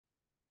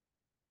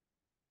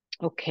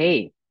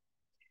Okay,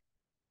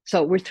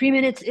 so we're 3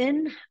 minutes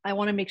in. I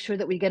want to make sure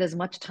that we get as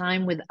much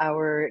time with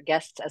our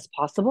guests as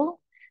possible.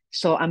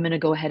 So I'm going to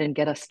go ahead and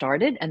get us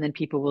started, and then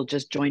people will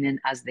just join in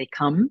as they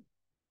come.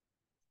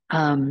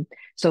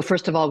 So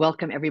first of all,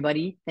 welcome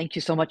everybody. Thank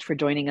you so much for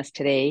joining us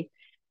today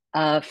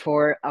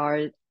for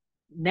our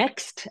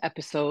next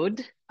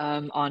episode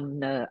in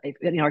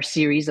our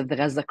series of the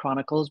Gaza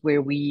Chronicles,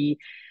 where we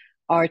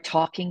are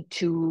talking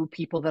to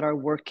people that are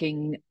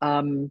working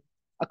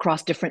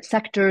across different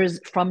sectors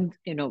from,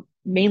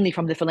 mainly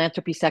from the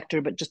philanthropy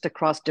sector, but just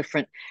across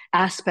different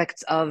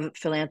aspects of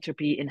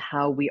philanthropy in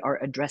how we are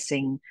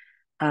addressing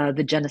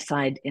the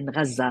genocide in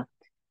Gaza.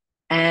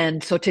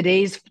 And so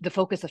the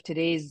focus of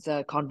today's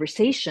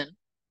conversation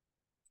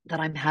that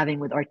I'm having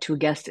with our two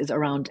guests is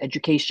around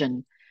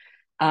education.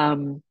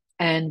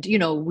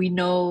 We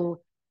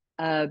know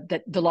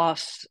that the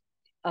loss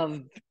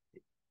of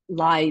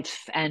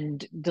life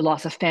and the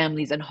loss of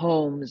families and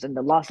homes and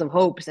the loss of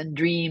hopes and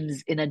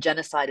dreams in a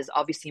genocide is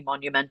obviously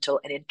monumental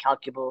and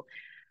incalculable.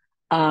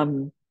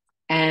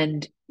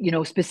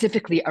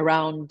 Specifically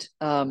around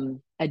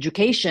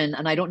education,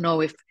 and I don't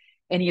know if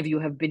any of you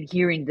have been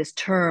hearing this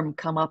term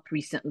come up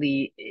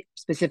recently,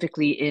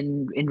 specifically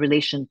in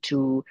relation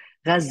to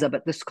Gaza,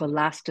 but the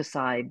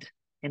scholasticide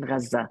in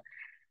Gaza,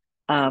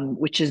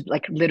 which is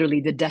like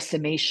literally the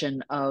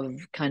decimation of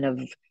kind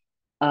of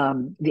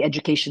the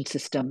education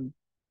system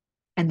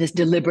and this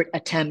deliberate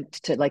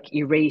attempt to like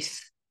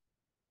erase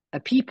a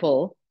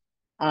people.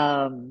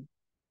 I'm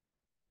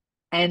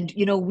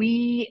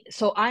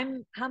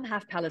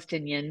half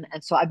Palestinian,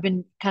 and so I've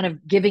been kind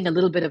of giving a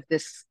little bit of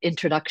this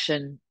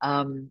introduction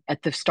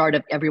at the start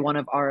of every one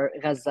of our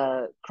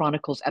Gaza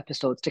Chronicles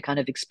episodes to kind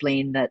of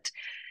explain that,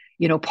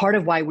 part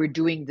of why we're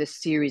doing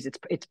this series,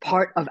 it's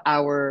part of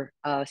our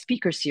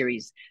speaker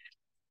series,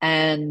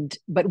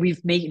 but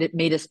we've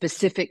made a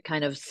specific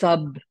kind of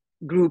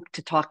subgroup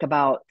to talk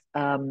about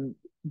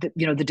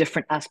the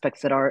different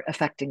aspects that are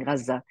affecting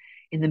Gaza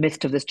in the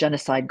midst of this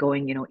genocide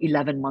going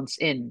 11 months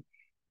in.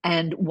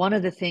 And one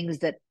of the things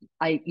that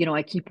I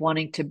keep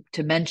wanting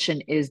to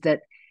mention is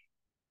that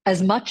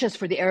as much as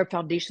for the Arab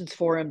Foundations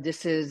Forum,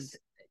 this is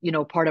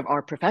part of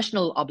our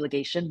professional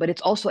obligation, but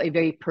it's also a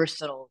very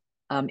personal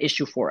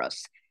issue for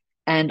us.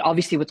 And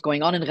obviously, what's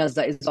going on in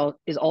Gaza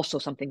is also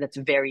something that's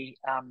very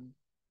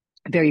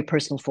very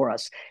personal for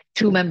us.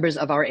 Two members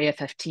of our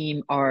AFF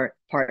team are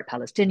part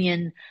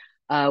Palestinian.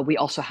 We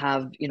also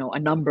have, a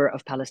number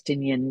of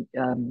Palestinian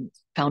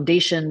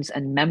foundations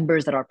and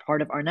members that are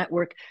part of our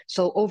network.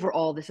 So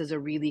overall, this is a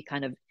really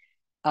kind of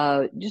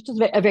just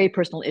a very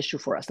personal issue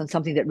for us and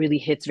something that really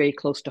hits very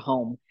close to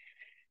home.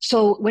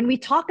 So when we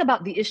talk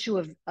about the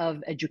issue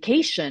of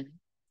education,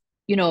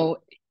 you know,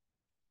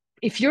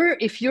 if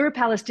you're a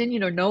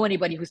Palestinian or know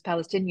anybody who's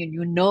Palestinian,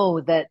 you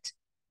know that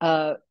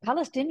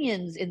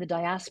Palestinians in the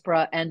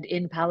diaspora and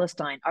in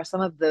Palestine are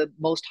some of the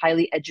most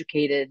highly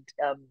educated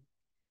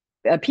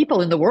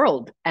people in the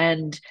world.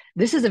 And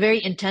this is a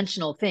very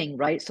intentional thing,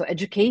 right? So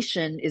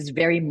education is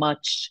very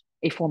much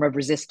a form of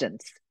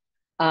resistance.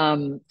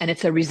 And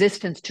it's a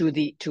resistance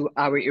to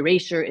our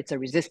erasure. It's a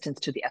resistance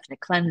to the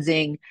ethnic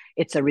cleansing.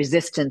 It's a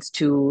resistance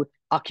to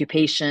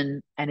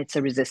occupation, and it's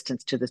a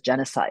resistance to this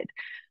genocide.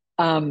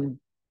 Um,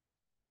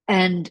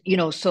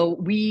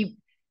 so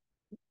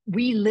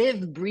we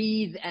live,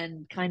 breathe,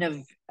 and kind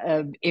of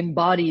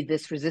embody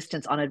this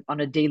resistance on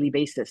a daily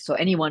basis. So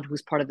anyone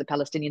who's part of the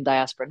Palestinian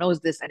diaspora knows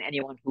this, and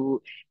anyone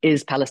who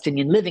is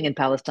Palestinian living in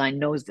Palestine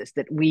knows this,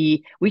 that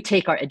we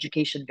take our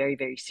education very,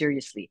 very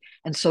seriously.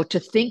 And so to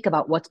think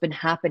about what's been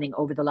happening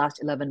over the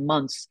last 11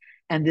 months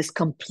and this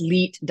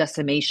complete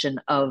decimation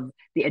of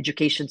the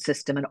education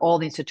system and all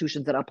the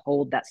institutions that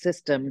uphold that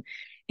system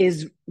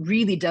is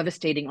really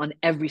devastating on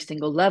every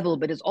single level,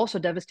 but is also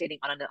devastating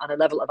on a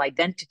level of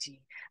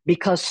identity,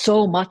 because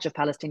so much of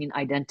Palestinian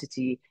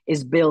identity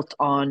is built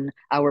on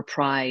our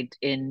pride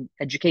in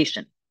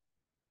education.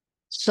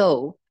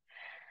 So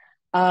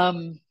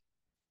I'm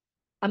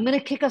going to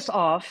kick us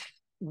off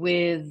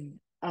with,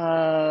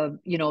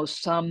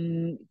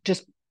 some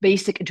just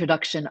basic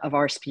introduction of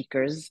our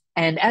speakers.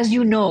 And as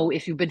you know,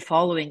 if you've been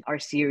following our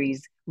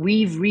series,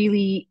 we've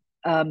really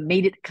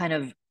made it kind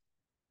of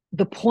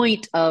the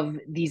point of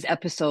these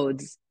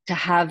episodes to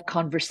have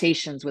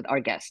conversations with our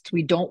guests.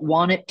 We don't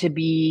want it to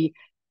be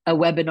a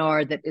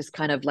webinar that is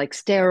kind of like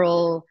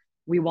sterile.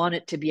 We want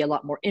it to be a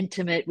lot more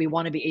intimate. We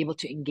want to be able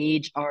to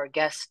engage our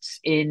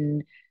guests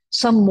in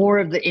some more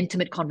of the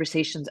intimate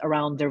conversations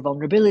around their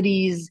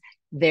vulnerabilities,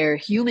 their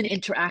human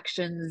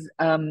interactions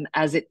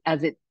as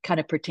it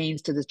kind of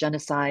pertains to this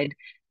genocide,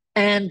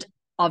 and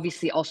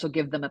obviously also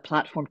give them a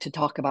platform to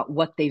talk about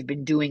what they've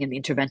been doing and the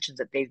interventions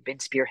that they've been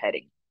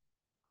spearheading.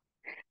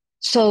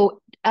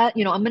 So, I'm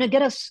going to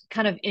get us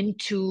kind of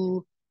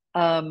into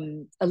a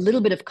little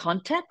bit of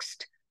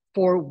context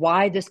for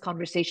why this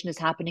conversation is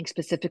happening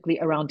specifically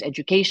around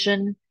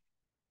education.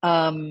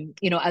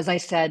 As I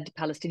said,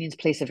 Palestinians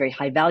place a very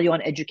high value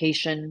on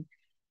education.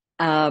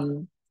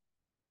 And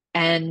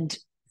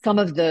some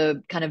of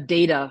the kind of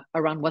data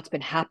around what's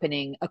been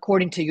happening,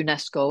 according to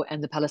UNESCO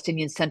and the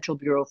Palestinian Central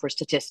Bureau for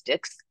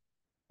Statistics,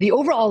 The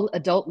overall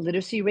adult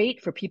literacy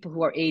rate for people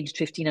who are aged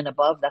 15 and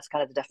above, that's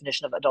kind of the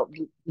definition of adult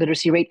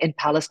literacy rate in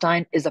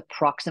Palestine, is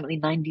approximately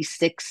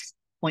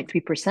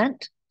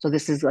 96.3%. So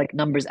this is like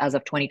numbers as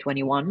of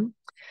 2021.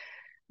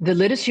 The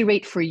literacy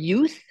rate for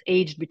youth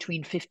aged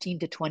between 15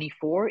 to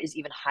 24 is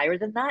even higher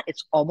than that.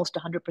 It's almost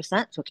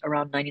 100%, so it's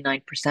around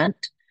 99%.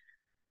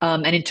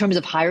 And in terms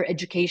of higher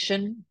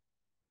education,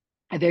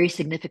 a very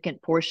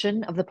significant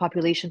portion of the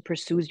population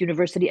pursues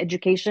university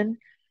education.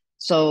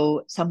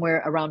 So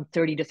somewhere around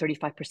 30 to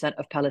 35%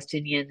 of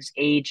Palestinians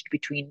aged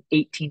between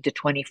 18 to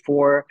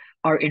 24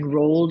 are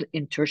enrolled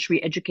in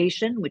tertiary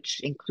education, which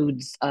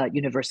includes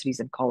universities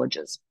and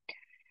colleges.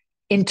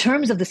 In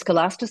terms of the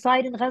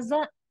scholasticide in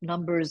Gaza,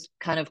 numbers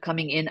kind of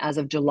coming in as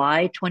of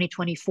July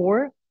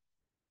 2024,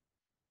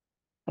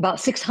 about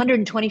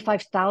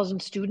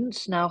 625,000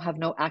 students now have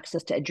no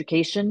access to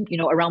education. You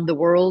know, around the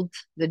world,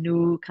 the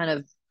new kind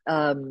of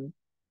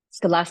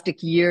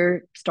scholastic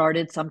year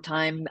started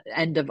sometime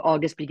end of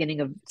August,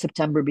 beginning of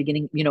September,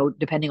 beginning, you know,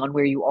 depending on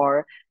where you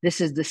are. This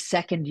is the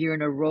second year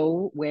in a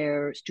row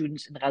where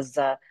students in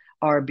Gaza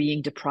are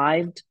being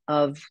deprived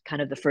of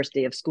kind of the first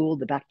day of school,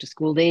 the back to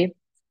school day.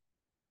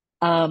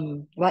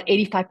 About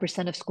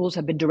 85% of schools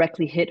have been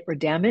directly hit or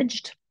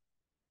damaged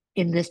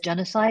in this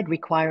genocide,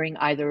 requiring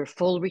either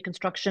full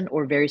reconstruction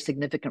or very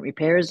significant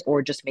repairs,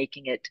 or just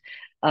making it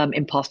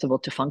impossible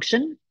to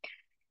function.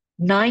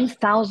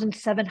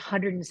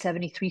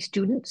 9,773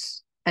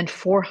 students and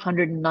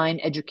 409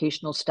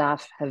 educational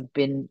staff have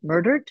been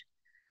murdered.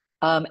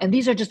 And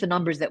these are just the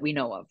numbers that we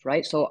know of,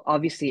 right? So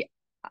obviously,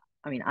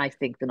 I mean, I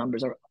think the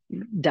numbers are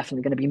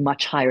definitely going to be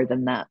much higher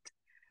than that.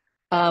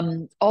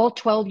 All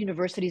 12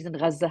 universities in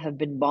Gaza have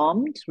been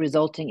bombed,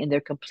 resulting in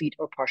their complete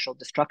or partial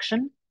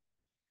destruction.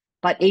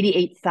 About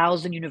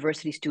 88,000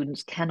 university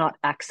students cannot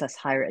access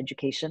higher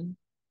education,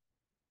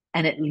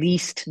 and at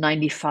least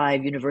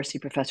 95 university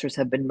professors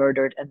have been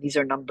murdered, and these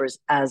are numbers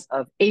as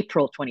of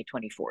April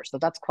 2024. So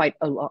that's quite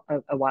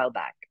a while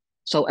back.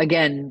 So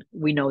again,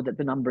 we know that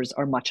the numbers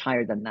are much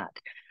higher than that.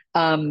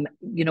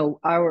 You know,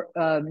 our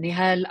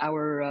Nihal,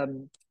 our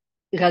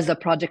Gaza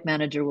project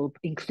manager, will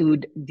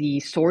include the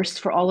source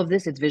for all of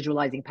this. It's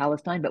Visualizing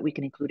Palestine, but we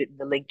can include it in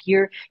the link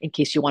here in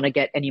case you want to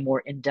get any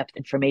more in-depth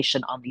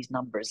information on these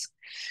numbers.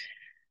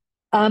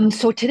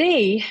 So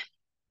today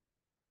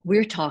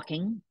we're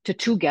talking to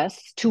two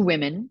guests, two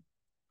women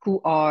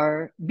who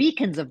are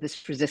beacons of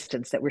this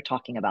resistance that we're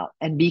talking about,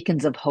 and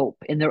beacons of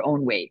hope in their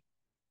own way.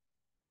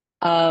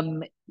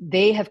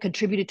 They have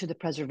contributed to the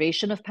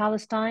preservation of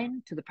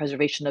Palestine, to the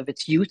preservation of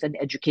its youth and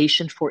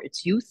education for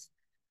its youth,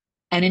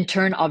 and in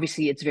turn,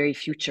 obviously, its very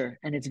future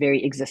and its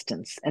very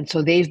existence. And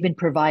so they've been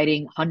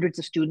providing hundreds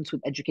of students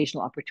with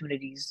educational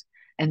opportunities,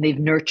 and they've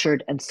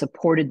nurtured and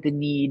supported the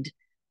need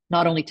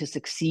not only to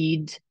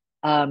succeed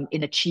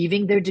in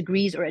achieving their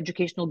degrees or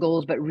educational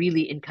goals, but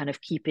really in kind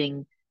of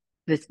keeping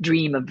this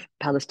dream of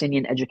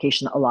Palestinian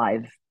education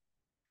alive.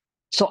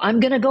 So I'm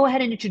going to go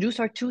ahead and introduce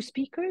our two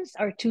speakers,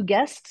 our two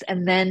guests,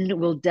 and then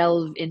we'll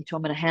delve into,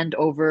 I'm going to hand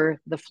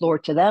over the floor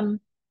to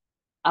them,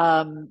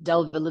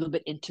 delve a little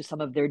bit into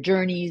some of their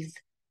journeys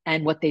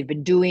and what they've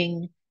been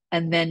doing,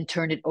 and then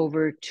turn it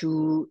over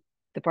to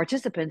the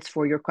participants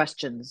for your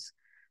questions.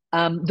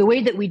 The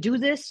way that we do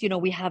this, you know,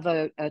 we have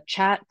a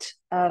chat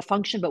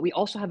function, but we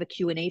also have a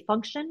Q&A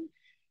function.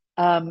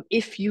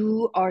 If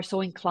you are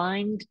so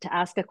inclined to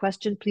ask a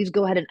question, please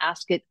go ahead and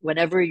ask it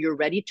whenever you're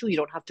ready to. You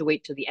don't have to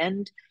wait till the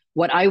end.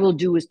 What I will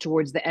do is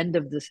towards the end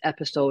of this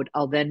episode,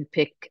 I'll then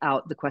pick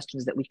out the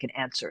questions that we can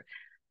answer.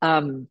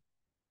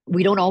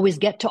 We don't always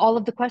get to all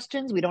of the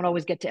questions. We don't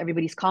always get to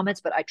everybody's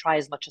comments, but I try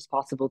as much as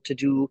possible to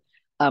do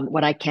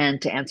what I can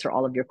to answer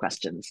all of your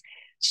questions.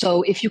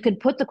 So if you can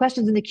put the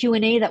questions in the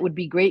Q&A, that would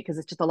be great, because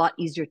it's just a lot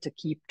easier to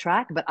keep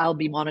track, but I'll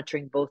be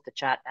monitoring both the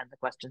chat and the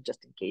questions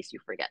just in case you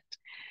forget.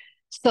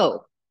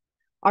 So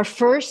our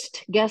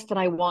first guest that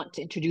I want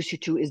to introduce you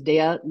to is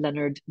Dea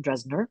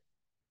Leonard-Dresner.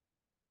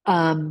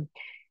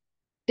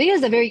 Dea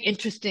is has a very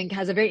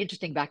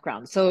interesting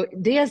background. So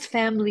Dea's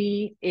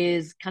family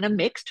is kind of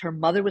mixed. Her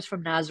mother was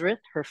from Nazareth.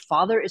 Her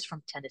father is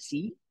from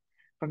Tennessee,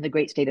 from the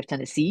great state of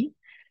Tennessee.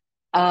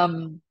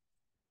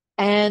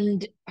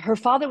 And her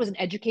father was an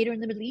educator in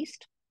the Middle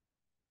East.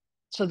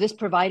 So this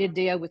provided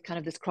Dea with kind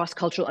of this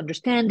cross-cultural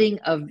understanding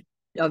of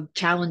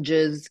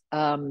challenges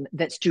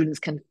that students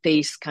can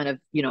face kind of,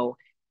 you know,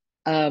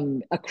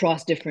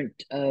 across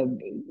different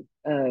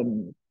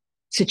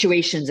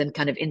situations and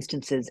kind of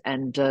instances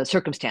and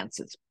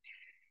circumstances.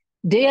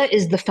 Dea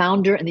is the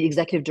founder and the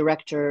executive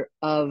director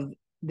of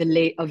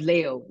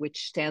LEO,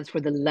 which stands for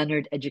the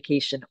Leonard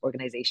Education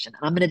Organization.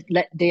 And I'm going to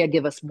let Dea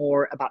give us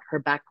more about her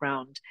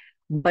background.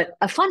 But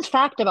a fun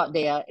fact about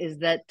Dea is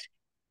that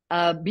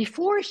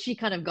before she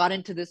kind of got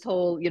into this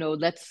whole, you know,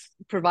 let's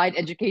provide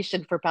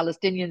education for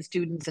Palestinian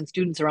students and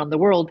students around the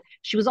world,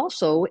 she was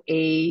also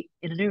an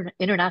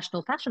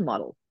international fashion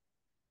model.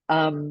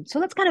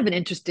 So that's kind of an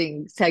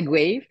interesting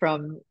segue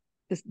from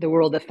the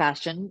world of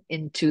fashion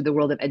into the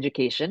world of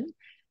education.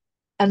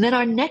 And then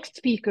our next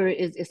speaker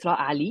is Isra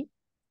Ali,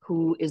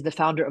 who is the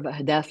founder of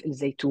Ahdaf al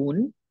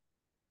Zaytoun.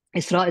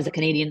 Isra is a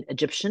Canadian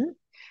Egyptian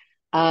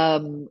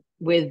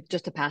with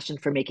just a passion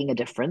for making a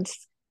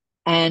difference.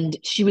 And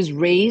she was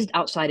raised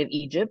outside of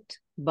Egypt,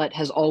 but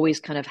has always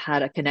kind of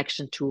had a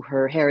connection to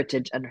her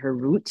heritage and her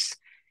roots.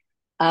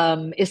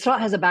 Isra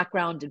has a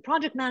background in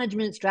project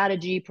management,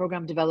 strategy,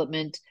 program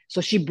development.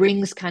 So she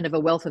brings kind of a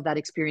wealth of that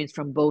experience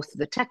from both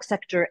the tech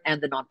sector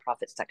and the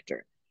nonprofit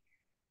sector.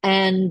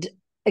 And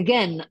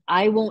again,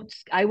 I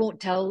won't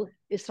tell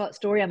Isra's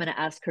story. I'm going to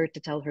ask her to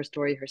tell her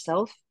story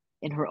herself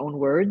in her own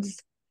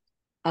words.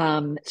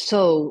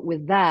 So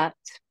with that,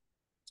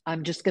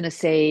 I'm just going to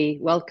say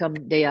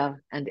welcome, Dea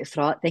and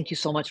Isra. Thank you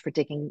so much for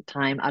taking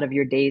time out of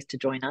your days to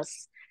join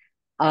us.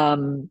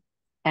 Um,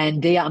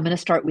 and Dea, I'm going to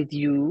start with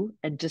you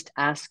and just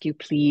ask you,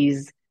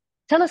 please,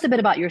 tell us a bit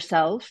about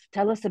yourself.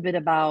 Tell us a bit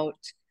about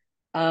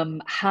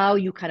how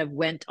you kind of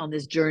went on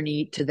this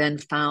journey to then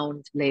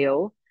found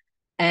Leo,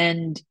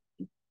 and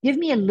give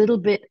me a little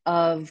bit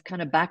of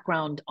kind of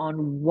background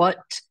on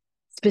what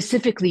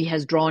specifically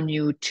has drawn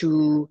you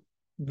to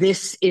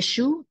this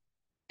issue,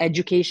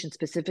 education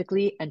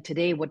specifically, and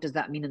today, what does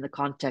that mean in the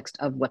context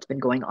of what's been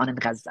going on in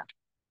Gaza?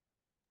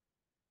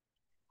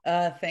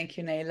 Thank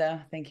you,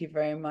 Naila. Thank you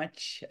very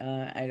much.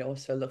 I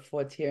also look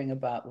forward to hearing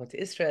about what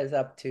Israel is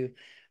up to.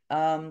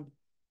 Um,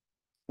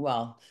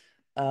 well,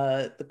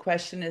 the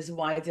question is,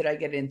 why did I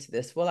get into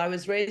this? Well, I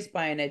was raised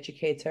by an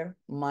educator.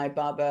 My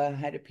Baba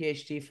had a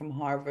PhD from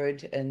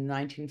Harvard in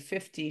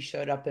 1950,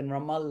 showed up in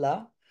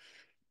Ramallah,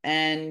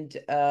 and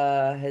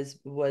has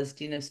was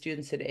dean of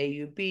students at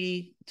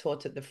AUB,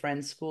 taught at the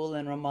Friends School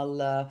in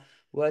Ramallah,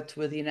 worked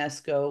with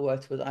UNESCO,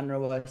 worked with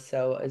UNRWA.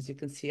 So as you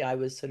can see, I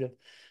was sort of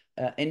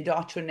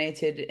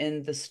indoctrinated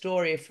in the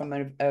story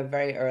from a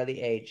very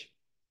early age.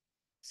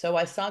 So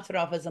I started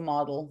off as a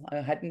model. I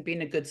hadn't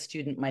been a good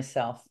student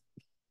myself.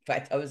 In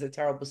fact, I was a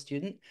terrible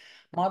student.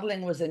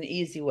 Modeling was an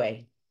easy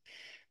way.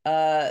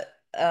 Uh,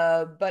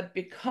 but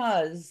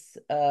because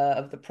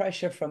of the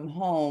pressure from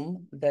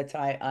home that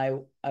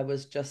I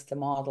was just a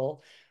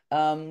model,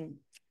 um,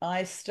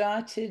 I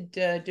started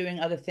doing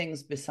other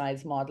things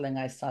besides modeling.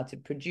 I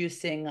started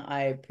producing.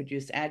 I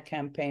produced ad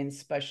campaigns,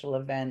 special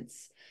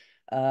events,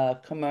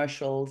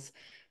 commercials,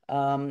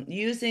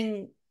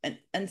 using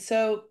and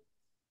so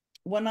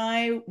when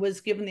I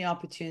was given the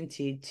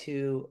opportunity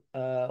to,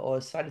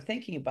 or started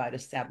thinking about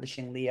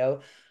establishing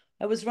Leo,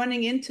 I was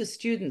running into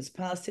students,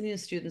 Palestinian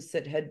students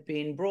that had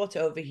been brought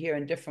over here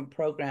in different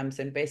programs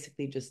and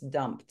basically just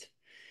dumped.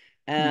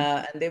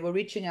 Mm, And they were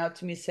reaching out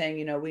to me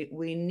saying,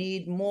 we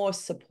need more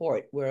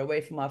support. We're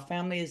away from our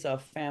families. Our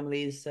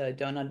families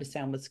don't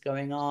understand what's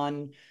going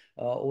on.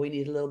 Or we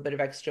need a little bit of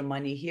extra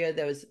money here.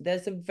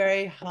 There's a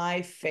very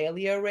high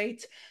failure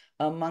rate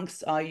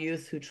amongst our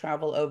youth who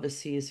travel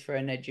overseas for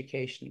an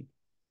education.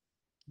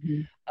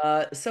 mhm,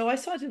 So I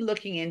started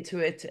looking into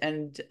it,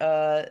 and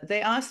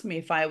they asked me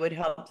if I would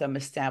help them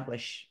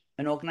establish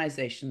an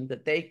organization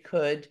that they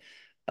could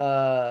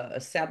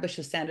establish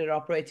a standard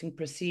operating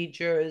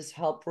procedures,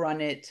 help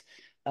run it,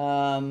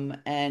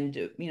 and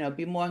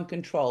be more in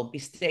control, be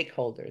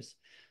stakeholders.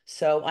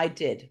 So I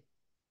did,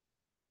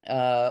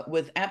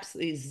 with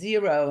absolutely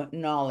zero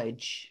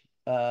knowledge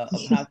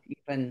of how to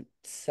even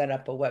set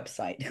up a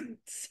website.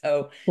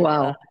 So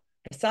uh, wow.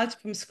 I started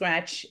from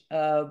scratch,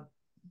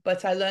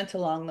 but I learned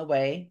along the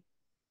way.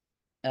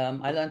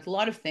 I learned a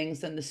lot of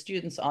things, and the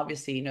students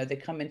obviously, they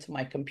come into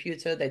my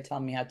computer, they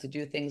tell me how to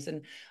do things,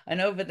 and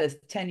over the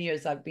 10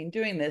 years I've been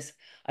doing this,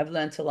 I've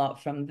learned a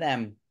lot from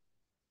them.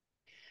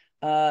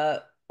 Uh,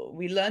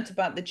 we learned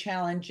about the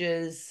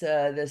challenges.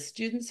 The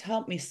students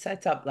helped me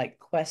set up like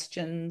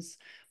questions.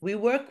 We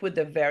work with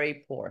the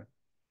very poor.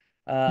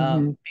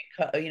 Hmm.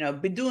 Because,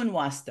 bidun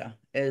wasta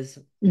is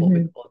what we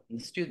Hmm. call them.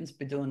 The students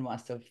bidun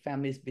wasta,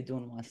 families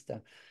bidun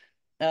wasta.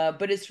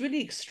 But it's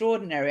really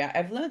extraordinary.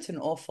 I've learned an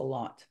awful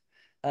lot.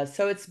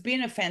 So it's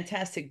been a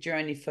fantastic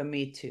journey for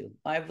me too.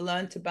 I've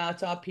learned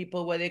about our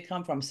people, where they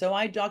come from. So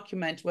I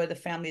document where the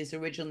families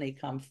originally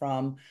come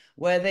from,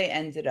 where they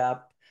ended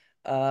up.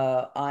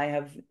 I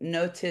have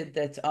noted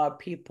that our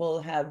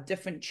people have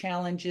different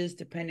challenges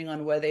depending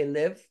on where they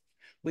live.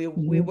 We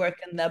Hmm. work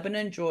in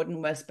Lebanon,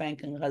 Jordan, West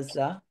Bank, and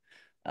Gaza.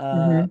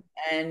 Uh, Hmm.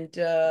 and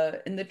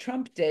in the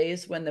Trump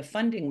days, when the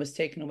funding was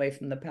taken away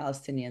from the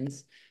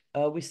Palestinians,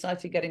 we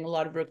started getting a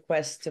lot of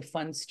requests to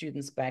fund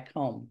students back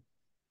home.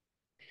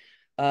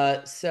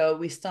 So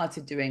we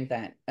started doing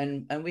that,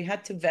 and we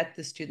had to vet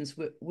the students.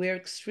 We're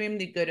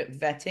extremely good at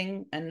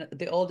vetting, and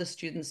the older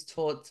students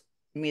taught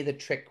me the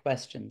trick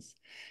questions.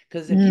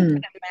 Because if you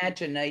can Mm.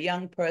 imagine a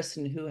young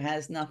person who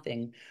has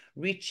nothing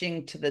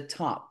reaching to the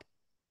top,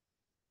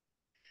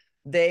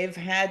 they've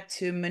had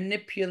to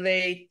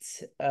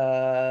manipulate,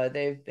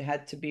 they've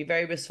had to be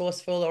very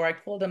resourceful, or I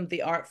call them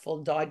the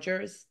artful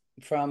dodgers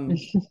from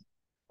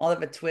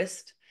Oliver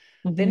Twist.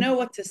 They Hmm. know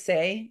what to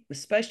say,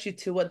 especially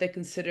to what they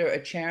consider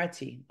a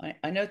charity.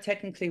 I know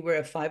technically we're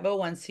a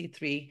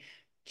 501(c)(3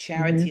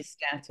 charity Hmm.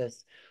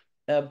 status,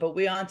 but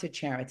we aren't a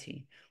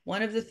charity.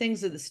 One of the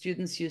things that the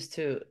students used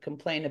to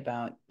complain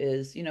about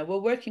is, we're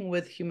working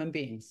with human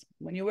beings.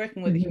 When you're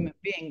working with a Hmm. human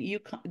being,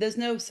 there's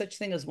no such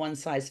thing as one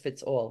size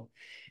fits all.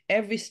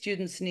 every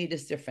student's need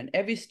is different.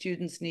 Every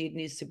student's need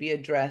needs to be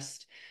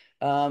addressed.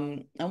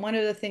 And one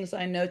of the things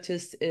I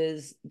noticed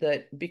is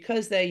that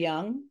because they're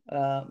young,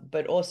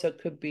 but also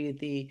could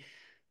be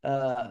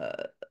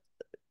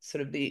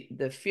sort of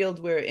the field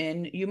we're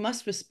in, you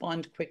must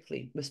respond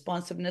quickly.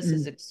 Responsiveness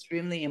is Mm.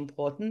 extremely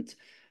important.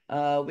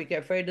 We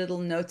get very little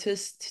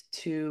notice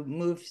to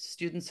move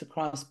students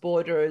across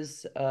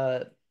borders,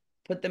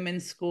 put them in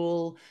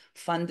school,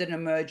 fund an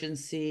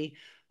emergency.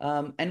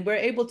 And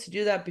we're able to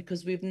do that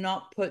because we've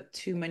not put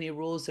too many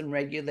rules and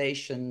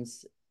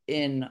regulations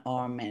in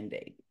our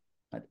mandate.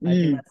 I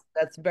think Mm.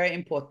 that's very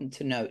important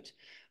to note.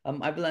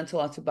 I've learned a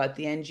lot about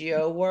the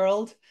NGO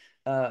world,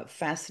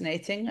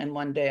 fascinating. And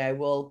one day I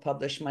will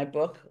publish my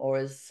book, or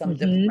as some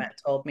Mm-hmm.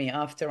 diplomat told me,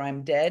 after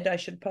I'm dead, I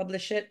should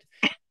publish it.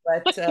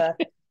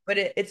 But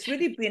it's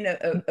really been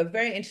a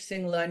very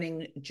interesting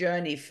learning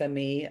journey for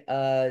me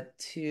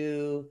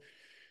to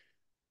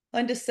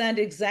understand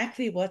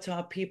exactly what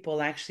our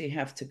people actually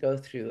have to go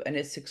through. And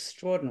it's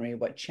extraordinary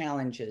what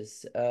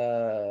challenges.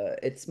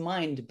 It's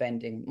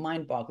mind-bending,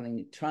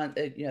 mind-boggling.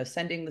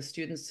 Sending the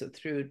students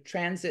through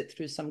transit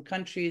through some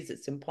countries,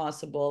 it's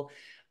impossible.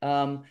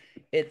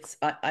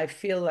 I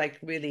feel like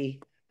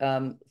really,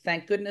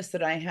 thank goodness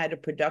that I had a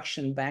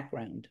production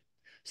background.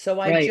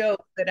 So I Right.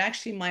 joke that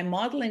actually my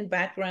modeling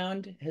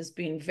background has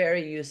been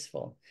very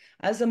useful.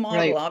 As a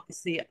model, Right.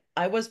 obviously,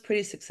 I was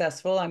pretty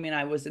successful. I mean,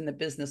 I was in the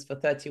business for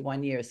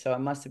 31 years, so I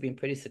must have been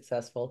pretty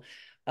successful.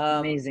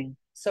 Um, Amazing.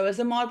 so as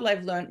a model,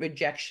 I've learned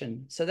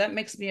rejection. So that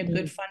makes me a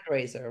good Mm.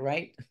 fundraiser,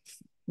 right?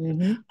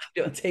 Mm-hmm. I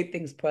don't take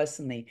things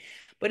personally.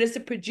 But as a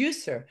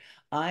producer,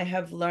 I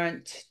have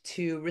learned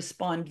to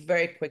respond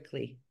very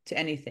quickly to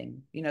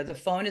anything. You know, the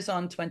phone is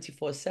on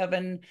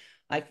 24/7.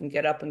 I can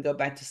get up and go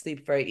back to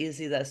sleep very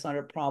easily. That's not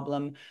a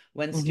problem.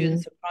 When Mm-hmm.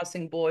 students are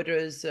crossing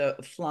borders,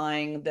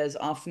 flying, there's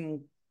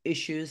often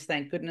issues.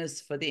 Thank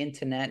goodness for the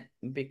internet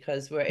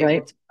because we're able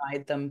Right. to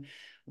guide them.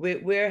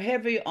 We're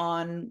heavy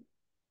on,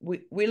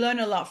 we learn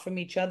a lot from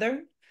each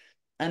other,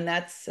 and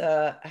that's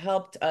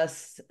helped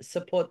us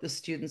support the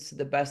students to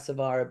the best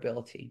of our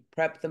ability,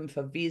 prep them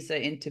for visa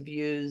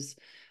interviews,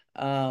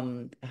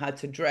 how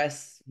to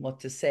dress,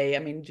 what to say. I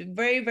mean,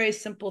 very, very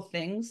simple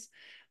things.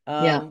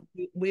 Yeah.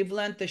 We've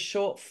learned the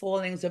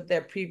shortfallings of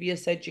their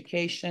previous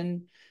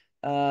education.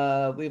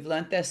 We've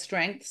learned their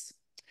strengths.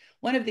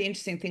 One of the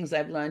interesting things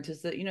I've learned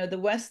is that, the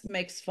West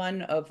makes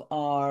fun of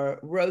our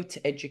rote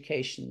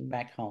education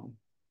back home,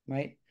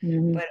 right?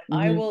 Mm-hmm. But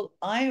Mm-hmm.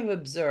 I have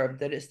observed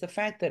that it's the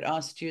fact that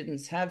our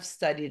students have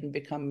studied and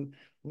become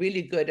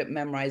really good at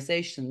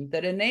memorization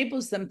that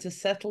enables them to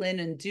settle in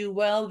and do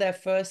well their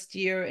first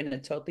year in a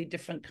totally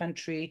different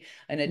country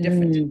and a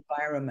different Mm.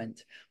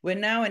 environment. We're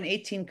now in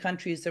 18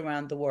 countries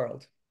around the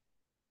world.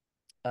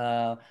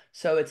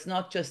 So it's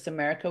not just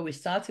America. We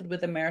started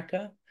with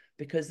America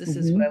because this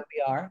is Mm-hmm. where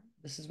we are.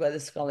 This is where the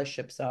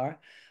scholarships are.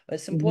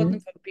 It's Mm-hmm.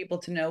 important for people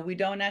to know we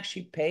don't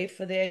actually pay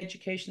for the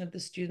education of the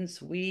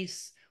students. We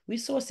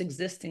source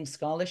existing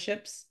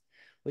scholarships,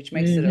 which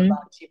makes it a Mm-hmm.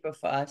 lot cheaper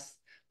for us.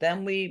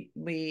 Then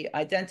we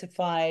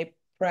identify,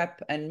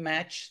 prep, and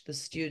match the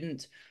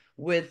student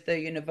with the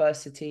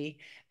university.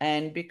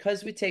 And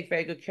because we take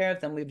very good care of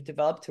them, we've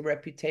developed a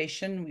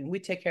reputation. We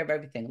take care of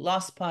everything.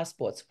 Lost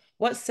passports.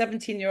 What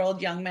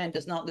 17-year-old young man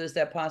does not lose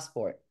their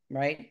passport,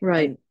 right?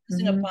 Right. And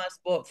losing a Mm-hmm.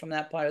 passport from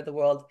that part of the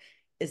world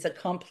is a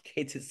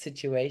complicated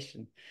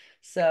situation.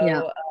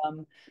 Yeah.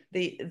 So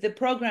the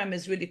program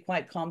is really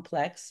quite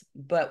complex,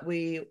 but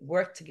we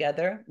work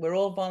together. We're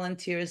all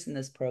volunteers in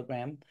this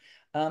program.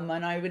 And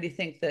I really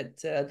think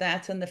that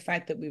that and the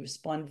fact that we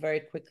respond very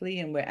quickly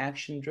and we're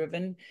action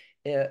driven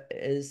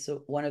is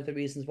one of the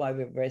reasons why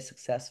we're very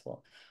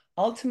successful.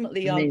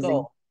 Ultimately, our Amazing.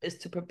 goal is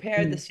to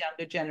prepare Mm. this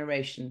younger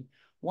generation.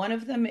 One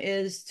of them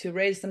is to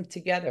raise them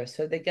together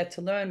so they get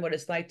to learn what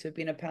it's like to have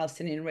been a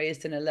Palestinian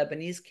raised in a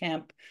Lebanese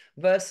camp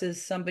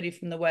versus somebody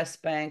from the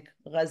West Bank,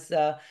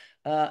 Gaza.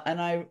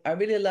 And I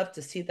really love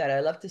to see that. I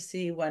love to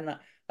see when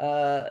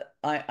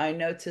I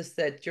notice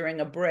that during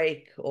a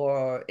break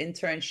or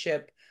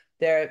internship,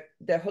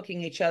 they're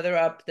hooking each other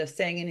up, they're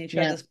staying in each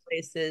Yeah. other's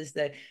places,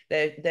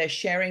 they're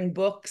sharing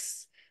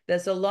books.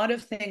 There's a lot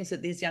of things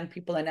that these young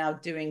people are now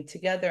doing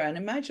together. And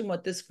imagine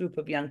what this group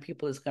of young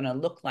people is going to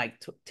look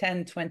like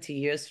 10, 20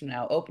 years from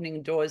now,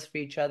 opening doors for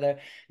each other,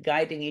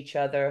 guiding each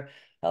other,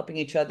 helping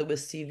each other with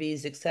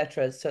CVs,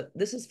 etc. So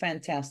this is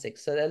fantastic.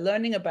 So they're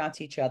learning about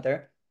each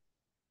other.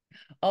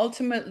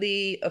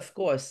 Ultimately, of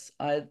course,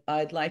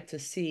 I'd like to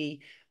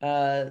see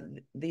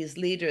these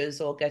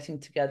leaders all getting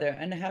together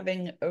and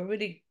having a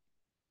really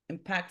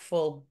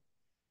impactful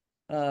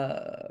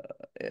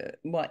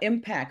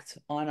impact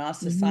on our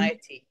Mm-hmm.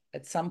 society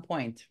at some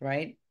point,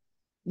 right?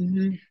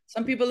 Mm-hmm.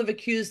 Some people have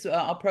accused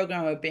our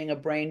program of being a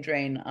brain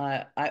drain.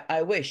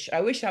 I wish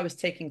I was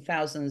taking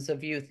thousands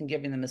of youth and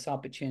giving them this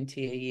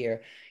opportunity a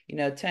year.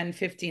 10,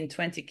 15,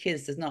 20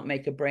 kids does not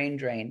make a brain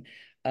drain.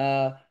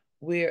 Uh,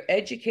 we're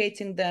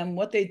educating them.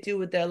 What they do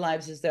with their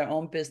lives is their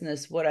own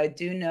business. What I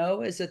do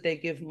know is that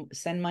they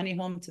send money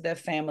home to their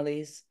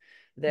families.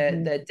 They're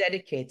Mm-hmm. they're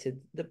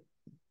dedicated.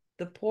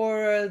 The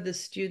poorer the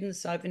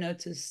students, I've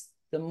noticed,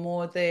 the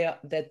more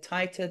the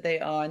tighter they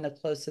are and the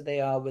closer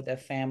they are with their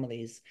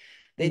families.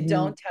 They Mm-hmm.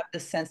 don't have the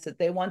sense that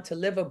they want to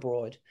live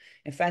abroad.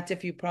 In fact,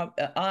 if you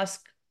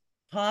ask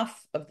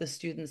half of the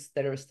students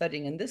that are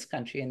studying in this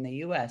country, in the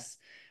US,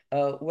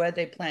 where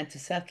they plan to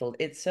settle,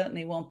 it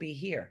certainly won't be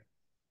here.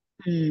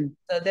 Mm.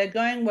 So they're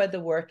going where the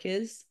work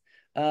is.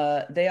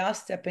 They are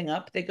stepping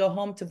up. They go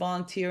home to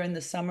volunteer in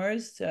the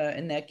summers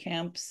in their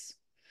camps.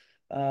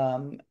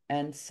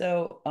 And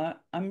so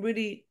I'm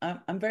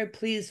very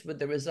pleased with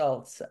the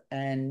results.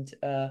 And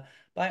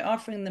by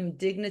offering them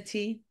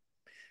dignity,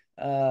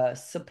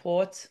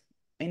 support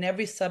in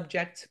every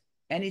subject,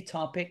 any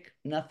topic,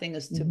 nothing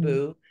is Mm-hmm.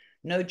 taboo,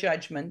 no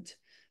judgment.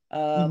 I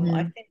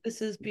Mm-hmm. think this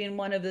has been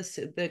one of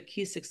the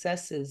key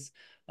successes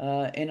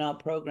in our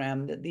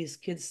program, that these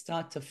kids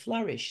start to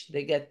flourish.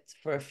 They get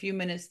for a few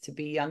minutes to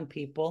be young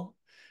people,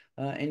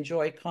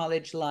 enjoy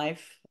college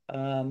life,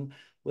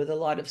 with a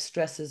lot of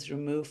stresses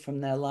removed from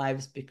their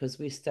lives because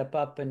we step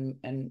up and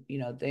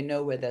they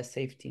know where their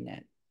safety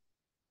net.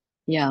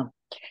 Yeah.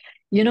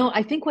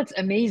 I think what's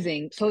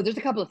amazing, so there's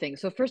a couple of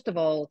things. So first of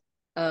all,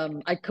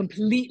 I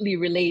completely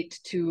relate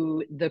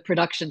to the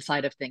production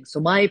side of things. So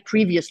my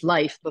previous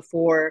life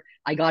before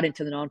I got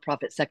into the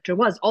nonprofit sector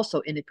was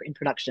also in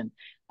production.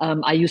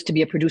 I used to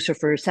be a producer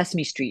for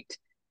Sesame Street,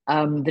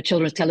 the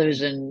children's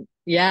television.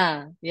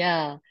 Yeah,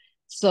 yeah.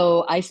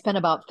 So I spent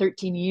about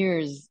 13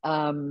 years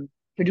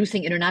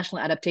producing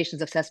international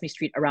adaptations of Sesame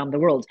Street around the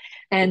world.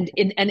 And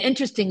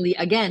interestingly,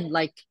 again,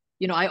 like,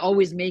 I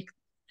always make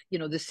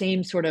the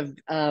same sort of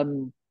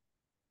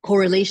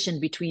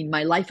correlation between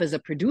my life as a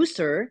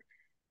producer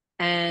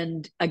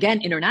and,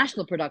 again,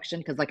 international production,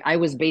 because like I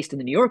was based in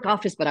the New York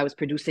office, but I was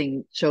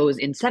producing shows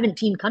in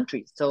 17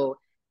 countries. So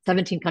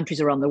 17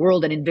 countries around the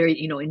world, and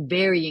in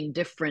varying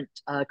different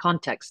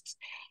contexts.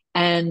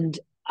 And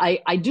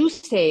I do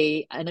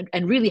say,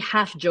 and really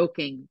half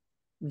joking,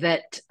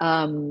 that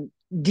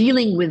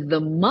dealing with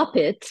the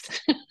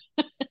Muppets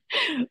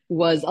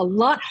was a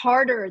lot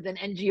harder than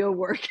NGO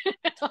work,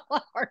 a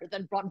lot harder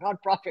than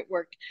nonprofit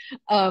work.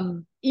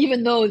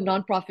 Even though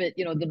nonprofit,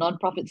 the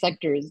nonprofit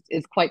sector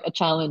is quite a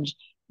challenge.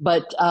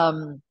 But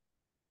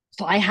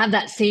so I have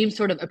that same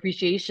sort of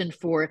appreciation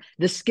for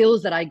the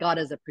skills that I got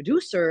as a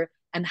producer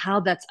and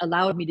how that's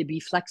allowed me to be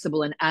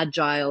flexible and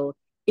agile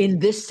in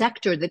this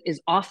sector that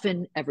is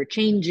often ever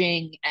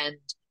changing. And,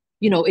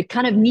 it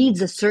kind of needs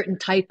a certain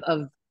type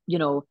of,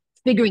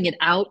 figuring it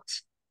out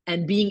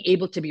and being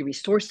able to be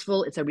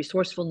resourceful. It's a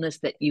resourcefulness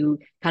that you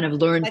kind of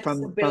learn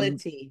from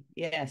Flexibility,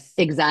 yes.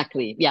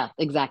 exactly. Yeah,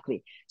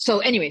 exactly. So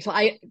anyway, so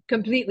I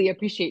completely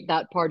appreciate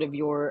that part of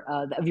your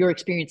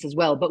experience as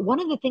well. But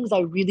one of the things I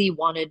really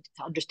wanted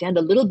to understand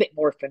a little bit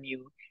more from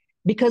you,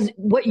 because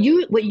what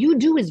you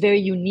do is very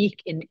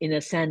unique in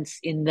a sense,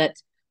 in that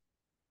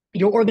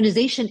your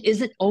organization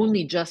isn't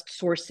only just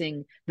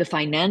sourcing the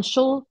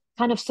financial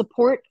kind of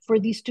support for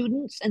these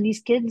students and these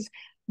kids,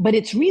 but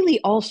it's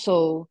really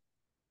also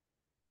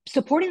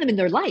supporting them in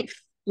their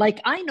life. Like,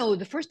 I know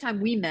the first time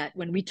we met,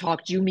 when we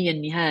talked, you, me,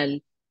 and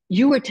Nihal,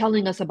 you were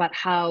telling us about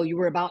how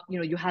you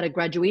had a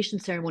graduation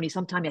ceremony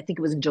sometime, I think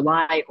it was in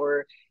July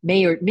or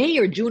May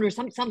or June, or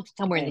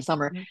somewhere in the Okay.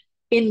 summer Mhm.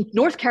 in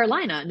North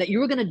Carolina, and that you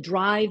were going to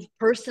drive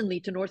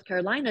personally to North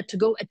Carolina to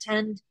go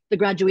attend the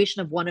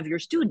graduation of one of your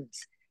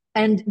students.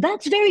 And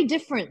that's very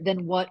different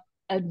than what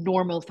a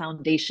normal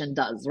foundation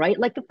does, right?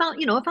 Like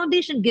a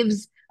foundation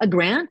gives a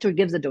grant or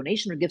gives a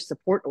donation or gives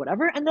support or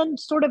whatever, and then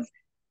sort of,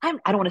 I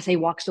don't want to say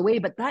walks away,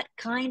 but that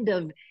kind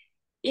of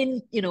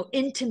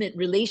intimate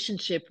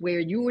relationship where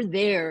you were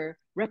there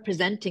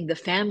representing the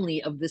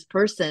family of this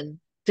person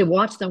to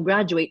watch them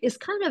graduate is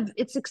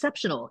it's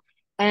exceptional.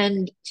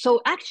 And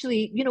so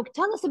actually,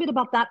 tell us a bit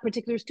about that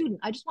particular student.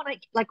 I just want to,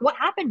 like, what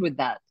happened with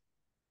that?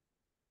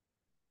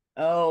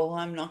 Oh,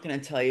 I'm not going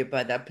to tell you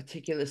about that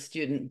particular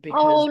student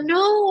Oh because,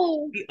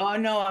 no. oh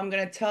no, I'm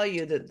going to tell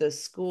you that the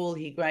school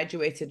he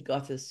graduated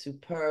got a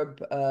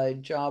superb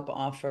job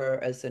offer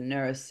as a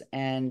nurse,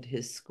 and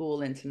his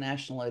school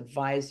international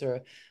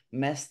advisor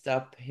messed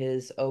up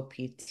his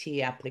OPT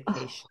Oh,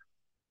 application.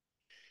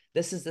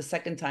 This is the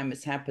second time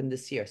it's happened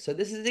this year. So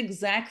this is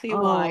exactly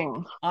why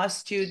oh. our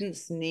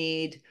students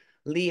need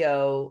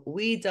Leo.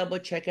 We double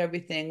check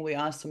everything. We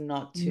ask them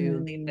not to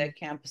leave their Mm,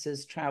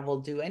 campuses, travel,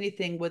 do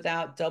anything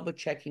without double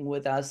checking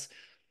with us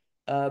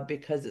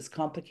because it's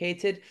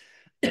complicated.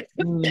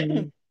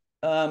 mm,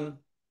 um,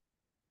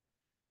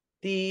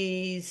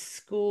 these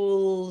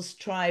schools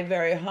try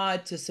very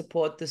hard to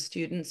support the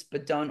students,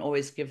 but don't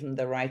always give them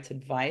the right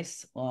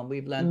advice.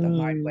 We've learned the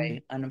hard mm.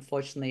 way, and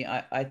unfortunately,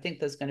 I think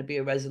there's going to be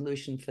a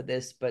resolution for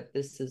this. But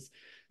this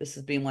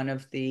has been one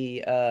of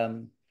the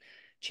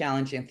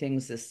challenging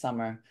things this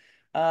summer.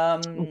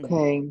 Um,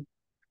 Okay.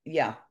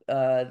 yeah,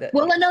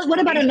 Well, what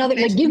about you another,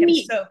 like, mentioned give him.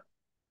 me, So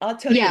I'll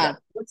tell you yeah,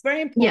 that what's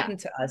very yeah. important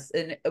to us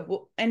and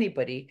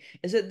anybody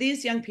is that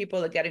these young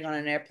people are getting on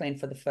an airplane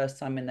for the first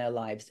time in their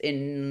lives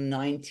in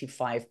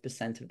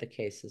 95% of the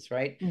cases,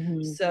 right?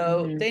 Hmm.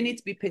 So Hmm. they need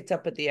to be picked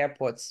up at the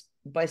airports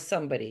by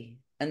somebody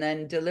and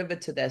then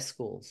delivered to their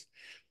schools.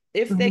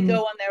 If they Mm-hmm.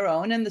 go on their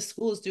own, and the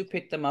schools do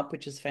pick them up,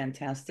 which is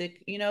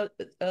fantastic,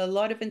 a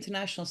lot of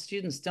international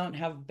students don't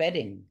have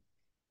bedding,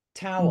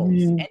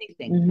 towels, Mm-hmm.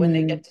 anything when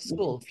they get to Mm-hmm.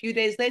 school. A few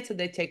days later,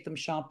 they take them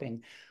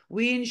shopping.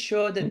 We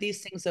ensure that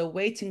these things are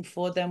waiting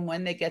for them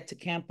when they get to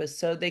campus,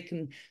 so they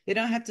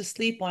don't have to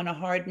sleep on a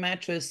hard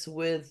mattress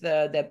with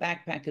their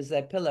backpack as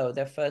their pillow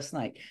their first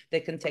night. They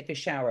can take a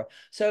shower.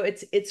 So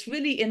it's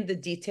really in the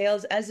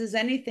details, as is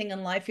anything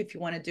in life. If you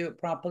want to do it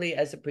properly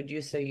as a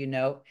producer,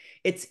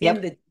 it's in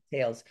Yep. the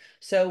details.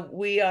 So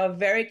we are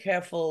very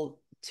careful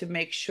to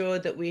make sure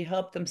that we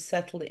help them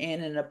settle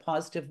in a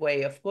positive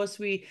way. Of course,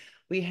 we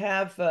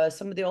have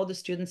some of the older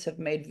students have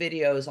made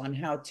videos on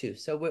how to.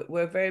 So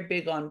we're very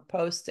big on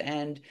post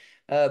and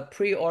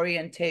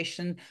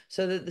pre-orientation,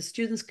 so that the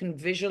students can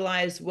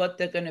visualize what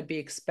they're going to be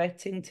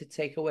expecting to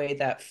take away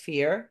that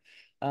fear.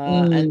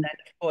 And Mm-hmm. then,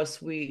 of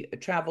course, we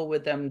travel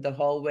with them the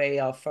whole way.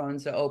 Our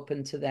phones are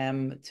open to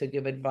them to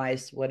give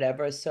advice,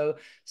 whatever. So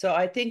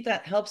I think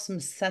that helps them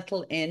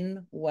settle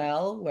in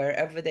well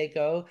wherever they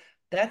go.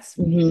 That's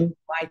Mm-hmm.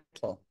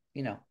 vital.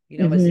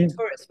 As a Mm-hmm.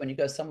 tourist, when you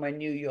go somewhere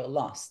new, you're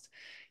lost.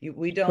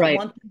 We don't Right.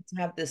 want them to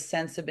have this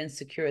sense of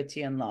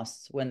insecurity and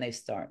loss when they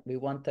start. We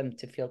want them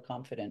to feel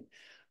confident.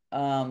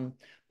 Um,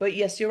 but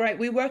yes, you're right.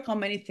 We work on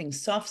many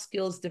things. Soft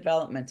skills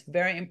development,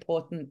 very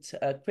important.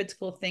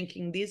 Critical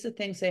thinking. These are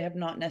things they have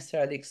not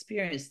necessarily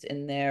experienced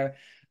in their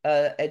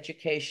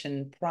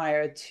education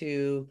prior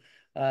to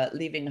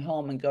leaving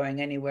home and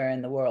going anywhere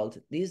in the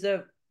world. These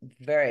are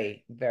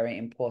very, very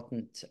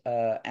important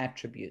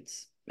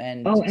attributes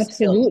and Oh, skills.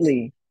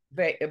 absolutely.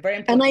 Very, very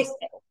And important I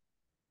skill.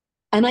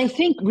 And I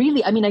think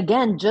really, I mean,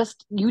 again,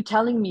 just you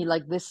telling me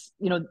like this,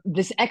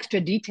 this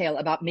extra detail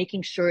about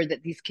making sure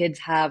that these kids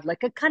have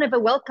like a kind of a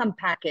welcome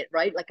packet,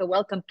 right? Like a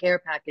welcome care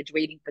package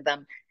waiting for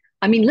them.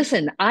 I mean,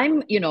 listen,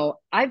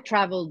 I've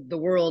traveled the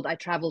world. I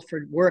travel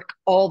for work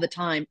all the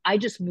time. I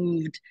just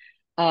moved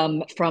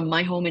from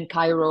my home in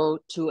Cairo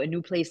to a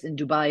new place in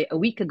Dubai a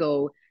week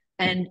ago.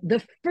 And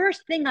the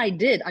first thing I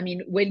did, I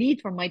mean,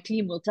 Walid from my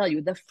team will tell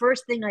you, the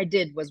first thing I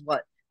did was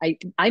what?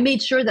 I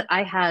made sure that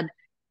I had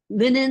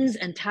linens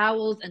and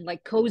towels and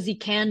like cozy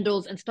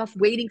candles and stuff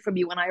waiting for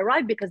me when I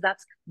arrived, because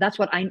that's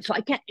what so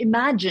I can't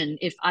imagine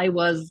if I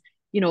was,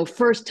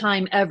 first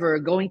time ever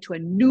going to a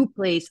new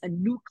place, a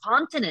new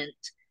continent,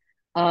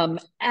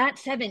 at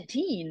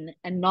 17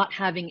 and not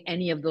having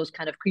any of those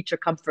kind of creature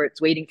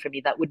comforts waiting for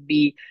me. That would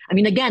be, I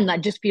mean, again, I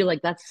just feel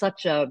like that's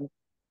such a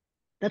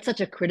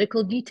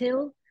critical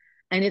detail,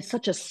 and it's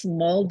such a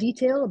small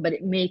detail, but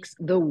it makes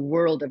the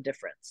world of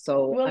difference.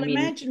 So, I Well, mean,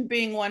 imagine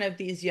being one of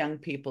these young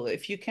people.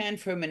 If you can,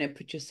 for a minute,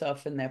 put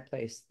yourself in their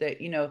place.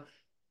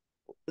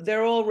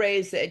 They're all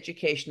raised that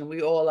education.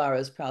 We all are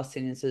as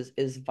Palestinians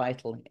is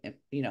vital.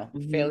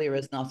 mhm, Failure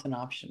is not an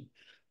option.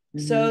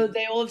 mhm, So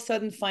they all of a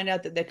sudden find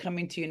out that they're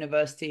coming to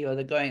university, or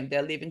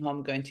they're leaving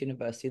home, going to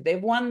university.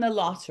 They've won the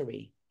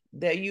lottery.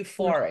 They're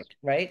euphoric,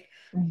 right?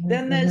 mhm,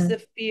 Then there's mhm,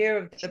 the fear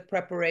of the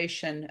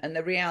preparation and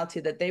the reality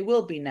that they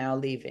will be now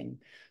leaving.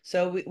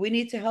 So we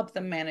need to help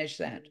them manage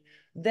that.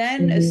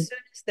 Then, as mhm, soon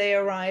as they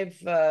arrive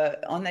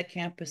on their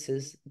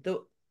campuses,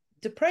 the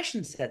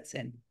depression sets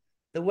in.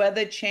 The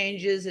weather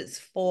changes, it's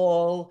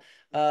fall.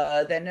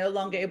 They're no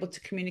longer able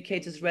to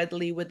communicate as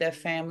readily with their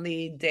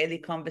family. Daily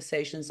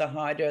conversations are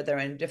harder. They're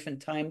in a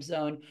different time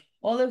zone.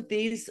 All of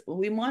these,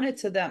 we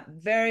monitor that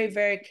very,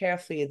 very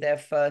carefully their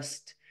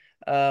first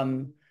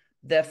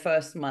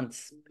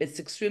months. It's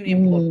extremely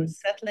important. mhm.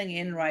 Settling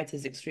in right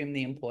is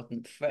extremely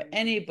important for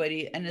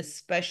anybody, and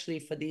especially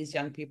for these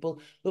young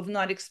people who've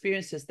not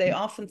experienced this. They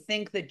often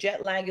think that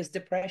jet lag is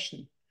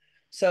depression.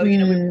 So,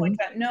 we point Mm,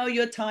 out, no,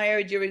 you're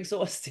tired, you're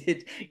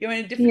exhausted, you're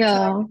in a different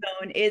time yeah,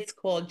 zone. It's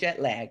called jet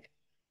lag.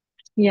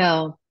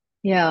 yeah,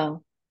 yeah.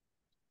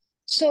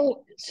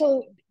 So,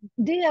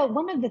 Dia,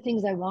 one of the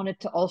things I wanted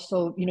to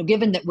also,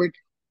 given that we're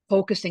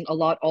focusing a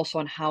lot also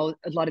on how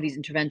a lot of these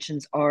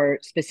interventions are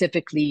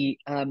specifically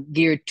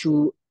geared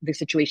to the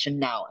situation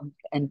now,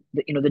 and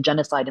the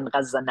genocide in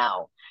Gaza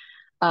now,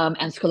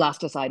 and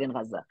scholasticide in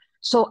Gaza.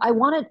 So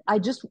I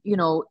just,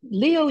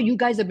 Leo, you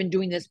guys have been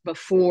doing this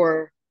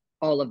before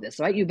all of this,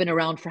 right? You've been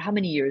around for how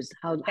many years?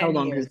 How 10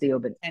 long has years, Leo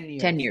been? 10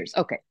 10 years. years.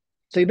 Okay.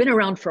 So you've been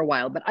around for a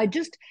while, but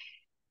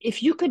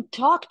if you could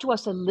talk to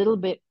us a little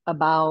bit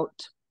about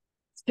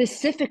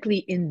specifically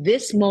in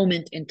this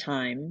moment in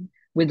time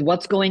with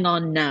what's going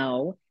on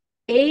now,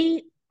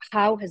 A,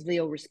 how has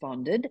Leo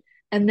responded?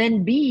 And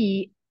then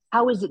B,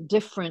 how is it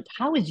different?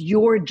 How is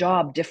your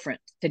job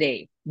different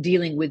today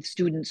dealing with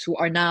students who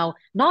are now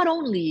not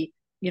only,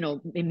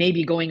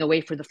 maybe going away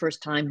for the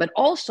first time, but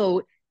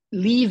also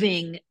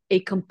leaving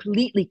a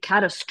completely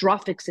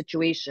catastrophic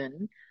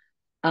situation.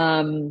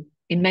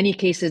 In many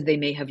cases, they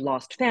may have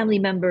lost family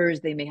members.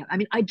 They may have, I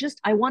mean,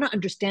 I want to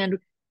understand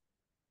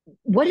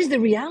what is the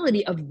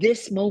reality of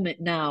this moment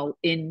now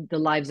in the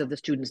lives of the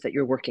students that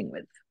you're working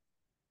with?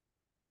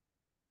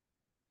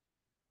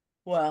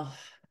 Well,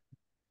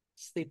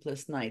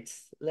 sleepless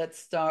nights. Let's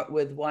start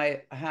with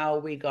how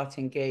we got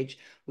engaged.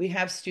 We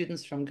have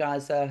students from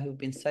Gaza who've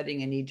been studying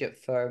in Egypt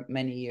for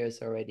many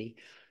years already.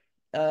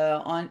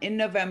 in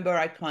November,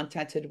 I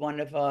contacted one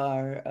of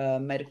our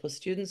medical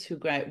students who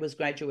was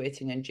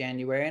graduating in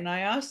January, and I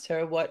asked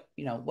her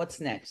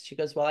what's next. She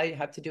goes, "Well, I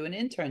have to do an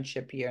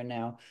internship here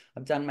now.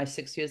 I've done my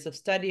 6 years of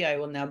study. I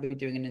will now be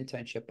doing an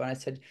internship." And I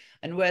said,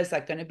 "And where's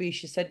that going to be?"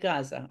 She said,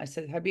 "Gaza." I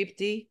said,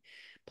 "Habibti,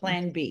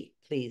 plan B,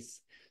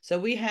 please." So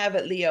we have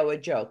at Leo a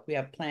joke. We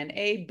have plan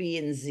A, B,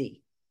 and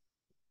Z.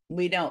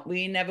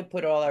 We never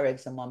put all our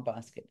eggs in one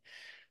basket.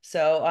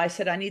 So I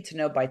said, "I need to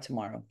know by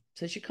tomorrow."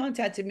 So she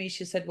contacted me.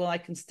 She said, "Well, I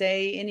can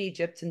stay in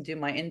Egypt and do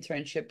my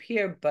internship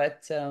here,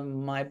 but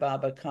my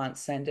Baba can't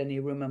send any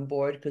room and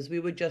board because we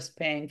were just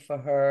paying for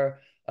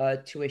her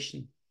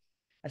tuition."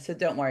 I said,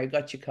 "Don't worry,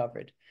 got you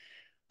covered."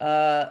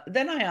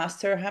 Then I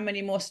asked her, "How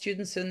many more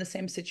students are in the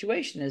same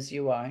situation as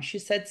you are?" She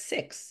said,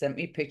 "6." Sent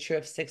me a picture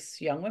of 6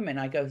 young women.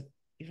 I go,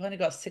 "You've only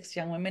got 6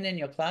 young women in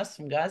your class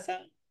from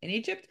Gaza in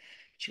Egypt?"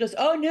 She goes,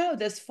 "Oh, no,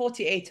 there's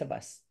 48 of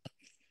us."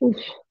 Oof.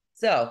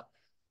 So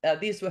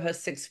these were her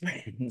 6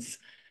 friends.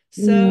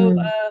 So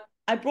Mm.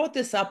 I brought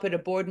this up at a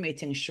board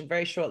meeting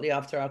very shortly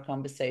after our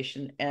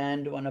conversation,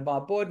 and one of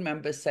our board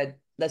members said,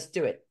 "Let's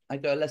do it." I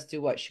go, "Let's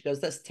do what?" She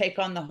goes, "Let's take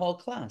on the whole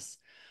class."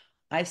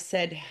 I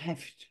said,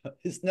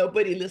 "Is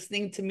nobody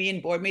listening to me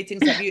in board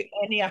meetings? Have you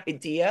any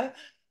idea?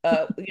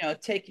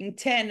 Taking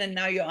 10 and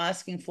now you're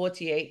asking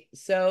 48."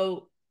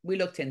 So we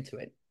looked into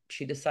it.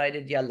 She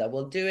decided, "Yalla,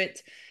 we'll do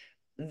it."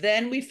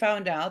 Then we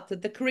found out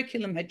that the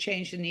curriculum had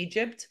changed in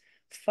Egypt.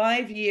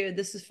 5 years,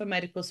 this is for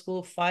medical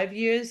school, 5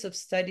 years of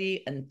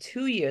study and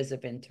 2 years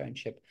of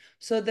internship.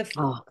 So the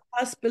Oh.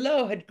 class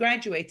below had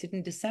graduated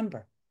in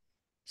December.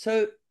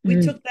 So we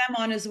Mm. took them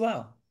on as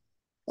well.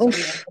 So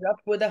we Oof. ended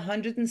up with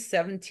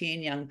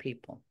 117 young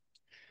people.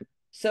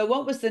 So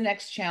what was the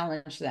next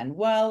challenge then?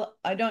 Well,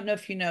 I don't know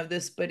if you know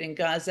this, but in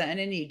Gaza and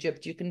in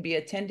Egypt, you can be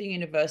attending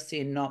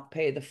university and not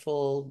pay the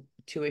full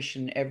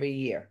tuition every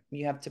year.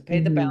 You have to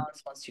pay the Mm-hmm.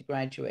 balance once you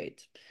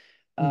graduate.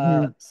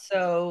 Mm-hmm.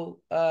 So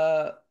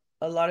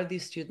a lot of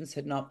these students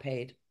had not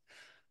paid.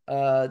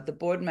 The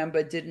board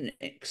member did an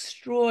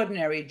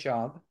extraordinary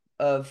job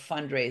of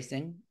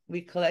fundraising.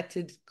 We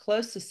collected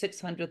close to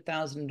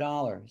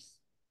 $600,000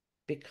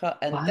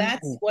 and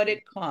that's Wow. what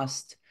it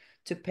cost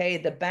to pay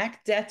the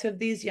back debt of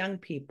these young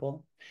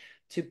people,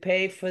 to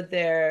pay for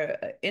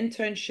their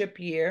internship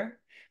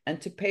year, and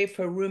to pay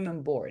for room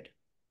and board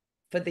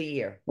for the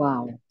year.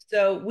 Wow.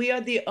 So we are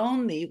the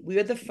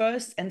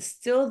first and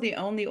still the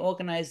only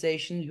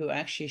organization who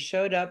actually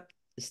showed up,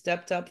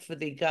 stepped up for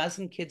the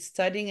Gazan kids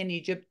studying in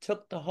Egypt,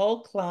 took the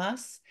whole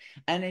class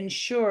and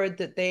ensured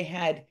that they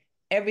had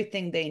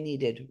everything they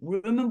needed,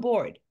 room and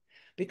board.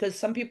 Because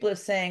some people are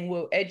saying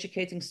we're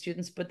educating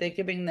students, but they're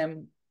giving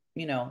them,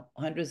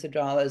 hundreds of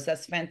dollars.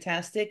 That's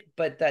fantastic,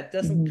 but that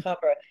doesn't Mm-hmm.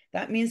 cover.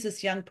 That means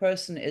this young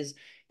person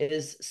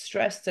is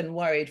stressed and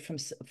worried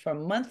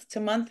from month to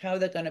month how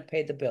they're going to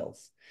pay the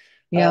bills.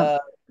 Yeah. Uh,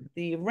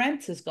 the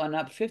rent has gone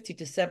up 50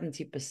 to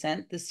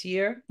 70% this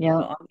year Yeah.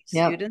 for army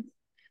Yeah. students.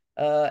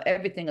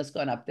 Everything has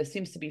gone up. There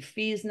seems to be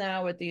fees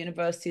now at the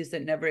universities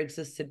that never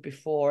existed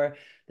before.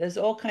 There's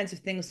all kinds of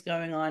things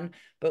going on,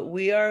 but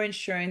we are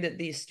ensuring that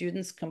these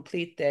students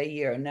complete their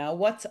year. Now,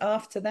 what's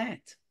after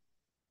that?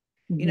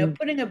 Mm-hmm.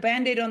 Putting a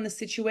band-aid on the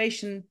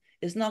situation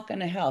is not going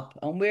to help.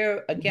 And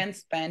we're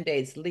against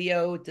band-aids.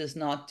 Leo does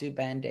not do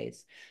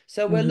band-aids.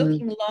 So we're Mm-hmm.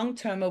 looking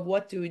long-term of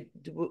what do we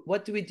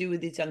do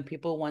with these young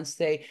people once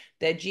their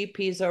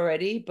GPs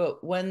already,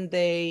 but when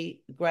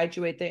they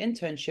graduate their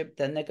internship,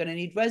 then they're going to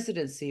need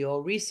residency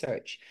or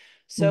research.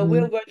 So Mm-hmm.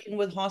 we're working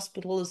with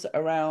hospitals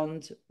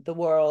around the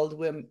world.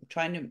 We're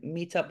trying to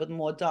meet up with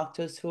more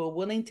doctors who are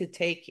willing to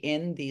take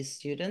in these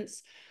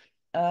students.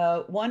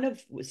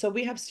 So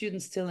we have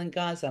students still in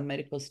Gaza,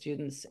 medical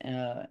students,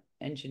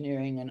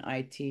 engineering and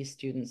IT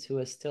students who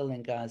are still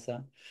in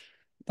Gaza.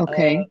 Uh,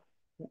 Okay.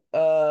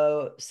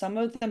 some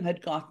of them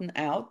had gotten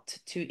out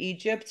to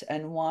Egypt,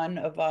 and one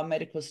of our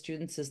medical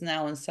students is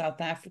now in South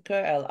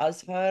Africa, Al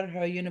Azhar,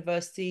 her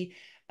university,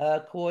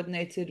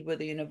 coordinated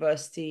with a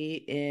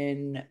university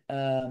in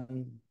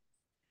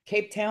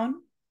Cape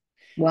Town.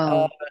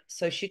 Uh, Wow.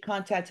 so she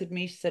contacted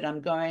me. She said,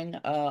 "I'm going.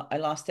 I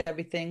lost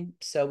everything."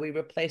 So we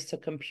replaced her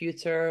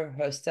computer,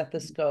 her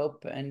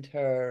stethoscope, and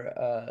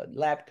her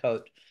lab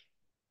coat,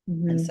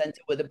 and Mm-hmm. sent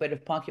her with a bit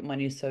of pocket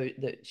money so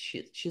that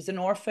she's an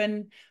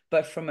orphan,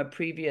 but from a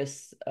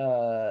previous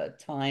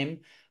time,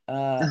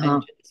 and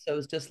Uh-huh. so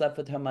was just left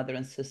with her mother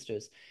and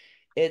sisters.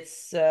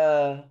 It's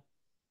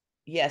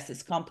Yes,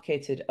 it's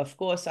complicated. Of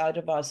course, out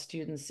of our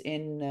students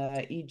in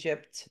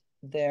Egypt,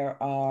 they're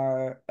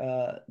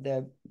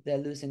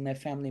losing their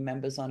family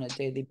members on a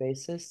daily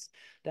basis.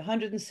 The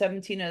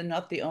 117 are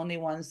not the only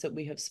ones that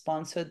we have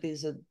sponsored.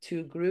 These are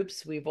two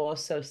groups. We've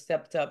also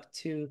stepped up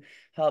to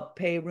help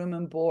pay room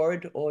and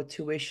board or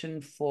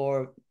tuition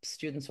for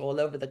students all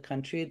over the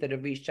country that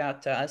have reached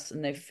out to us,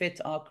 and they fit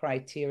our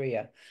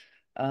criteria.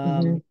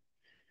 Mm-hmm.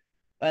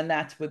 And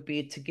that would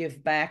be to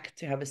give back,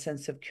 to have a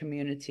sense of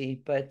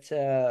community. But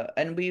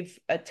and we've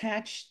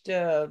attached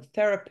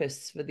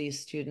therapists for these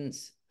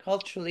students.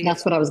 Culturally, That's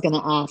of what I was course,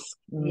 going to ask.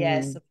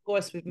 yes, Mm. of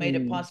course, we've made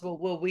it Mm. possible.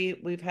 Well,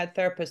 we've had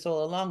therapists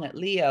all along at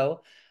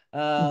Leo,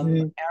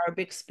 Hmm.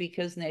 Arabic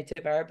speakers,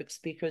 native Arabic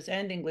speakers,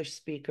 and English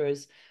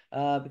speakers,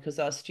 because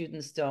our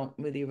students don't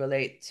really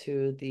relate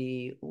to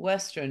the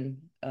Western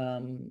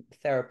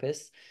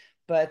therapists.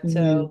 But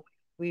Hmm.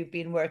 we've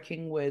been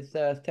working with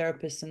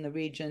therapists in the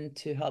region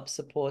to help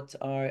support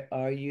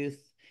our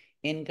youth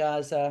in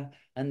Gaza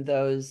and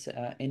those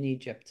in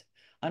Egypt.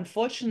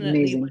 Unfortunately,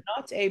 Amazing.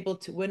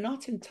 we're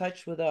not in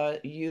touch with our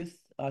youth,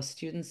 our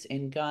students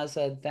in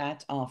Gaza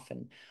that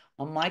often.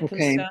 My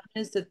Okay. concern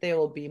is that they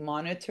will be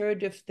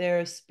monitored if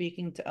they're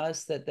speaking to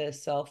us, that their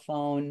cell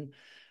phone.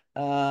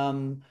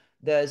 Um,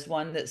 there's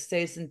one that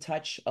stays in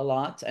touch a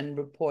lot and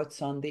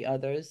reports on the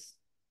others.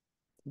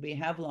 We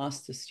have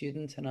lost a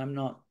student, and I've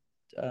not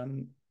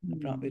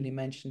really Mm.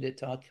 mentioned it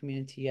to our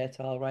community yet.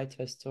 I'll write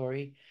her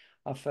story,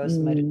 our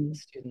first medical Mm.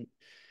 student.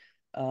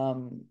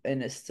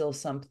 And it's still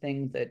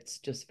something that's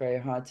just very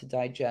hard to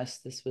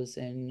digest. This was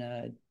in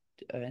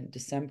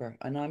December,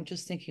 and I'm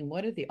just thinking,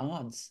 what are the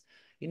odds?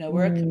 You know,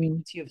 we're a Mm.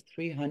 community of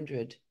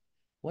 300.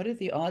 What are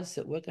the odds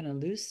that we're going to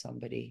lose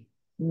somebody?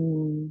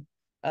 Mm.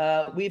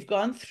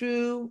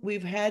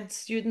 We've had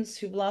students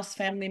who've lost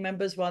family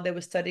members while they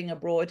were studying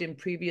abroad in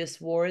previous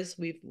wars.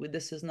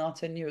 This is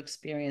not a new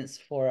experience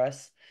for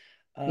us.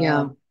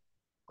 Yeah, Um,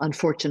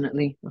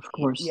 unfortunately, of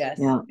course. Yes,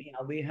 Yeah.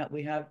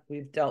 yeah,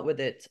 we've dealt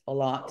with it a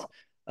lot.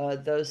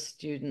 Those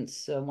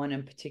students, one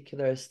in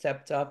particular, has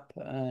stepped up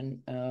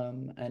and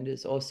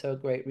is also a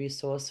great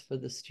resource for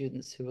the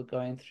students who are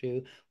going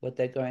through what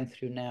they're going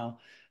through now.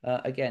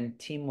 Again,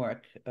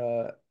 teamwork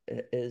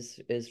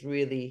is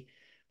really,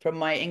 from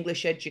my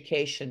English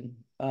education,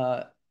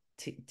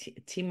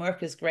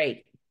 teamwork is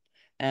great,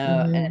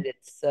 Hmm. and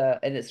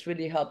it's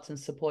really helped and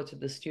supported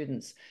the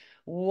students.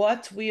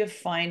 What we are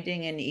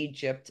finding in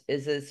Egypt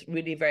is it's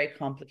really very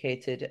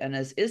complicated, and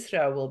as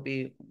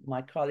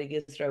my colleague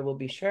Isra will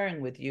be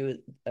sharing with you,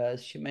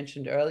 as she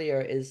mentioned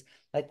earlier, is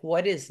like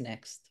what is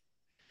next?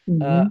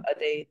 Hmm. Are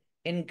they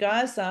in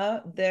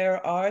Gaza?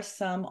 There are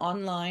some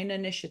online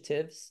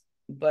initiatives,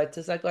 but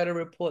as I got a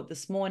report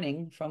this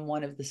morning from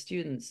one of the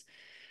students,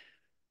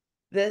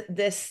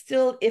 they're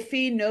still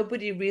iffy.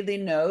 Nobody really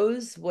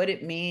knows what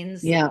it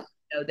means. Yeah.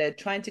 They're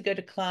trying to go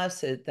to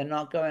class, they're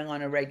not going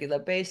on a regular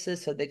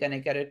basis, so they're going to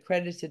get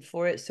accredited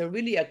for it. So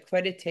really,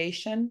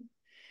 accreditation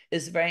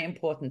is very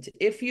important.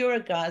 If you're a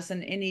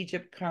Gazan in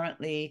Egypt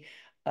currently,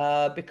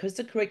 because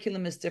the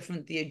curriculum is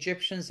different, the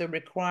Egyptians are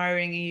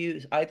requiring you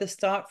either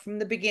start from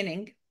the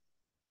beginning,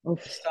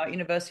 Oof. start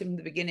university from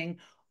the beginning,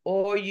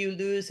 or you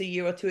lose a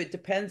year or two. It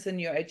depends on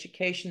your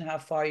education, how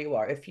far you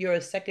are. If you're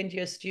a second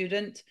year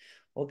student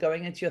or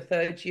going into your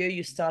third year,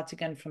 you start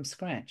again from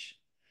scratch.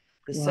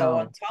 So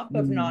on Wow. top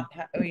of Mm.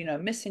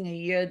 not, missing a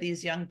year,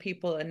 these young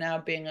people are now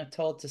being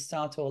told to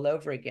start all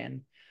over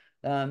again.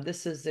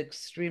 This is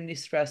extremely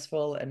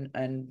stressful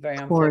and very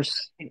Of unfortunate.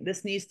 course. I think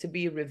this needs to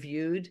be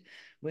reviewed.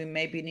 We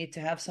maybe need to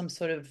have some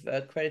sort of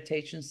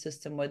accreditation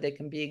system where they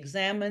can be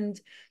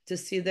examined to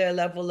see their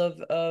level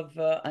of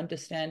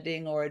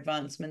understanding or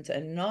advancement,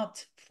 and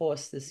not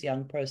force this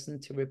young person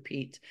to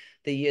repeat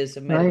the years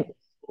of Right. medical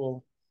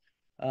school.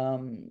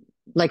 Um,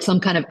 Like some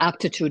kind of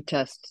aptitude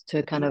test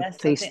to kind of Yes,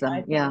 place I them.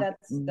 think Yeah.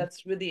 that's Mm.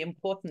 that's really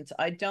important.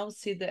 I don't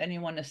see that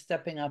anyone is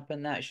stepping up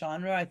in that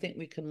genre. I think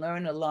we can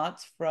learn a lot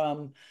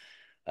from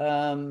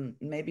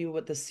maybe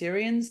what the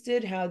Syrians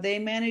did, how they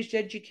managed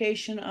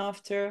education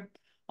after.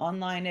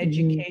 Online Hmm.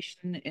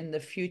 education in the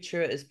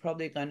future is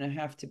probably going to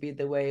have to be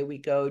the way we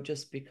go,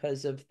 just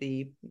because of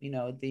the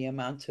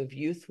amount of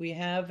youth we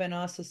have in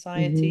our Hmm.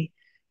 society.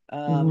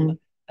 Um, Hmm.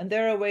 and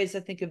there are ways, I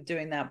think, of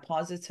doing that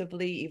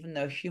positively, even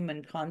though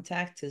human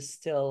contact is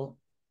still,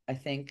 I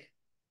think,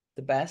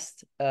 the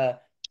best. You,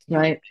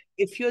 Right.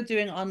 if you're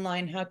doing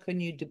online, how can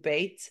you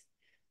debate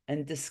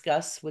and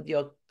discuss with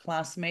your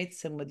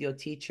classmates and with your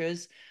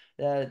teachers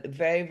the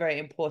very, very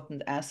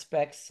important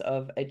aspects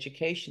of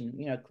education,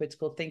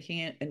 critical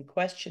thinking and Of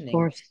questioning.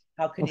 course.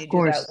 How can you Of do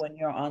that course. when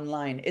you're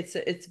online?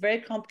 It's very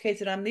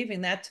complicated. I'm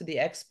leaving that to the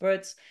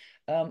experts.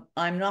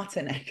 I'm not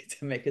an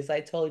academic, as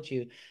I told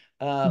you.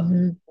 Uh,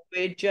 Hmm.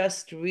 we're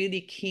just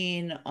really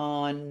keen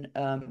on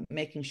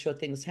making sure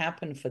things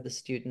happen for the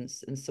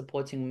students and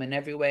supporting them in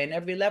every way and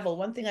every level.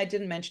 One thing I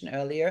didn't mention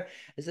earlier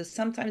is that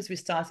sometimes we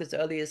start as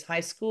early as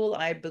high school.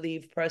 I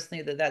believe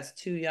personally that that's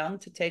too young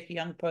to take a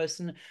young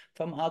person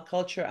from our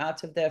culture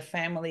out of their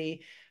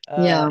family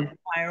Yeah.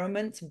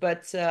 environment.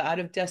 But out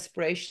of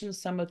desperation,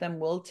 some of them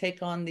will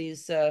take on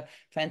these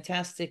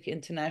fantastic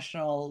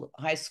international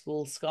high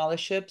school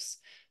scholarships.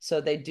 So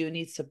they do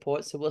need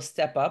support. So we'll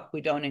step up.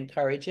 We don't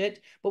encourage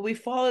it, but we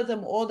follow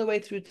them all the way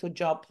through to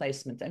job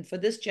placement. And for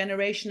this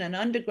generation, an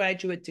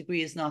undergraduate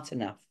degree is not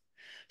enough.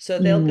 So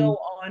they'll Mm. go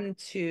on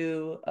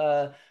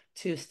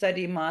to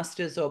study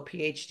masters or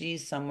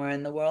PhDs somewhere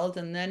in the world.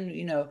 And then,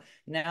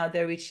 now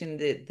they're reaching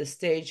the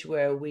stage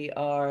where we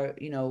are,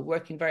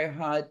 working very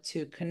hard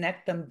to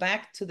connect them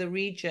back to the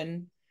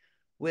region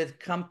with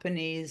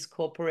companies,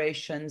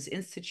 corporations,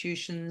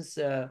 institutions.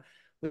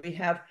 We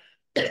have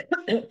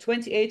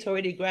 28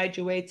 already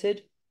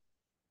graduated.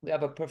 We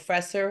have a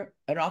professor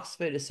at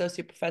Oxford,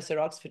 associate professor at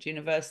Oxford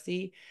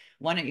University,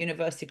 one at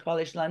University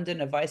College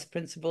London, a vice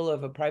principal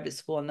of a private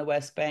school on the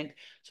West Bank.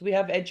 So we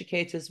have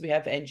educators, we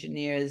have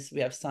engineers,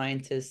 we have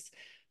scientists.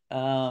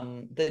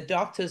 The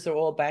doctors are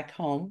all back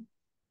home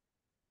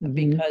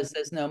Mm-hmm. because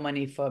there's no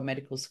money for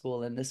medical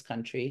school in this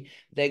country.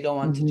 They go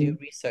on to do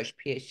Mm-hmm. research,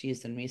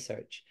 PhDs in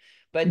research.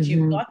 But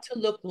you've Mm-hmm. got to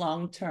look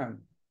long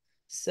term.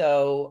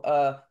 So,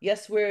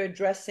 yes, we're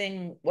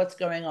addressing what's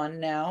going on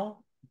now,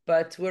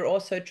 but we're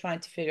also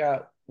trying to figure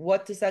out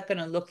what is that going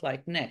to look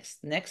like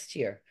next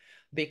year,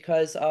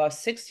 because our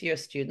 6-year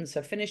students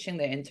are finishing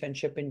their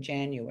internship in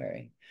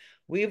January.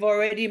 We've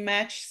already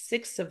matched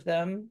 6 of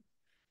them,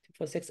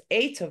 4, 6,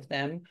 8 of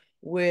them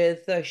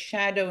with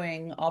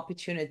shadowing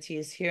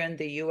opportunities here in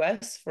the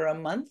US for a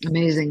month.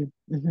 Amazing.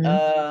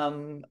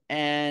 Mm-hmm.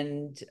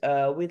 And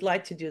we'd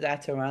like to do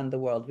that around the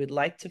world. We'd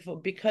like to,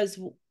 because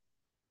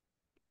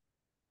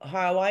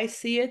how I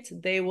see it,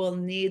 they will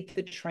need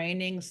the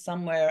training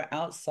somewhere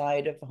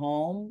outside of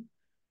home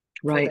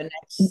for the Right.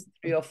 next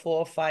 3 or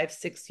 4, 5,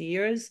 6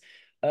 years.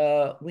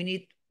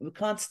 We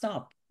can't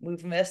stop.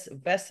 We've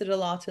invested a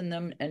lot in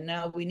them, and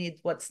now we need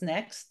what's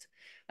next.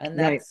 And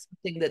Right. that's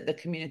something that the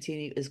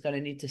community is going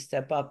to need to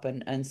step up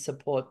and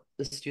support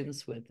the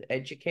students with.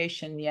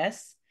 Education,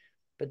 yes,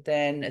 but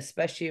then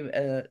especially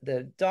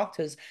the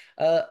doctors.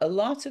 A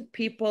lot of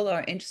people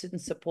are interested in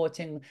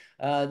supporting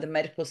the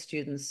medical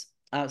students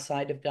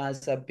outside of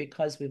Gaza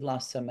because we've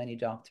lost so many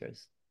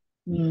doctors.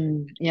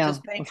 Yeah,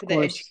 Just paying of for their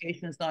course.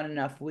 education is not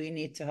enough. We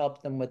need to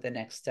help them with the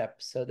next step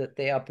so that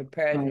they are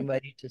prepared Right. and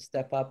ready to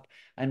step up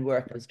and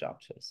work as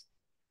doctors.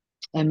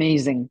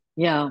 Amazing.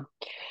 Yeah.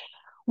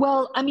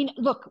 Well, I mean,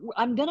 look,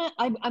 I'm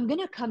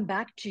gonna come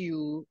back to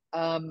you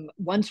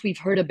once we've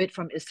heard a bit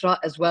from Isra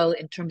as well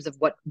in terms of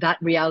what that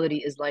reality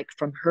is like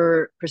from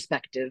her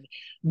perspective.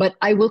 But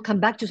I will come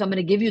back to you. So I'm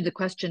gonna give you the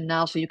question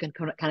now so you can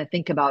kind of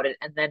think about it,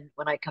 and then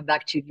when I come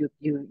back to you,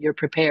 you're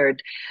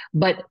prepared.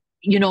 But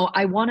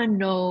I want to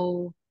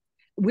know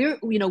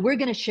we're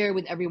gonna share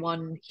with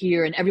everyone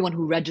here and everyone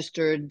who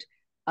registered.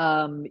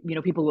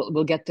 People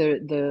will get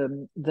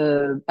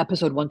the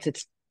episode once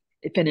it's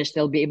finished.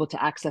 They'll be able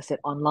to access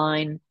it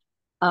online.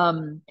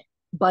 um,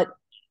 but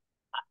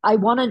I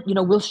want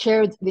to, we'll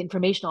share the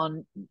information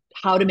on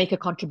how to make a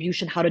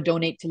contribution, how to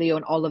donate to Leo,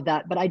 and all of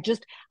that. But I'm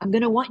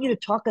going to want you to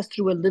talk us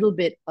through a little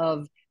bit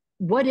of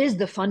what is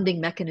the funding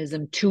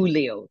mechanism to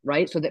Leo,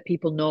 right? So that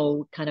people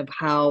know kind of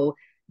how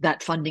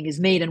that funding is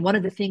made. And one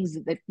of the things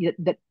that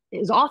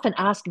is often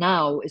asked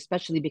now,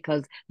 especially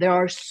because there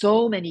are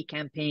so many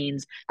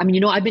campaigns. I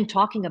mean, I've been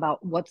talking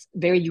about what's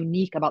very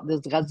unique about this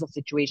Gaza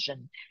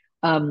situation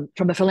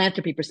from a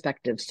philanthropy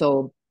perspective.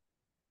 So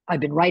I've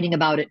been writing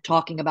about it,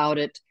 talking about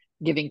it,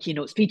 giving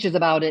keynote speeches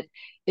about it,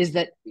 is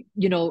that,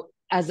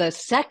 as a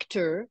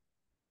sector,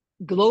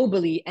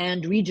 globally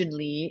and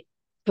regionally,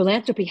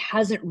 philanthropy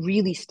hasn't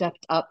really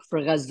stepped up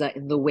for Gaza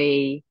in the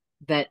way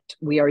that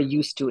we are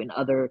used to in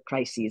other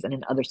crises and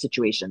in other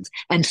situations.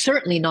 And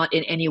certainly not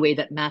in any way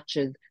that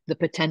matches the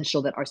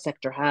potential that our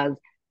sector has,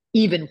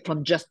 even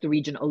from just the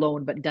region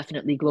alone, but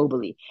definitely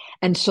globally.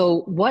 And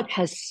so, what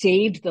has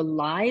saved the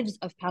lives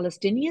of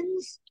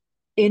Palestinians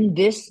in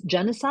this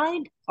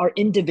genocide are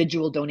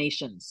individual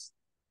donations,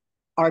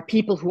 are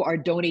people who are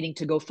donating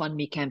to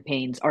GoFundMe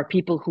campaigns, are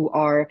people who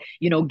are,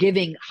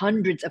 giving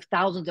hundreds of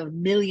thousands of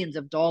millions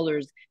of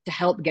dollars to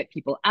help get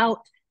people out,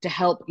 to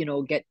help,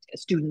 get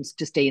students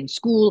to stay in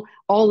school,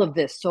 all of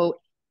this. So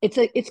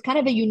it's kind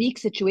of a unique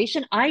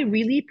situation. I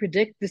really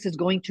predict this is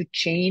going to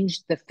change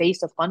the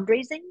face of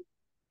fundraising.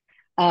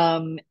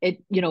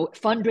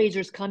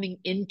 Fundraisers coming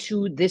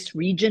into this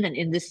region and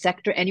in this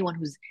sector, anyone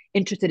who's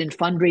interested in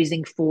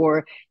fundraising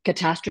for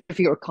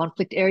catastrophe or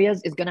conflict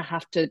areas is going to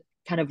have to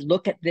kind of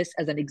look at this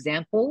as an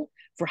example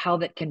for how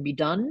that can be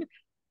done.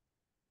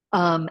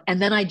 And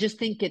then I just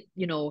think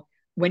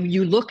when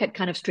you look at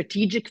kind of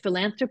strategic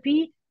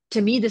philanthropy,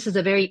 to me, this is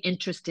a very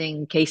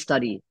interesting case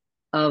study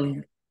of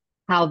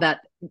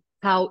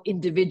how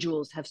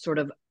individuals have sort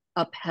of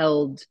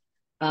upheld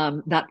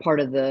that part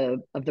of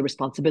the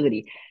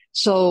responsibility.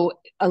 So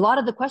a lot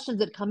of the questions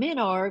that come in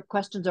are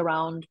questions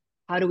around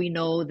how do we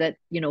know that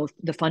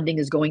the funding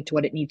is going to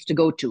what it needs to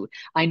go to.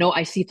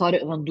 I see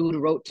Tariq Ghandour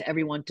wrote to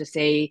everyone to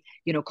say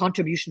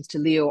contributions to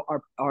Leo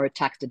are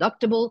tax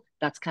deductible.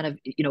 That's kind of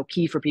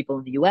key for people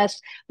in the US,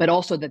 but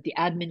also that the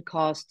admin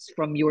costs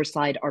from your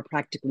side are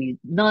practically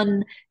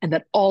none, and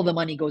that all the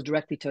money goes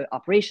directly to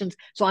operations.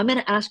 So I'm going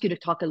to ask you to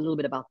talk a little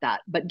bit about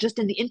that, but just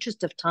in the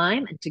interest of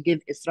time and to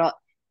give Isra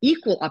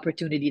equal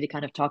opportunity to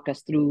kind of talk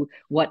us through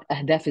what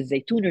Ahdaf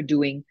al-Zaytun are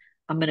doing,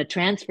 I'm going to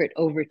transfer it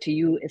over to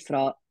you,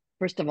 Isra,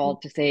 first of all,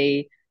 to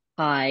say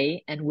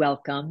hi and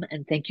welcome,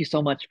 and thank you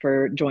so much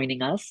for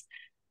joining us.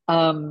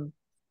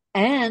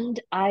 And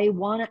I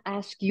want to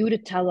ask you to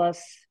tell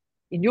us,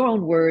 in your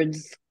own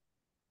words,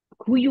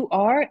 who you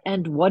are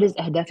and what is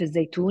Ahdaf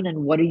al-Zaytun and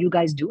what are you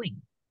guys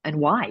doing and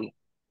why?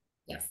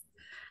 Yes.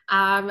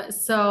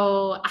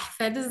 So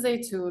Ahfad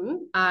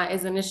al-Zaytun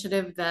is an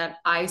initiative that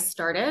I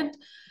started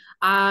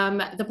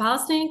The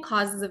Palestinian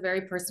cause is a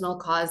very personal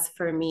cause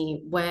for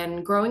me.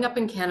 When growing up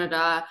in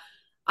Canada,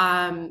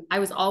 I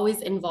was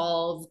always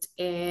involved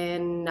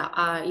in,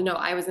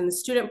 I was in the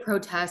student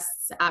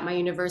protests at my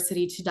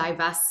university to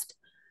divest.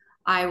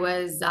 I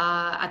was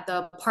at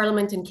the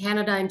Parliament in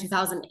Canada in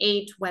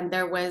 2008 when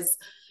there was,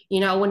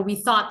 when we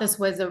thought this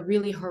was a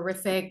really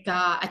horrific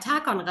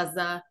attack on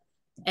Gaza.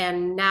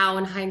 And now,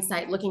 in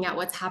hindsight, looking at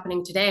what's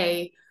happening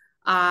today,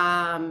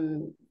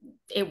 um,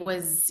 it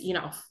was,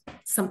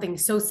 something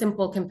so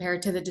simple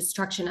compared to the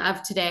destruction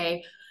of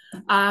today.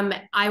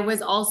 I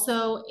was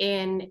also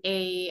in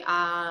it's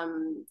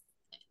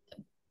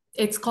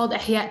called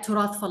إحياء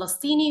تراث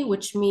فلسطيني,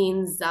 which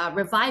means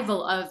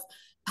revival of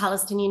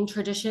Palestinian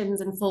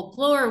traditions and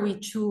folklore. We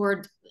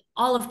toured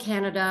all of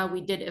Canada.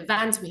 We did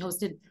events. We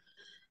hosted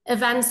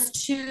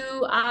events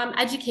to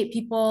educate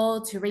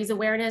people, to raise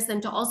awareness,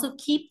 and to also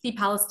keep the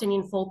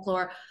Palestinian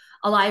folklore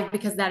alive,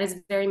 because that is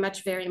very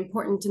much very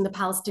important in the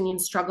Palestinian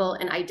struggle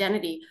and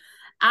identity.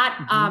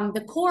 At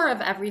the core of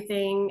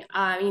everything,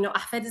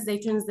 Ahmed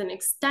Zaytun is an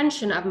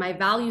extension of my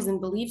values and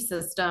belief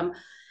system.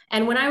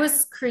 And when I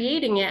was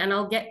creating it, and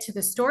I'll get to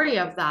the story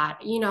of that,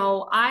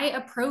 I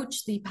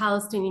approached the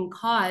Palestinian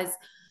cause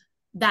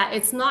that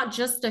it's not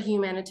just a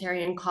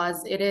humanitarian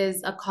cause, it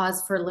is a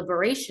cause for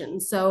liberation.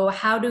 So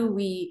how do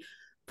we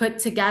put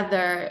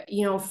together,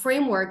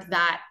 framework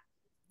that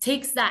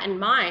takes that in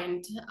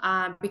mind?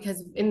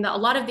 Because in a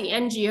lot of the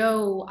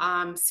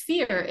NGO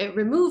sphere, it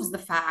removes the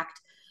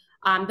fact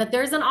that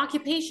there's an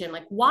occupation.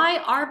 Like, why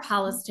are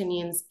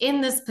Palestinians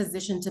in this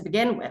position to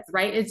begin with,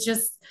 right? It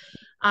just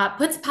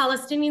puts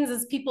Palestinians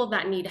as people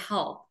that need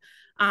help.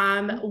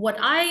 What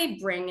I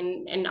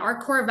bring in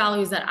our core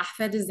values at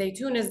Ahmed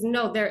Zaytun is,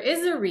 no, there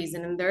is a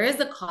reason and there is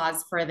a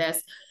cause for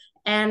this.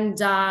 And,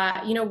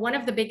 one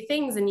of the big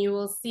things, and you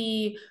will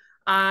see,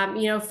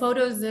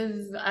 photos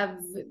of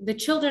the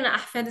children at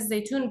Ahmed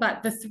Zaytun,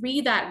 but the three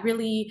that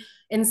really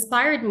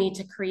inspired me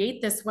to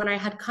create this when I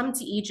had come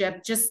to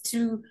Egypt, just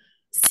to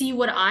see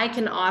what I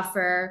can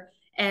offer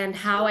and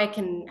how I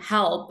can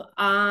help,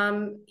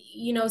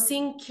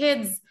 seeing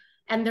kids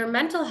and their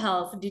mental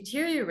health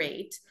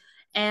deteriorate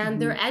and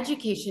their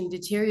education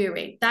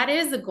deteriorate. That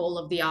is the goal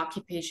of the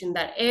occupation.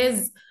 That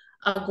is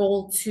a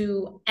goal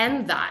to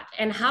end that.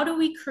 And how do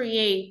we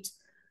create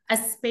a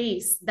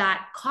space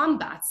that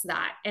combats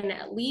that and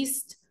at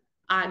least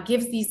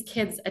gives these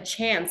kids a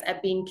chance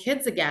at being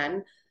kids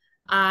again?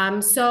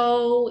 The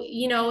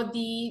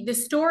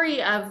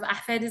story of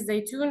Ahmed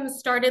Zaytun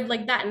started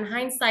like that. In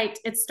hindsight,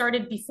 it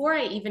started before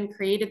I even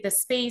created the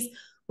space,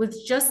 with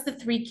just the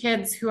three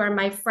kids who are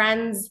my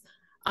friends'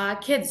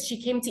 kids.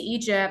 She came to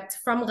Egypt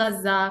from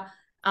Gaza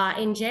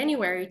in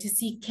January to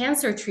seek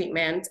cancer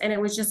treatment, and it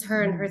was just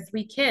her and her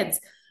three kids.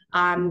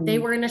 They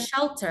were in a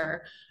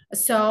shelter.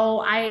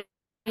 So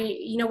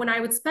when I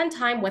would spend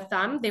time with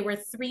them, they were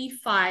 3,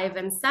 5,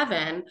 and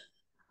 7.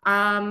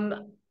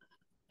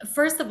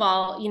 First of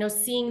all,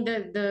 seeing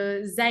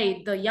the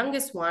Zaid, the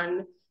youngest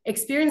one,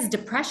 experience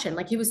depression.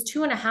 Like, he was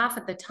 2.5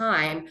 at the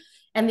time,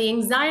 and the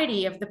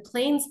anxiety of the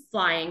planes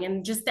flying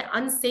and just the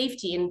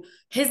unsafety. And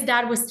his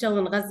dad was still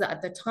in Gaza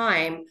at the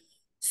time.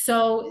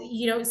 So,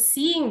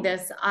 seeing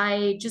this,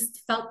 I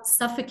just felt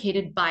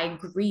suffocated by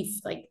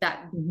grief, like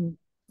that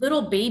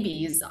little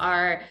babies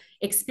are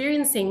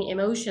experiencing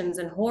emotions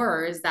and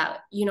horrors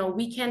that,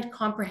 we can't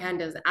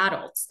comprehend as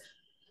adults.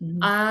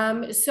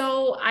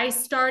 So I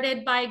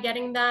started by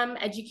getting them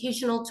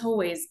educational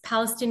toys,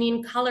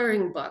 Palestinian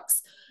coloring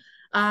books,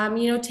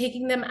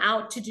 taking them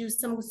out to do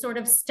some sort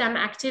of STEM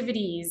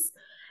activities.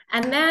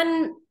 And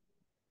then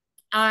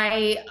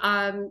I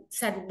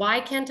said,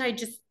 why can't I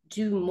just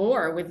do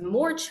more with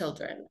more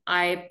children?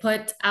 I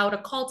put out a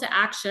call to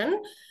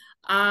action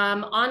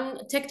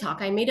on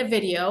TikTok. I made a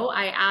video.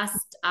 I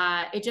asked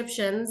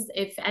Egyptians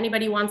if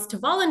anybody wants to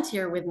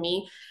volunteer with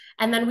me,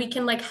 and then we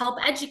can help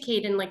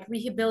educate and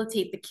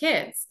rehabilitate the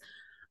kids.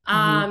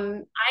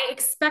 I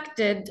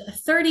expected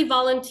 30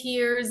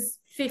 volunteers,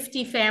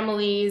 50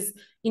 families.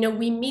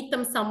 We meet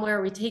them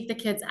somewhere, we take the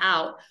kids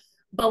out.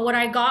 But what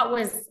I got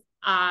was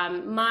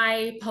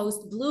my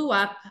post blew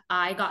up.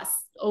 I got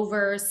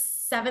over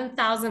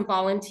 7,000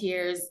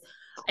 volunteers.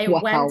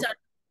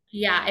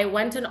 It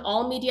went on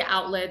all media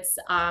outlets.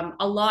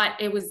 A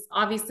lot, it was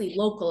obviously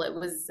local. It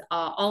was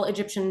all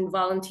Egyptian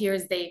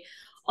volunteers. They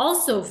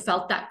also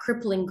felt that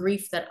crippling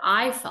grief that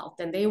I felt,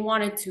 and they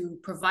wanted to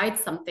provide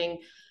something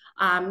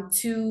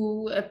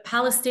to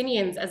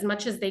Palestinians as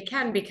much as they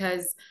can,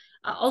 because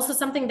also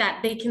something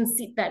that they can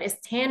see that is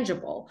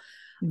tangible.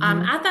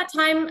 At that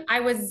time, I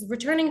was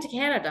returning to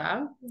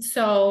Canada.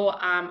 So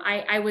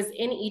I was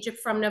in Egypt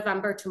from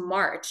November to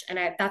March, and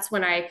that's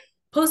when I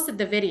posted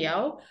the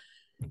video.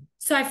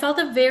 So I felt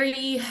a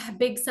very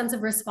big sense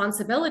of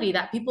responsibility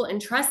that people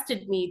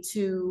entrusted me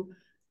to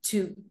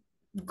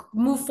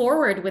move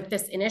forward with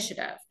this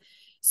initiative.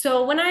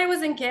 So when I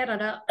was in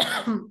Canada,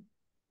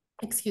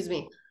 excuse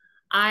me,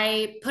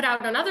 I put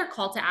out another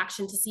call to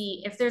action to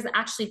see if there's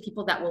actually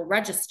people that will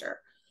register.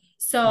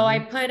 So I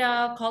put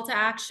a call to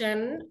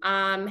action.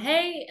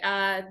 Hey,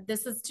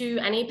 this is to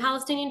any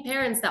Palestinian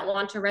parents that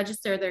want to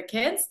register their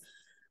kids.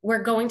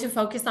 We're going to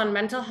focus on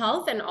mental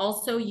health and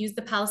also use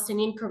the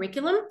Palestinian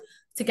curriculum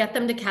to get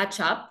them to catch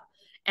up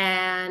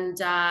and,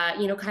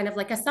 kind of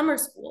like a summer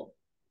school.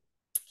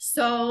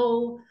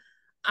 So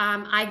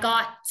I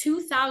got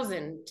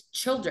 2,000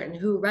 children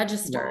who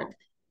registered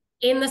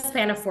in the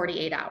span of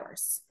 48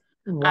 hours.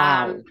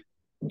 Wow.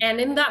 And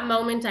in that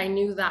moment, I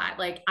knew that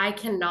like I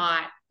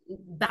cannot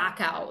back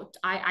out.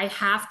 I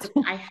have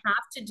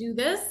to do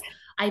this.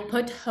 I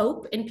put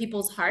hope in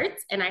people's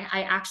hearts, and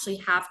I actually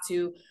have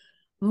to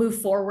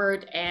move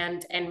forward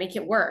and make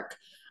it work.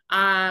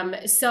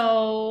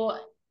 So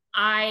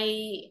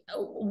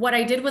what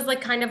I did was like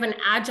kind of an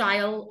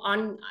agile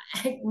on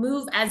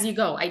move as you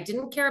go. I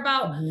didn't care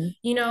about,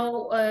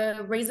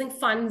 raising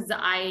funds.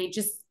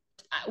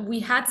 We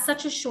had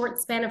such a short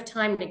span of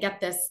time to get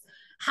this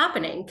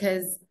happening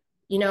because,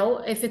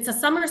 if it's a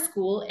summer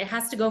school, it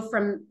has to go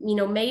from,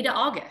 May to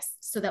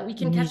August so that we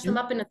can catch them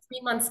up in a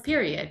 3 months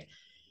period.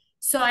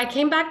 So I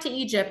came back to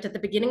Egypt at the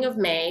beginning of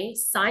May,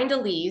 signed a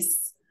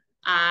lease,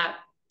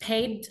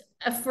 paid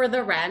for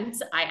the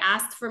rent. I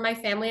asked for my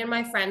family and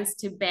my friends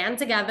to band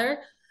together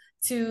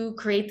to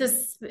create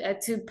this,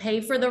 to pay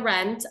for the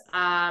rent.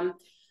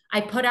 I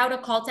put out a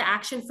call to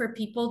action for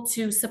people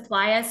to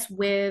supply us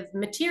with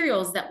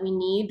materials that we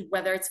need,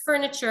 whether it's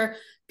furniture.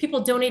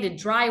 People donated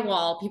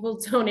drywall, people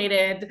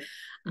donated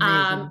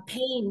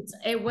paint.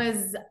 It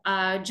was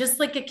just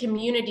like a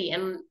community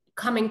and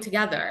coming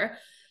together.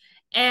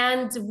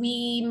 And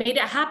we made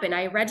it happen.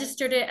 I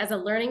registered it as a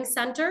learning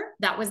center.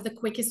 That was the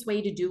quickest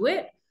way to do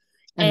it.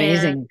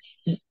 Amazing.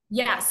 And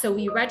yeah, so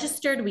we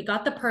registered, we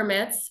got the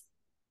permits,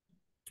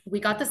 we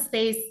got the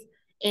space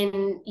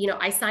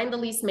I signed the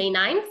lease May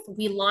 9th.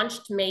 We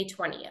launched May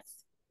 20th.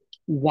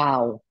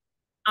 Wow.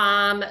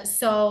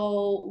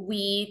 So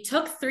we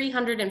took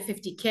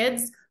 350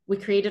 kids. We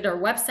created our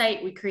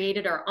website. We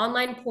created our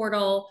online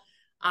portal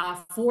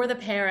for the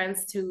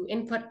parents to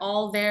input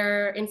all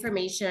their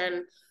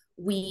information.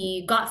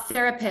 We got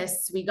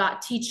therapists, we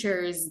got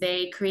teachers.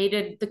 They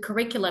created the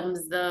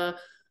curriculums, the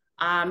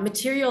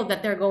material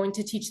that they're going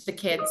to teach the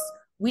kids.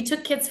 We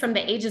took kids from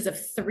the ages of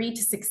 3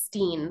 to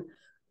 16.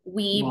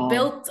 We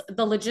built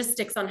the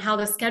logistics on how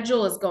the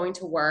schedule is going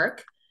to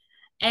work.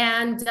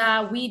 And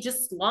we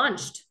just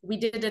launched. We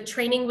did a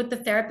training with the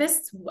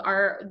therapists.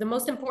 The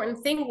most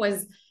important thing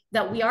was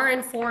that we are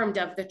informed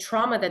of the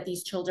trauma that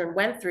these children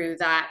went through,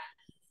 that,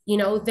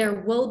 there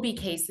will be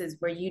cases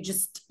where you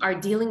just are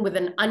dealing with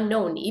an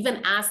unknown,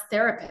 even as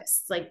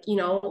therapists. Like, you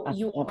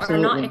are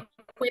not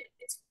equipped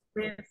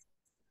with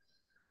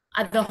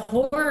the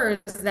horrors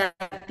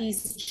that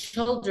these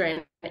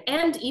children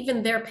and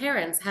even their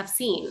parents have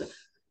seen.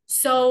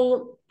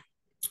 So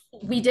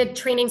we did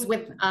trainings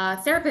with a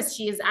therapist.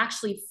 She is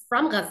actually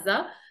from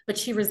Gaza, but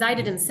she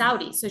resided in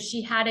Saudi. So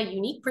she had a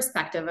unique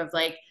perspective of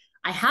like,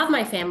 I have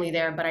my family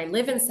there, but I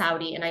live in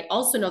Saudi and I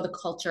also know the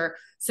culture.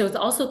 So it's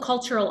also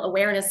cultural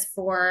awareness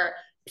for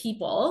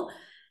people.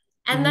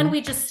 And then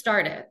we just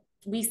started.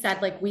 We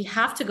said like, we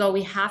have to go,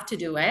 we have to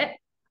do it.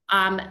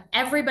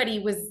 Everybody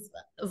was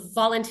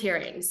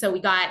volunteering. So we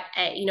got,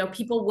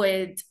 people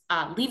would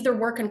leave their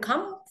work and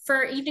come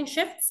for evening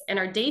shifts and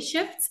our day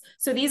shifts.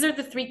 So these are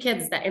the 3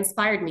 kids that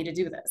inspired me to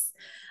do this.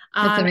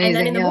 That's amazing. And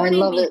then in the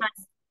morning, we had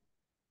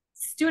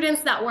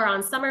students that were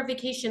on summer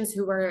vacations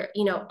who were,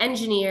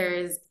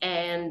 engineers,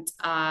 and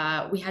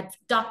we had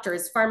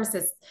doctors,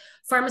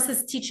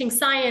 pharmacists teaching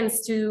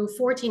science to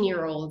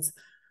 14-year-olds.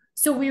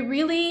 So we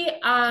really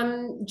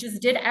just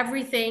did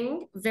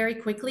everything very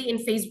quickly in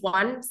phase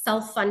 1,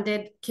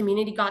 self-funded,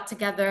 community got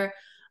together,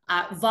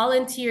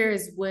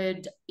 volunteers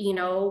would,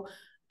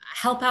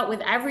 help out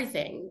with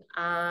everything,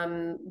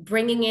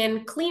 bringing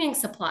in cleaning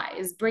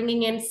supplies,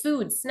 bringing in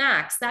food,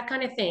 snacks, that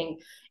kind of thing.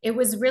 It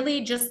was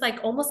really just like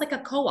almost like a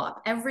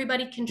co-op.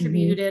 Everybody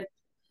contributed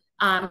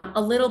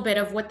a little bit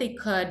of what they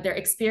could, their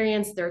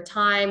experience, their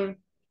time,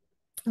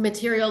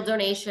 material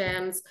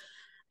donations,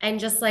 and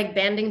just like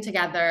banding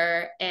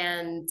together.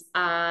 And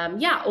I'll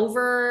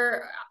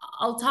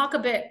talk a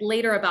bit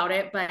later about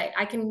it, but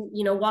I can,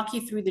 walk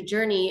you through the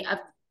journey of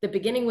the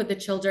beginning with the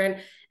children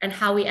and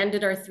how we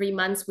ended our 3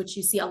 months, which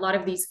you see a lot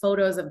of these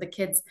photos of the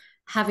kids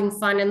having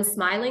fun and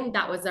smiling.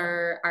 That was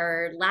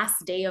our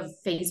last day of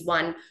phase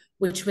 1,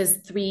 which was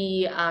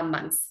 3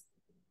 months.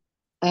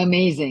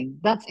 Amazing.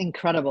 That's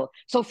incredible.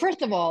 So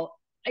first of all,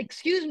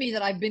 excuse me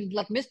that I've been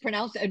like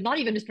mispronouncing, not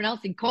even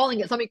mispronouncing,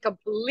 calling it something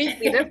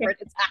completely different.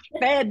 It's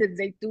Ahmed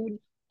Zaytoun,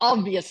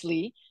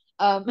 obviously.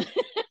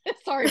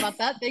 Sorry about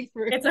that.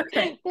 It's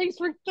okay. Thanks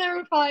for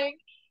clarifying.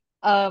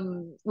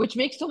 Which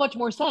makes so much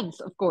more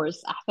sense, of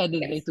course. Ahmed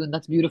Zaytoun,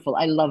 that's beautiful.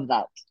 I love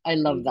that. I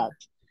love that.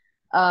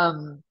 I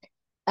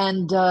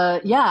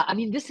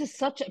mean, this is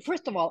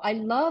first of all, I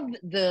love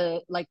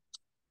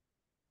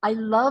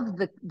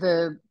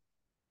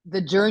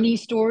the journey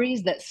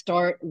stories that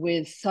start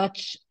with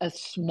such a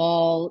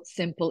small,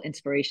 simple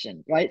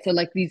inspiration, right? So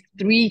like these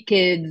 3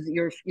 kids,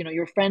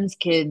 your friends'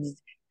 kids,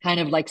 kind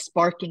of like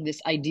sparking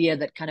this idea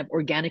that kind of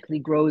organically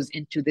grows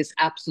into this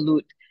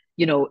absolute,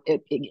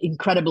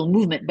 incredible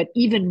movement. But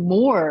even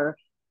more,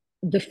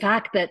 the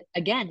fact that,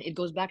 again, it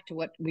goes back to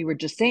what we were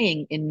just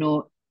saying,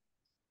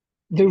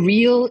 the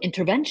real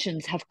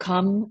interventions have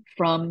come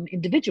from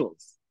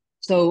individuals.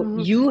 So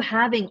you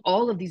having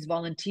all of these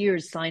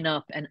volunteers sign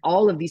up and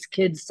all of these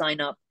kids sign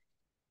up.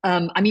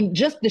 I mean,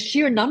 just the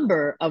sheer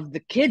number of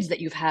the kids that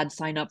you've had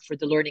sign up for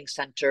the Learning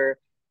Center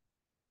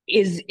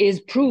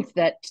is proof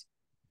that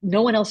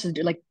no one else is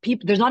like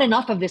people. There's not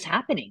enough of this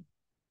happening,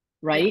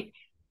 right?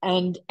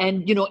 Yeah.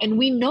 And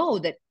we know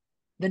that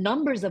the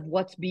numbers of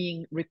what's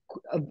being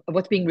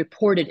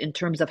reported in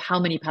terms of how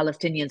many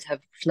Palestinians have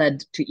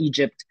fled to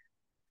Egypt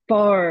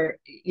are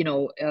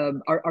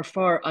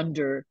far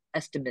under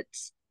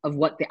estimates of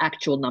what the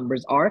actual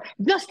numbers are.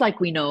 Just like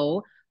we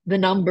know the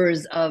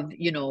numbers of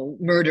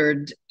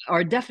murdered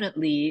are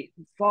definitely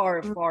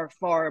far, far,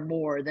 far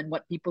more than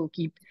what people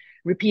keep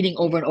repeating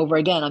over and over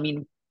again. I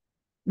mean,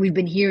 we've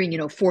been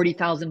hearing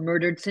 40,000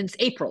 murdered since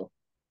April.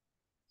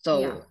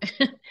 So,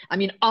 yeah. I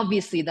mean,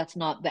 obviously that's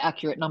not the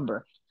accurate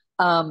number.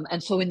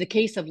 And so in the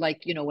case of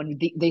when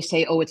they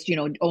say, oh, it's,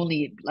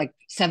 only like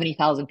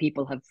 70,000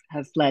 people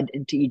have fled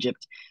into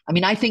Egypt. I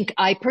mean, I think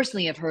I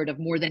personally have heard of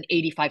more than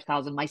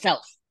 85,000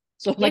 myself.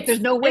 So there's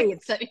no way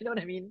it's, you know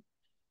what I mean?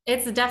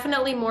 It's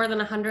definitely more than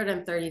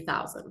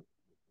 130,000.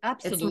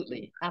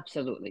 Absolutely.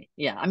 Absolutely.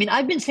 Yeah. I mean,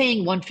 I've been saying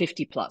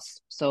 150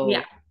 plus. So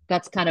yeah.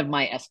 That's kind of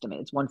my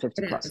estimate. It's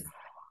 150 plus.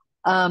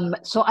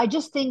 So I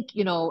just think,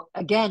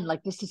 again,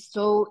 this is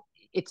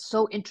it's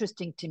so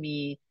interesting to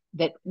me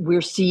that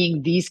we're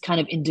seeing these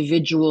kind of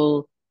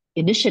individual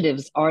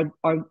initiatives are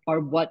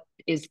what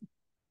is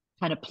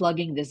kind of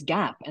plugging this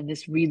gap and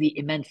this really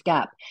immense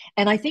gap.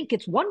 And I think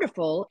it's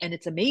wonderful and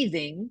it's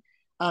amazing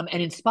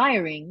and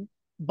inspiring.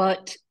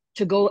 But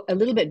to go a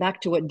little bit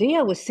back to what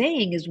Dea was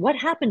saying is what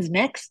happens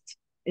next,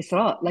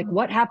 Isra?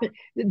 What happened?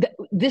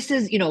 This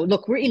is,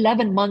 look, we're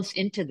 11 months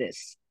into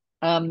this.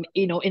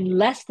 In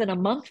less than a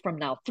month from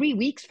now, 3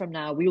 weeks from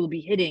now, we will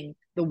be hitting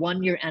the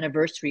 1-year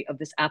anniversary of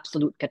this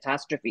absolute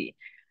catastrophe.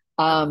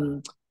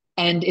 And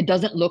it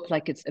doesn't look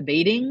like it's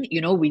abating.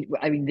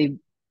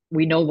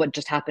 We know what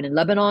just happened in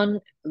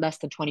Lebanon less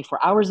than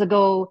 24 hours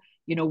ago.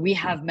 We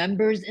have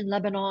members in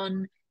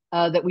Lebanon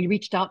that we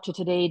reached out to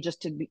today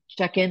just to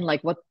check in,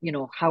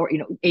 how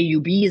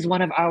AUB is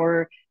one of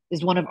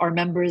our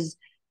members.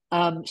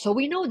 So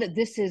we know that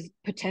this is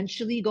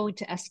potentially going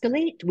to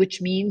escalate,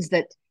 which means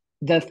that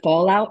the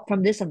fallout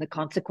from this and the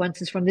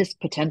consequences from this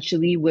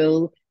potentially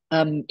will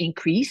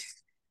increase.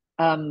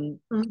 And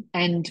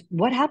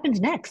what happens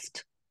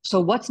next? So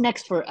what's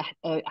next for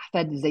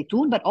Ahfad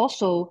Zaytoun, but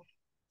also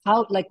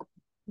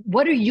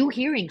what are you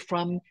hearing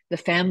from the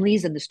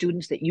families and the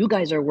students that you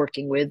guys are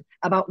working with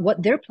about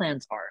what their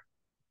plans are?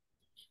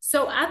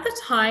 So at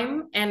the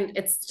time, and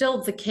it's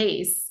still the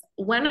case,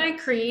 when I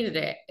created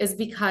it is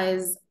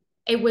because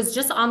it was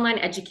just online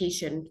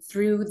education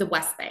through the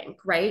West Bank,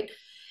 right?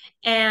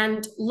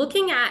 And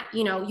looking at,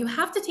 you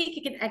have to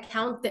take into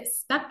account the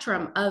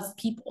spectrum of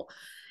people.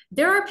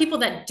 There are people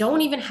that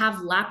don't even have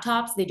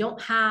laptops. They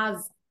don't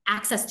have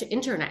access to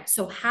internet.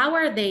 So how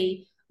are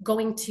they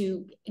going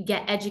to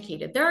get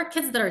educated? There are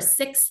kids that are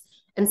 6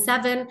 and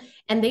 7,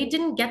 and they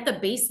didn't get the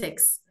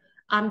basics.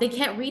 They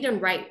can't read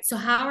and write. So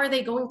how are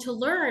they going to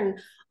learn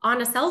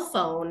on a cell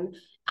phone?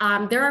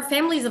 There are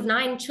families of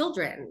 9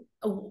 children.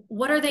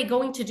 What are they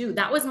going to do?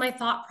 That was my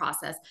thought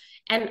process.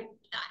 And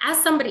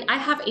as somebody, I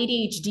have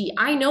ADHD.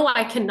 I know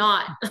I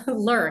cannot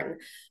learn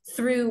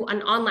through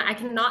an online. I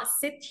cannot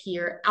sit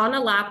here on a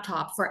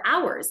laptop for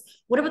hours.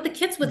 What about the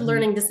kids with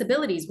learning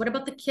disabilities? What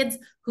about the kids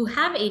who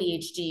have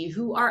ADHD,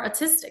 who are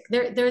autistic?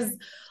 There's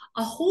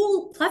a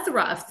whole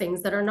plethora of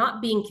things that are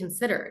not being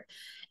considered.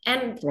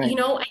 And, right.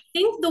 I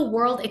think the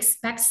world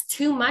expects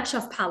too much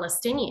of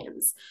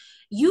Palestinians.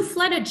 You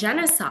fled a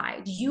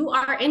genocide. You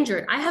are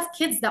injured. I have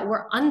kids that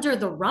were under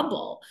the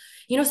rubble.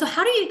 So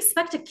how do you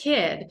expect a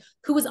kid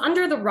who was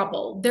under the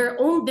rubble, they're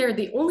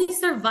the only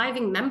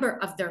surviving member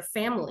of their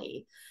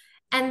family,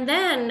 and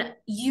then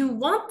you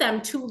want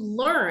them to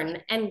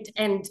learn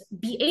and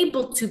be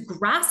able to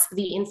grasp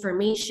the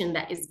information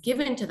that is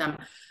given to them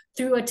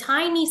through a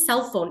tiny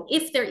cell phone,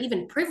 if they're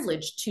even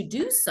privileged to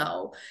do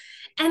so,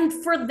 and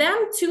for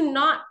them to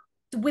not,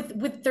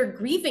 with their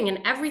grieving and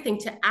everything,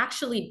 to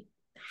actually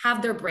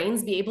have their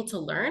brains be able to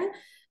learn,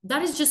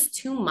 that is just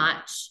too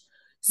much.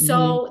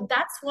 So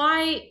that's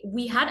why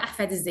we had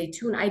Ahfad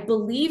Zaytoun. I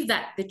believe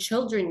that the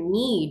children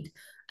need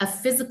a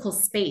physical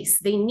space.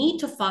 They need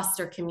to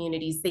foster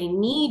communities. They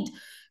need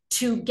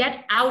to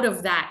get out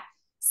of that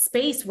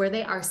space where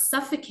they are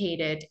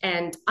suffocated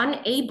and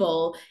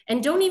unable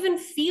and don't even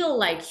feel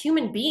like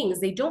human beings.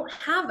 They don't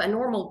have a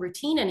normal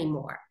routine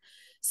anymore.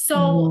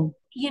 So,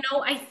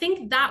 I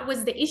think that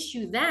was the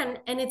issue then,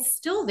 and it's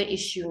still the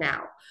issue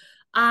now.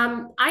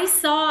 I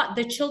saw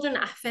the children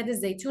Ahfad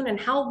Zaytoun and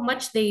how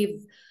much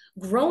they've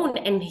grown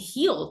and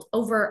healed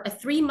over a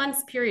 3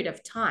 months period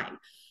of time.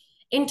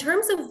 In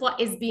terms of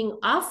what is being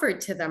offered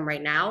to them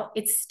right now,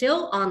 it's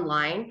still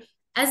online.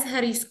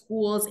 Azhari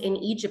schools in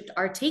Egypt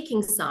are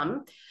taking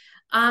some.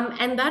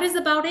 And that is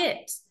about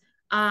it.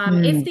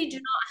 If they do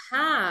not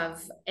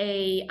have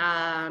a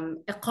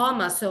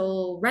iqama,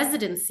 so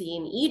residency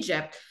in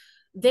Egypt,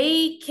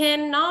 they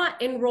cannot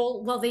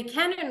enroll. Well, they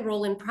can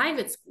enroll in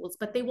private schools,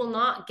 but they will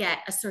not get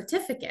a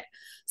certificate.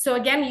 So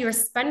again, you're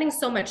spending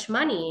so much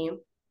money,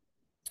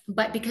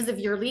 but because of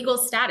your legal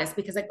status,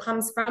 because it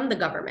comes from the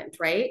government,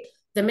 right?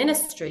 The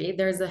ministry,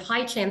 there's a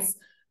high chance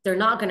they're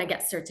not going to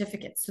get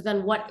certificates. So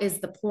then what is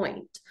the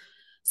point?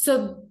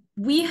 So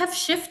we have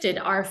shifted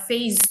our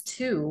phase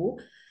 2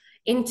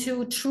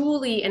 into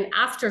truly an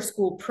after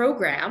school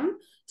program.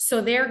 So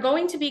they're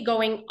going to be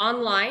going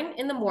online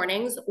in the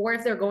mornings, or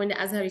if they're going to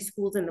Azhari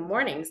schools in the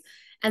mornings.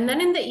 And then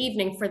in the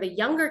evening for the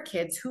younger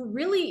kids who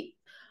really,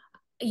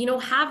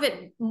 have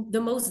it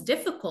the most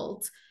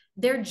difficult,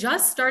 they're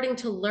just starting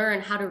to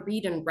learn how to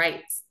read and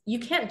write. You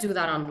can't do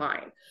that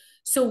online.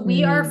 So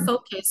we are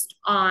focused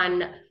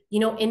on,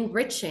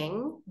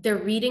 enriching their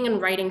reading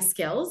and writing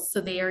skills.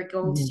 So they are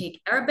going to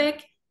take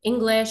Arabic,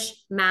 English,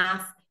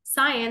 math,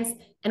 science,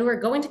 and we're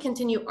going to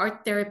continue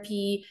art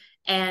therapy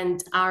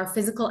and our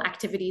physical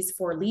activities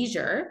for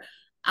leisure.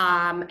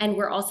 And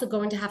we're also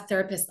going to have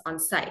therapists on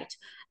site.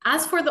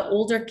 As for the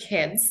older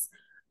kids,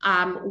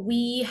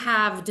 we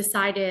have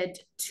decided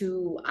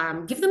to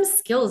give them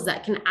skills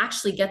that can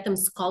actually get them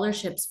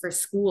scholarships for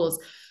schools.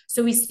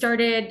 So we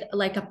started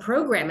like a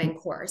programming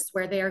course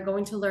where they are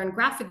going to learn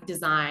graphic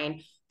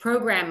design,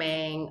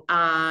 programming,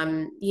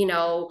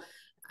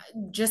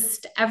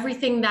 just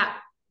everything that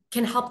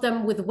can help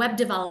them with web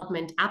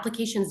development,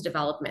 applications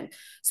development.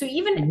 So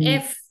even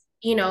if,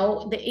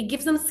 it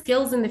gives them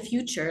skills in the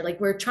future, like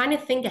we're trying to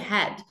think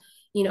ahead,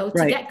 to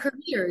get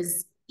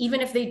careers,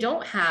 even if they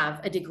don't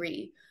have a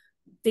degree,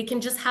 they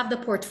can just have the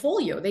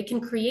portfolio, they can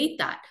create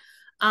that.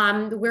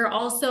 We're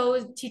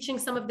also teaching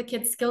some of the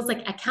kids skills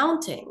like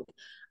accounting,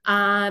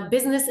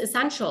 business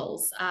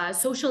essentials,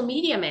 social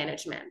media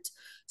management.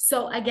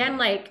 So again,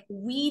 like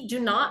we do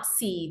not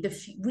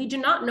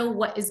know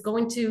what is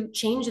going to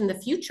change in the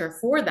future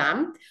for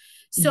them.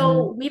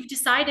 So we've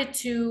decided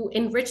to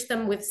enrich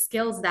them with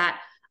skills that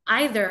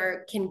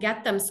either can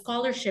get them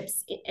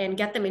scholarships and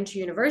get them into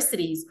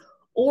universities,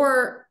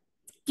 or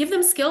give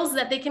them skills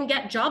that they can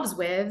get jobs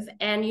with.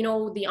 And,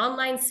 the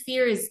online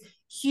sphere is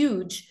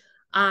huge.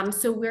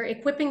 So we're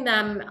equipping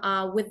them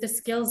with the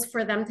skills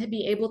for them to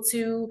be able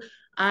to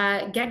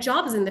get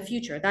jobs in the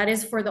future. That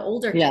is for the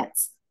older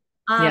kids.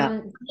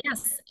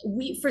 Yes,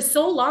 for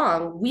so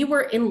long, we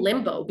were in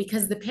limbo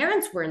because the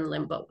parents were in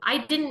limbo.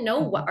 I didn't know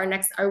what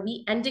are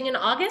we ending in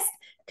August?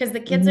 Because the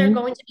kids are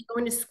going to be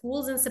going to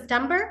schools in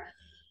September.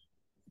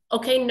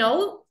 Okay,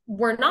 no,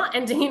 we're not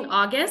ending in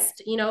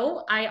August.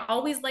 I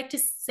always like to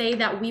say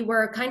that we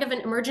were kind of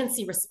an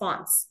emergency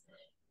response.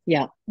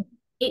 Yeah.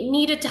 It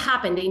needed to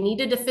happen. They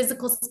needed a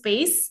physical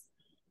space,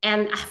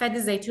 and Ahfad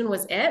al-Zaytun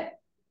was it.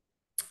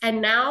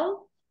 And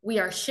now we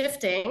are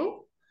shifting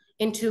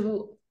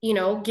into,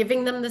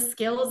 giving them the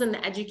skills and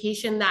the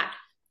education that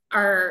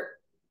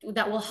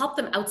will help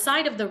them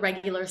outside of the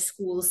regular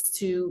schools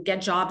to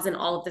get jobs and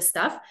all of this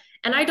stuff.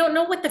 And I don't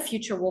know what the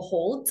future will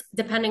hold,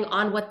 depending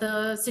on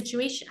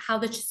how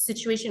the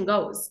situation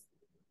goes.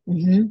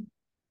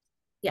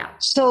 Yeah.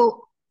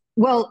 So,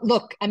 well,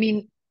 look, I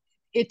mean,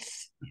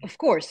 of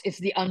course, it's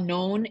the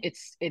unknown.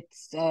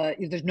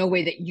 There's no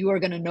way that you are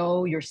going to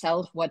know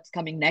yourself what's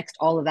coming next.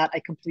 All of that, I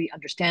completely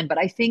understand. But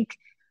I think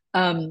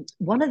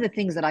one of the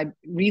things that I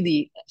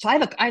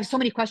have so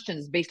many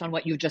questions based on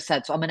what you've just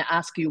said. So I'm going to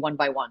ask you one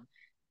by one.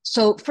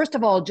 So first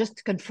of all, just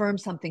to confirm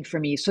something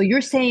for me. So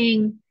you're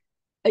saying,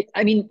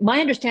 I mean, my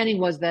understanding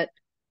was that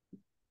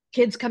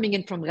kids coming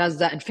in from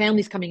Gaza and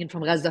families coming in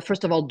from Gaza,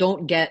 first of all,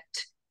 don't get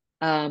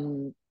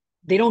iqamas.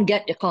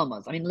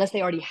 I mean, unless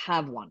they already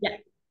have one. Yeah,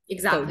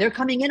 exactly. So they're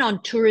coming in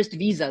on tourist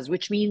visas,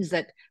 which means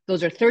that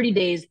those are 30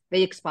 days,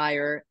 they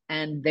expire,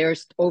 and they're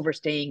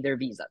overstaying their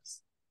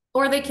visas.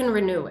 Or they can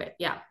renew it,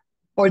 yeah.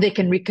 Or they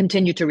can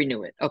continue to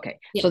renew it. Okay,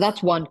 yes. So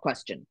that's one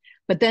question.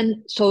 But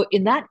then, so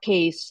in that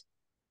case,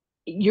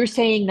 you're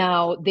saying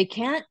now they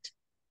can't,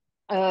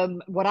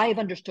 what I've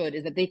understood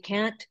is that they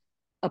can't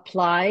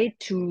apply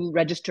to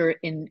register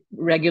in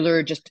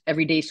regular, just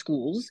everyday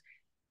schools.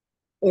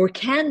 Or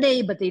can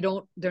they, but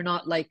they're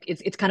not like,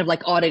 it's kind of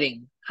like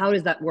auditing. How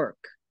does that work?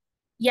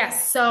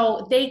 Yes,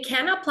 so they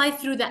can apply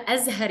through the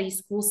Azhari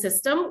school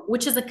system,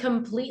 which is a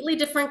completely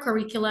different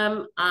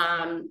curriculum,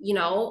 and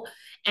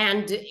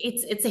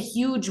it's a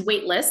huge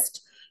wait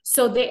list.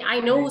 So I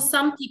know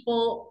some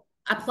people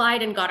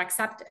applied and got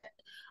accepted.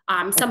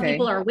 Some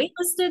people are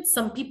waitlisted.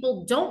 Some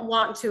people don't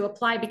want to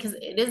apply because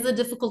it is a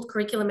difficult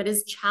curriculum. It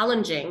is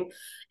challenging,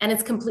 and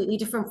it's completely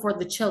different for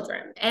the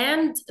children.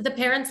 And the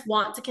parents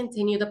want to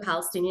continue the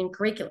Palestinian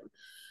curriculum.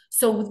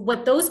 So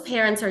what those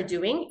parents are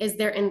doing is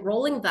they're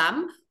enrolling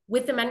them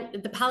with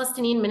the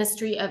Palestinian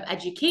Ministry of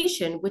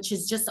Education, which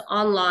is just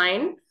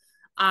online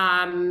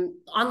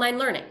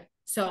learning.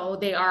 So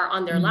they are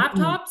on their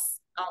laptops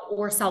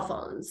or cell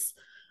phones.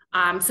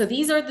 So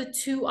these are the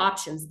two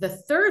options. The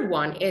third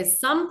one is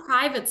some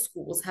private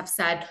schools have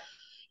said,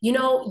 you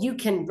know, you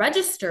can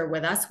register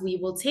with us, we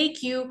will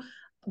take you,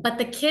 but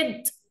the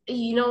kid,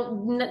 you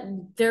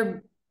know,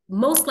 they're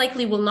most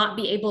likely will not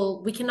be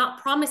able, we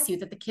cannot promise you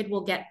that the kid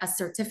will get a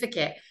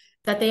certificate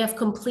that they have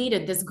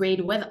completed this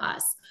grade with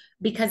us,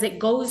 because it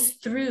goes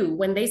through,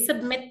 when they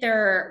submit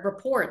their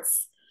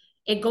reports,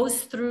 it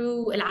goes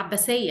through Al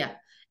Abbasiyya.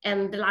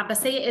 And the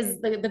Abbasiyya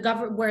is the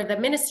government where the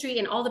ministry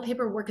and all the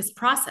paperwork is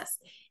processed.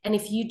 And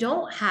if you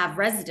don't have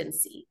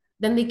residency,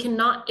 then they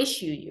cannot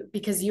issue you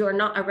because you are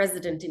not a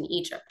resident in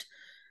Egypt.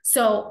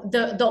 So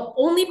the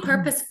only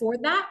purpose for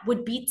that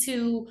would be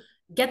to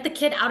get the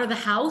kid out of the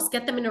house,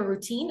 get them in a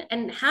routine,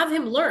 and have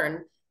him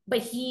learn. But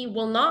he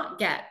will not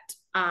get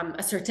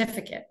a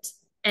certificate,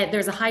 and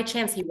there's a high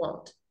chance he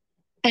won't.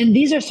 And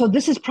these are, so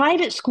this is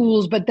private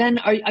schools, but then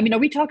I mean, are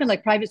we talking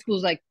like private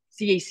schools like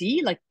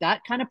CAC, like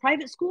that kind of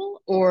private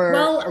school, or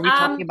Well, are we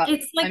talking about?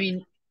 it's like, I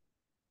mean,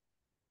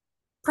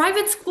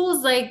 private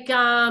schools, like,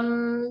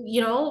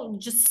 you know,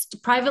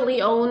 just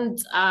privately owned.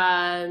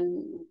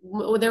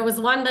 There was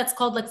one that's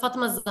called like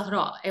Fatima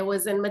Zahra. It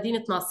was in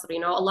Madinat Nasr. You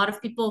know, a lot of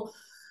people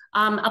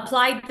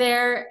applied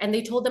there, and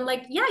they told them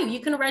like, yeah, you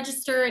can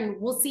register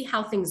and we'll see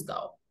how things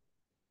go.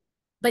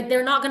 But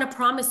they're not going to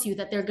promise you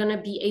that they're going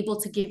to be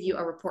able to give you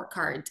a report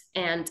card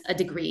and a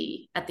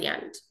degree at the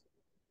end.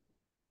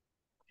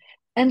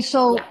 and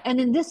so, Yeah. and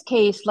in this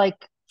case,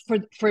 like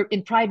for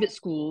in private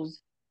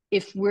schools,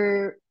 if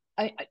we're,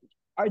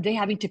 are they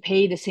having to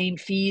pay the same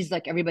fees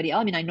like everybody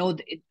else? I mean, I know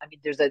that I mean,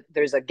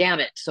 there's a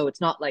gamut, so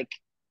it's not like,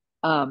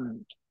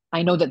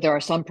 I know that there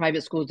are some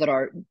private schools that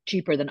are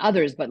cheaper than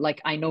others, but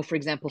like I know, for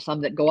example,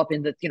 some that go up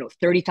in the, you know,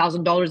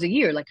 $30,000 a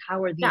year. Like,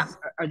 how are Yeah. these?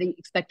 Are they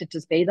expected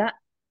to pay that?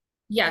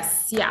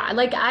 Yes. Yeah.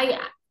 Like,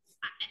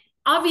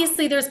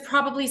 obviously there's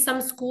probably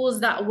some schools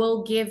that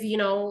will give, you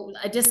know,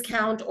 a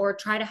discount or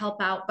try to help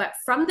out, but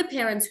from the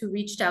parents who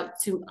reached out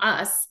to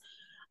us,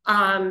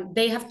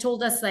 they have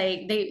told us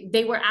like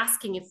they were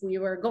asking if we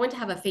were going to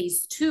have a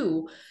phase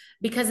two,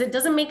 because it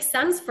doesn't make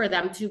sense for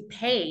them to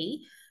pay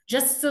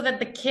just so that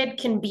the kid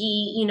can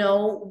be, you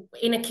know,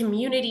 in a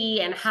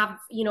community and have,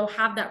 you know,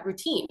 have that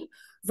routine,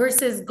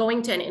 versus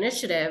going to an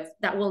initiative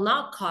that will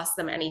not cost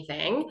them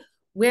anything,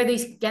 where they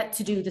get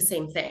to do the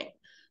same thing.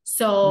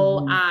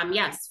 So Mhm.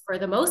 yes, for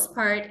the most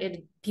part,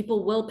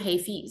 people will pay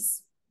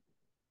fees.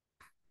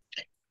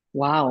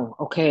 Wow.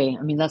 Okay.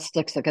 I mean, that's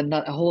like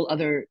a whole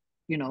other,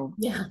 you know,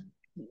 Yeah.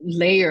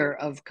 layer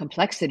of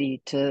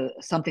complexity to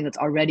something that's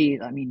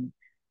already, I mean,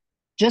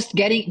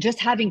 just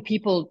having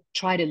people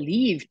try to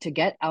leave to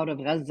get out of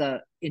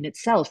Gaza in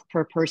itself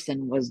per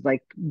person was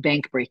like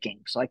bank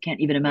breaking. So I can't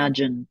even Yeah.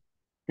 imagine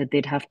that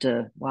they'd have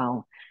to,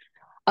 wow.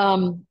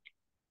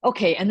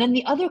 Okay. And then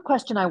the other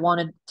question I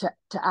wanted to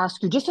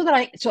ask you, just so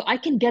that so I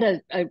can get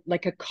a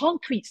like a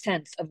concrete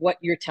sense of what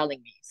you're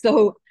telling me.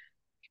 So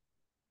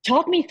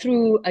talk me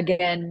through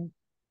again,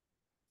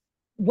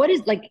 what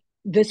is like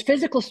this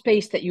physical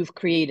space that you've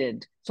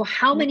created? So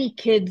how many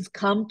kids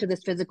come to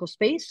this physical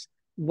space?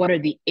 What are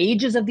the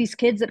ages of these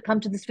kids that come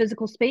to this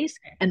physical space?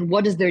 And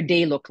what does their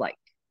day look like?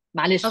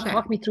 Malish, Okay.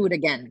 talk me through it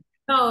again.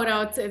 No,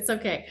 it's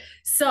okay.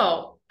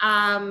 So,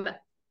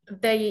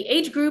 the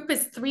age group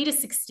is 3 to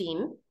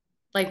 16.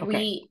 Like,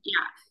 Okay.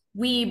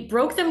 we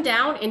broke them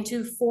down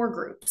into 4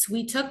 groups.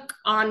 We took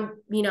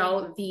on, you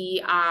know,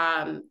 the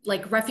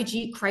like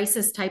refugee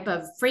crisis type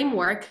of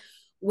framework,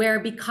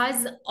 where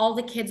because all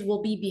the kids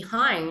will be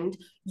behind,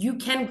 you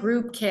can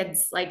group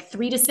kids like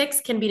 3 to 6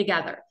 can be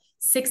together,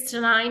 6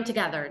 to 9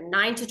 together,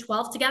 9 to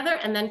 12 together,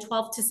 and then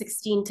 12 to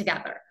 16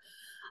 together.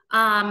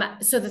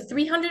 So the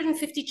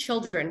 350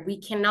 children, we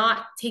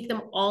cannot take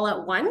them all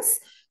at once.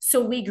 So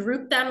we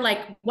group them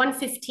like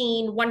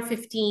 115,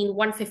 115,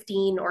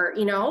 115, or,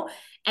 you know,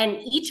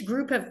 and each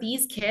group of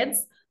these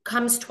kids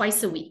comes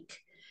twice a week.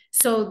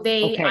 So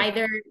they Okay.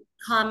 either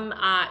come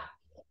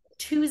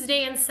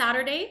Tuesday and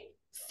Saturday,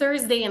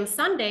 Thursday and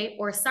Sunday,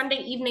 or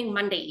Sunday evening,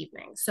 Monday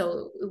evening.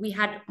 So we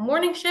had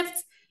morning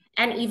shifts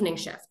and evening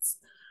shifts.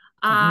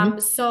 Mm-hmm.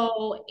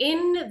 So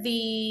in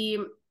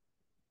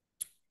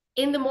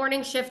the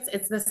morning shifts,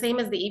 it's the same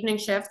as the evening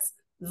shifts.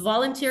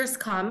 Volunteers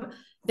come.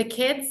 The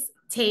kids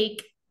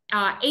take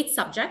 8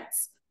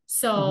 subjects. Mm-hmm.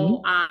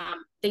 So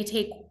they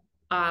take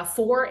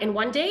 4 in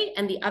one day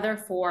and the other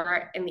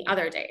 4 in the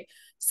other day.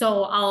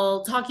 So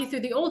I'll talk you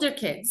through the older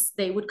kids.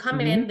 They would come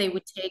Mm-hmm. in, they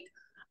would take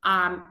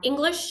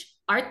English,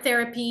 art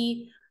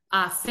therapy,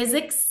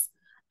 physics,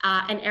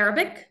 and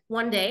Arabic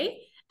one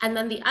day. And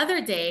then the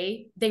other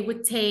day, they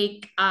would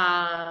take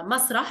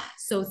masrah,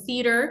 so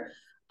theater,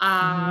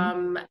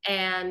 Mm-hmm.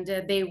 and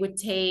they would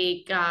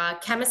take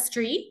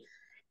chemistry,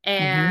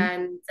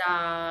 Mm-hmm.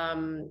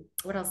 and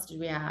what else did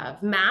we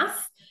have?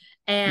 Math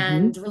Mm-hmm.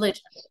 and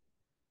religion,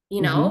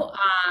 you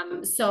Mm-hmm.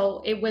 know?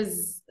 So it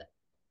was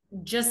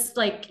just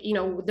like, you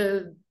know,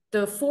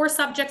 the 4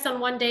 subjects on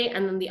one day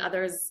and then the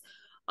others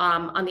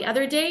on the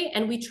other day.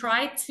 And we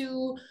tried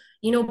to,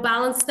 you know,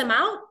 balance them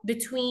out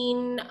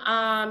between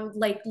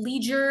like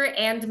leisure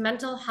and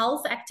mental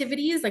health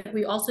activities. Like,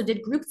 we also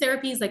did group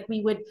therapies. Like,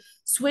 we would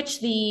switch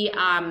the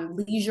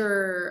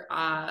leisure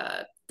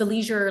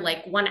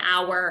like 1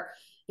 hour,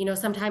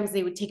 sometimes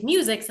they would take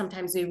music,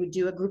 sometimes they would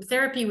do a group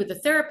therapy with a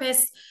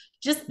therapist,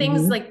 just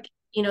things Mm-hmm. like,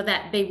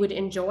 that they would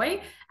enjoy.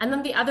 And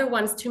then the other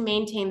ones to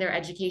maintain their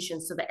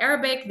education. So the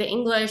Arabic, the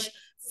English,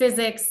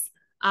 physics,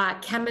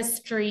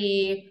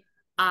 chemistry,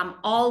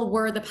 all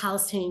were the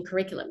Palestinian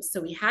curriculums.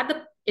 So we had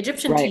the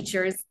Egyptian Right.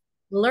 teachers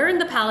learn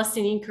the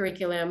Palestinian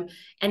curriculum,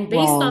 and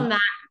based on Wow.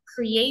 that,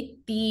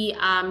 create the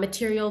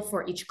material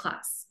for each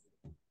class.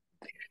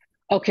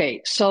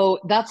 Okay, so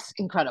that's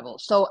incredible.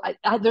 So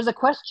there's a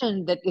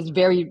question that is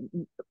very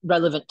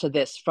relevant to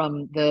this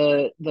from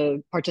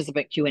the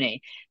participant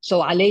Q&A.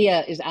 So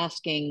Alea is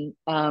asking,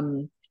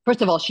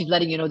 first of all, she's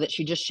letting you know that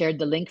she just shared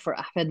the link for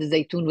Ahmed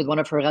Zaytoun with one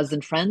of her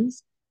Ghazan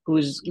friends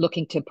who's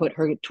looking to put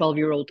her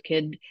 12-year-old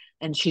kid,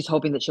 and she's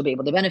hoping that she'll be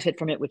able to benefit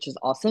from it, which is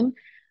awesome.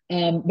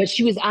 But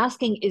she was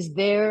asking, is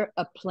there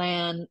a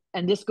plan?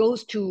 And this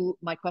goes to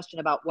my question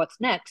about what's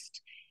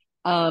next.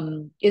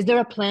 Is there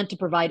a plan to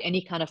provide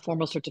any kind of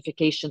formal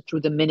certification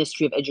through the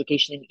Ministry of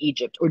Education in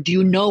Egypt? Or do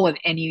you know of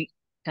any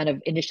kind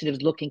of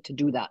initiatives looking to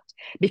do that?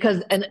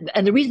 Because,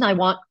 and the reason I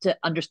want to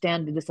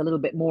understand this a little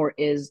bit more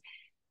is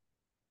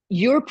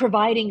you're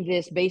providing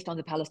this based on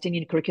the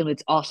Palestinian curriculum.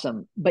 It's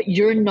awesome, but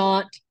you're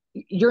not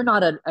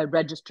a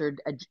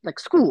registered like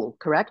school,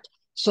 correct?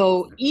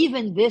 So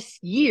even this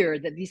year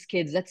that these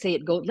kids, let's say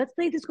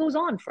this goes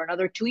on for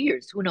another 2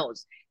 years, who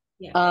knows?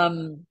 Yeah.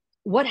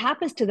 What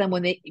happens to them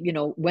when they,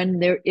 when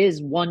there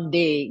is one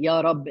day,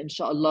 Ya Rab,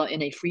 inshallah,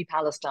 in a free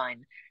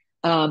Palestine,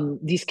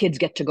 these kids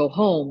get to go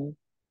home.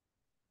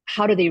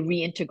 How do they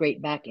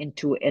reintegrate back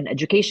into an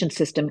education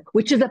system,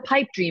 which is a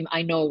pipe dream,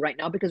 I know right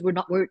now, because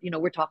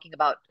we're talking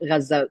about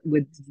Gaza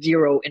with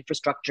zero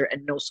infrastructure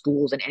and no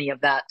schools and any of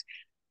that.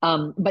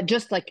 But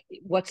just like,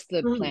 what's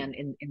the plan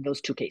in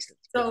those two cases?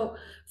 So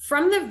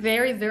from the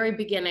very, very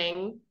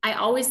beginning, I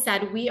always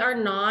said we are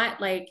not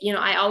like,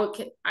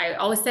 I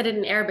always said it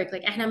in Arabic,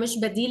 like احنا مش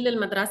بديل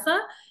للمدرسة,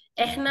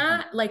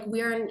 احنا like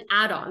we are an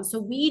add-on. So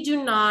we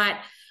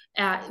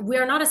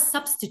are not a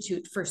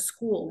substitute for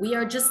school. We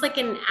are just like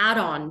an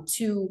add-on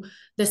to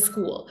the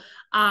school.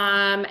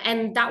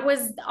 And that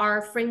was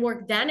our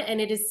framework then, and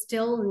it is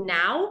still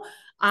now.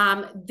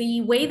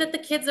 The way that the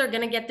kids are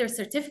going to get their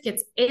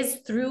certificates is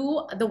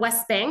through the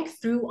West Bank,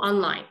 through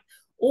online.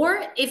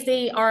 Or if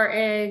they are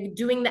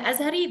doing the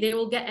Azhari, they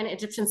will get an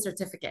Egyptian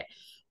certificate.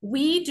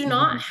 We do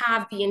not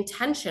have the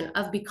intention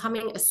of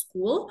becoming a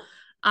school,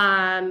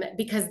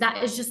 because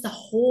that is just a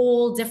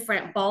whole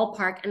different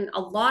ballpark and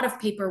a lot of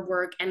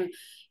paperwork. And,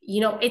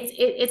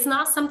 it's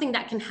not something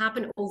that can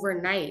happen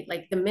overnight,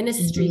 like the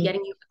ministry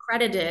getting you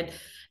accredited.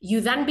 You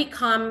then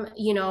become,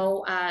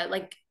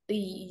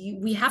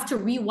 we have to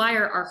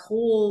rewire our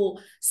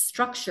whole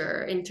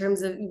structure in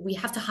terms of, we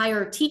have to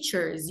hire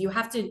teachers,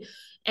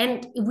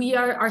 and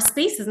our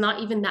space is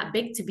not even that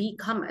big to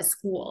become a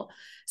school.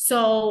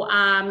 So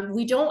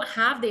we don't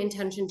have the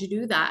intention to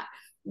do that.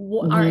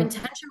 Our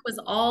intention was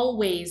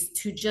always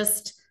to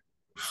just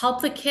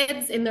help the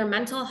kids in their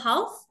mental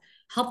health,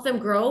 help them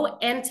grow,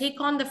 and take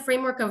on the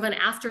framework of an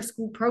after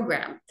school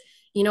program.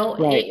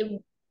 Right.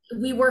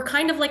 We were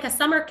kind of like a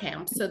summer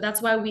camp. So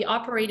that's why we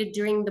operated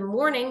during the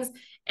mornings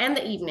and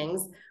the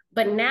evenings.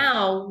 But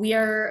now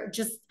we're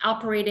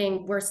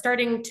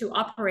starting to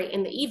operate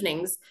in the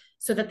evenings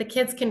so that the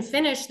kids can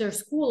finish their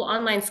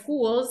online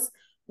schools,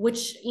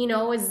 which,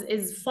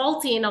 is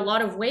faulty in a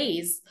lot of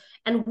ways.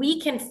 And we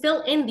can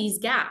fill in these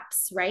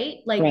gaps, right?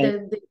 Like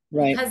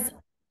because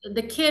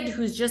the kid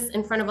who's just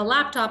in front of a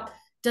laptop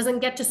doesn't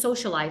get to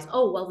socialize.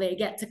 Oh, well, they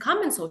get to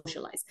come and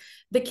socialize.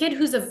 The kid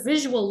who's a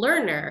visual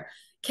learner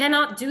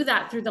cannot do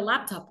that through the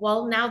laptop.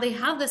 Well, now they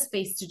have the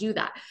space to do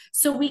that.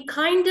 So we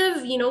kind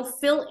of,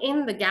 fill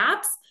in the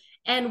gaps,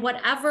 and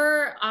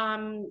whatever,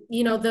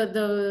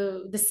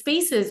 the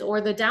spaces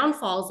or the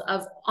downfalls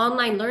of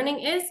online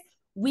learning is,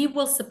 we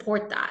will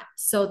support that.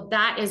 So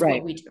that is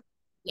what we do.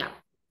 Yeah.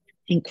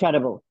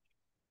 Incredible.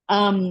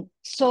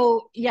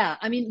 So yeah,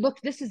 I mean,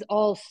 look, this is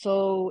all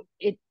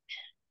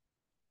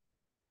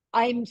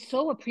I'm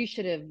so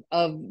appreciative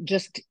of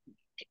just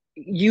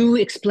you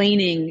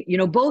explaining,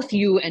 both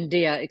you and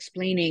Dea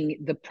explaining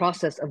the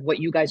process of what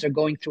you guys are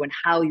going through and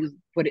how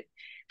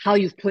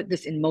you've put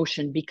this in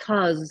motion,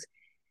 because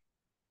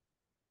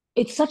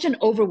it's such an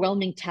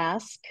overwhelming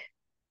task.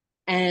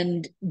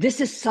 And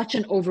this is such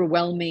an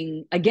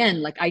overwhelming,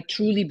 again, like I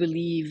truly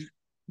believe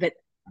that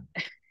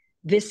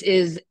this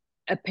is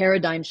a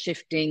paradigm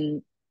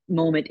shifting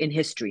moment in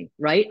history,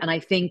 right? And I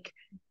think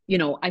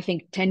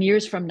 10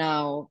 years from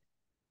now,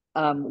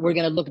 we're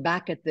going to look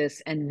back at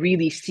this and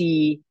really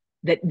see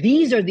that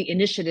these are the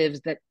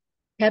initiatives that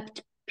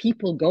kept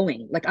people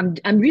going. Like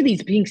I'm really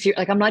being serious.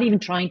 Like I'm not even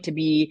trying to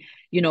be,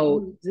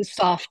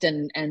 soft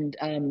and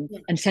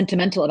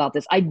sentimental about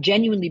this. I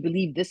genuinely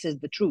believe this is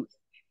the truth,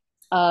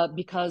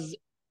 because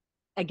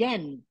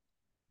again,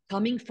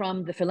 coming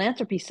from the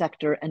philanthropy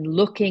sector and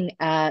looking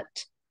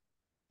at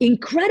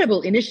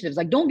incredible initiatives.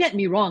 Like, don't get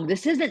me wrong,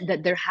 this isn't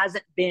that there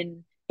hasn't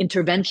been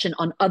intervention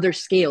on other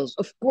scales.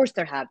 Of course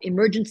there have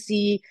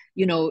emergency,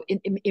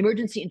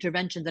 emergency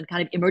interventions and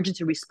kind of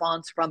emergency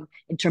response from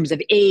in terms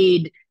of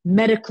aid,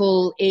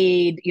 medical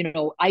aid.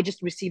 I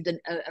just received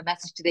a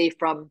message today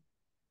from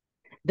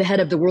the head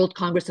of the World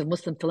Congress of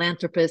Muslim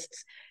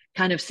Philanthropists,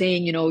 kind of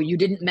saying, you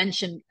didn't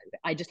mention,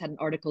 I just had an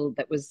article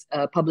that was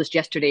published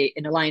yesterday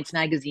in Alliance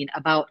magazine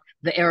about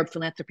the Arab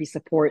philanthropy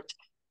support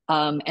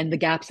and the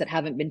gaps that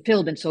haven't been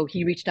filled. And so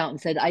he reached out and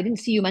said, I didn't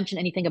see you mention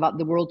anything about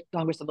the World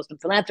Congress of Muslim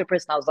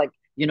Philanthropists. And I was like,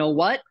 you know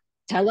what?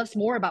 Tell us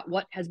more about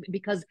what has been,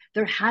 because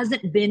there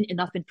hasn't been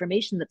enough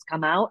information that's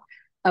come out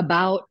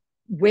about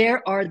where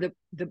are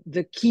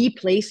the key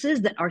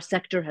places that our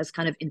sector has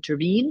kind of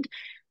intervened.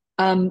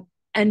 And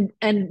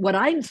what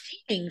I'm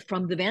seeing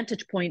from the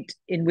vantage point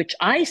in which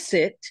I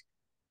sit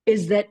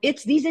is that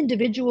it's these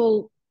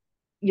individual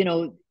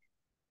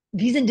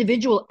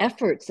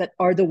efforts that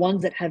are the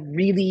ones that have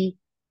really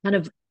kind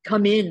of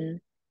come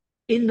in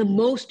the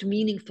most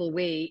meaningful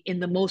way in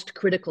the most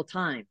critical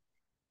time.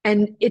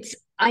 And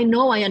I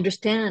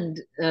understand,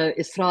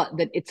 Isra,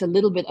 that it's a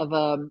little bit of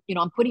I'm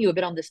putting you a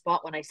bit on the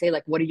spot when I say,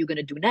 like, what are you going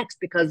to do next?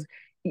 Because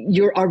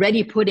you're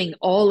already putting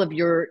all of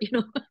your,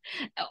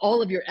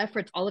 all of your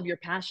efforts, all of your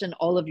passion,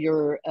 all of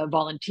your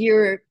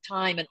volunteer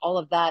time and all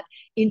of that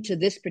into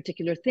this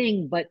particular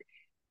thing. But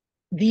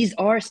these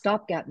are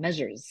stopgap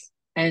measures.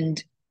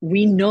 And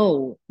we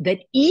know that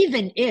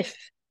even if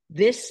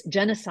this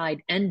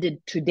genocide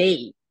ended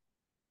today,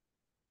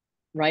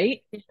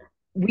 right?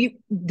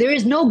 There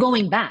is no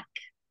going back.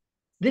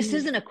 This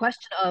isn't a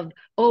question of,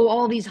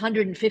 all these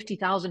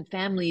 150,000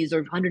 families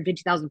or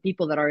 150,000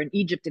 people that are in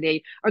Egypt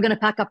today are going to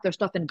pack up their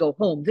stuff and go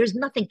home. There's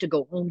nothing to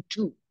go home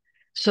to.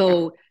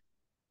 So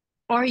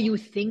are you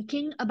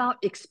thinking about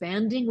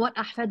expanding what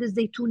Ahfad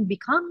al-Zaytun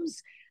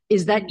becomes?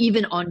 Is that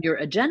even on your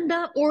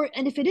agenda?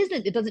 And if it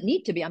isn't, it doesn't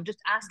need to be. I'm just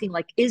asking,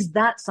 like, is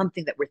that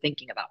something that we're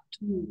thinking about?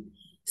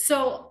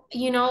 So,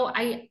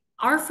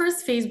 our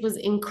first phase was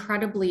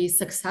incredibly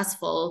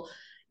successful.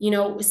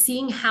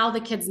 Seeing how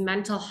the kids'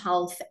 mental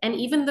health and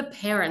even the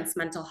parents'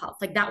 mental health,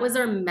 like that was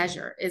our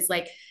measure, is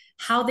like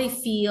how they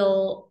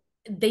feel.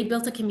 They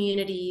built a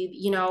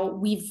community.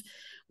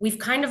 We've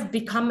kind of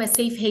become a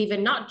safe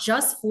haven, not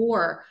just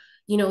for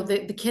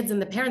the kids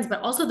and the parents,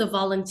 but also the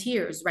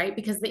volunteers, right?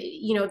 Because the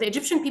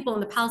Egyptian people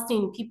and the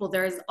Palestinian people,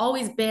 there has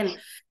always been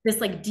this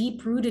like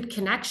deep-rooted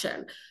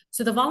connection.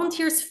 So the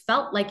volunteers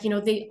felt like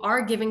they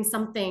are giving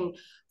something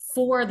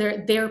for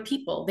their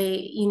people.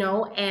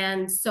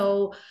 And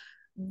so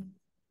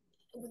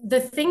the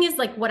thing is,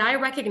 like, what I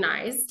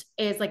recognized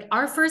is, like,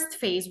 our first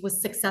phase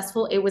was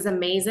successful. It was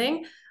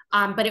amazing.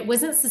 But it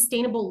wasn't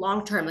sustainable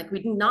long term. Like,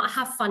 we did not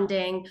have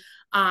funding.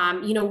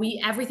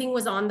 Everything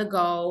was on the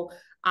go.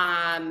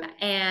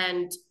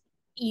 And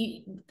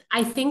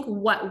I think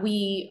what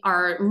we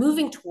are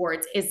moving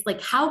towards is,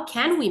 like, how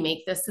can we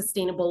make this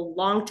sustainable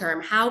long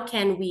term? How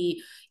can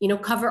we,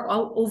 cover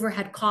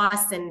overhead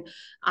costs and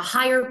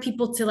hire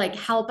people to like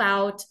help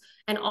out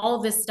and all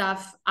of this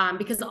stuff,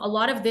 because a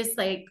lot of this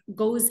like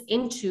goes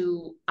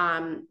into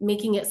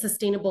making it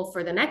sustainable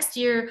for the next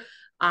year,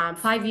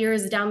 5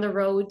 years down the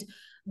road.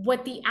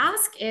 What the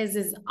ask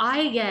is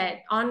I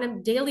get on a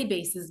daily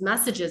basis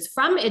messages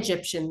from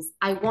Egyptians.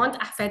 I want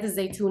Ahfad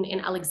al-Zaytun in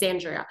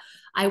Alexandria.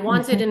 I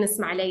want it in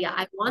Ismailia.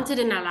 I want it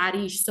in Al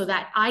Arish so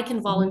that I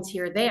can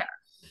volunteer there.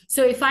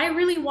 So if I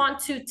really want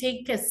to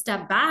take a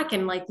step back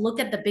and like look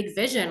at the big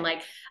vision,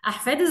 like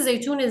Ahfad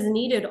al-Zaytun is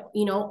needed,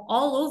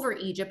 all over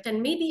Egypt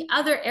and maybe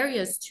other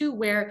areas too,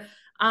 where,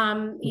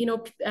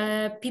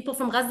 people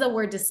from Gaza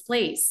were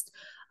displaced.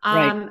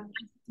 Right.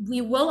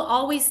 We will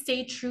always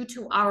stay true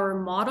to our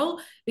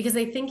model, because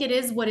I think it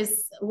is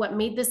what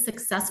made this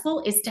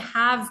successful, is to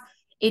have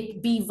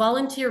it be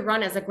volunteer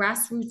run as a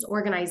grassroots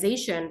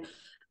organization,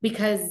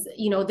 because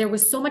there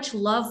was so much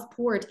love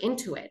poured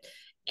into it.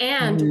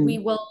 And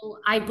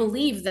I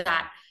believe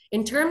that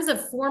in terms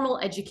of formal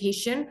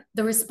education,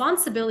 the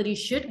responsibility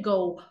should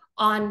go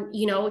on,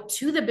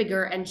 to the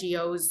bigger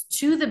NGOs,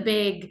 to the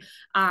big,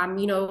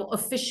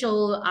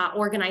 official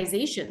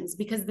organizations,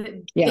 because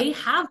they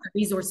have the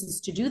resources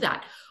to do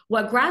that.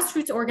 What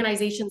grassroots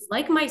organizations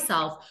like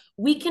myself,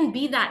 we can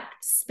be that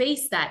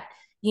space that,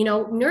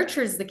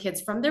 nurtures the kids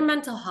from their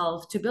mental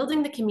health to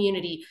building the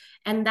community.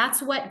 And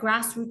that's what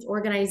grassroots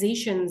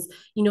organizations,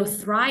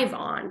 thrive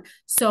on.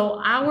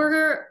 So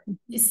our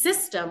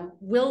system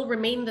will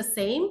remain the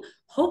same.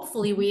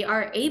 Hopefully we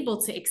are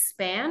able to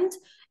expand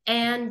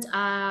and,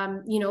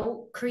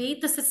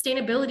 create the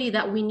sustainability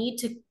that we need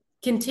to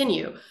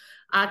continue.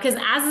 Because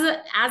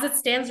as it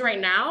stands right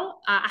now,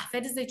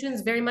 Ahfad al-Zaytun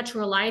is very much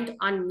reliant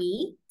on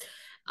me.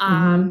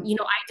 I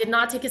did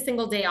not take a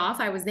single day off.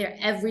 I was there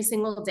every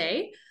single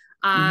day.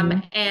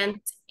 And,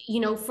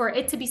 for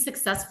it to be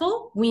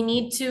successful, we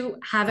need to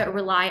have it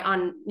rely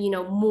on,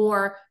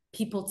 more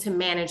people to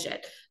manage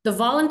it. The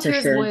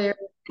volunteers were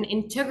an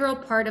integral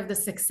part of the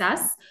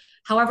success.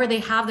 However, they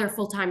have their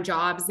full-time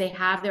jobs, they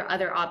have their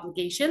other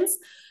obligations.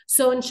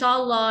 So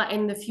inshallah,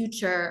 in the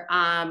future,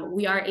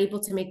 we are able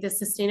to make this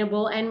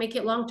sustainable and make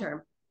it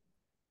long-term.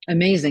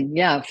 Amazing.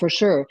 Yeah, for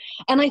sure.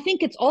 And I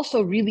think it's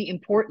also really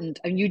important,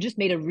 and you just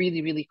made a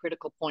really, really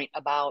critical point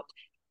about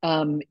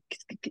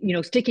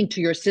sticking to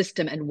your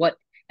system and what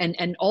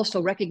and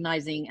also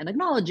recognizing and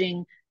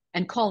acknowledging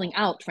and calling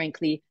out,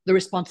 frankly, the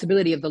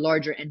responsibility of the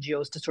larger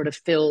NGOs to sort of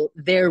fill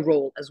their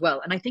role as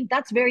well. And I think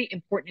that's very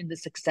important in the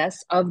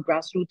success of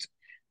grassroots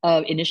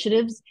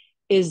initiatives,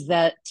 is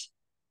that,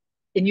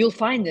 and you'll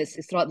find this,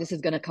 Isra, this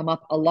is going to come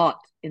up a lot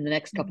in the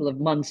next couple of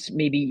months,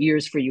 maybe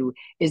years for you,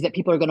 is that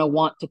people are going to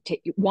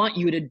want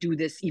you to do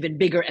this even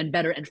bigger and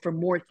better and for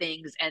more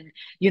things, and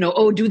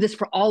oh, do this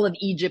for all of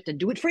Egypt and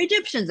do it for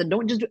Egyptians and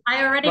don't just do,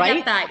 I already right?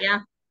 get that,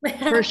 yeah.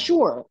 For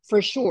sure,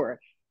 for sure.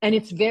 And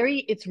it's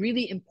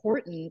really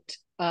important.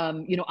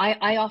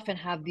 I often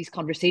have these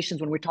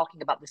conversations when we're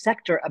talking about the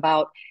sector,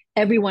 about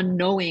everyone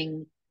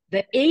knowing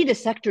that the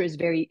sector is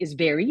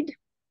varied,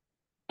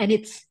 and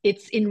it's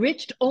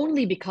enriched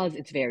only because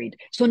it's varied.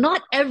 So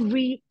not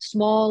every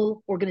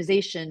small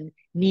organization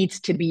needs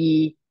to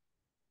be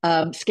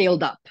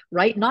scaled up,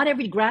 right? Not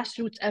every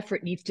grassroots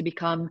effort needs to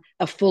become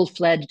a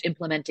full-fledged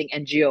implementing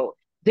NGO.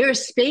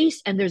 There's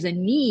space and there's a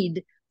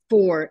need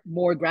for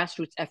more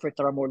grassroots efforts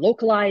that are more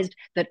localized,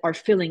 that are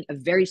filling a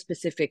very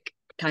specific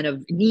kind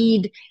of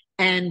need.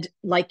 And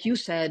like you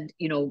said,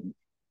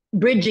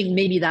 bridging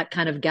maybe that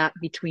kind of gap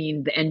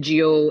between the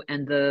NGO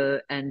and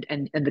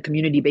the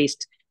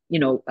community-based,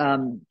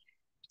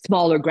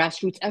 smaller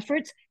grassroots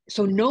efforts.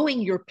 So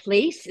knowing your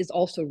place is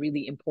also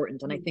really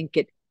important. And I think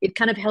it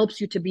kind of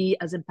helps you to be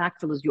as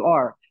impactful as you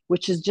are,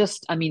 which is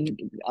just,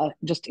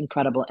 just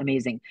incredible,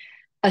 amazing.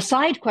 A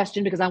side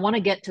question, because I want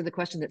to get to the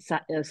question that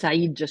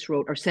Saeed just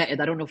wrote, or Saeed,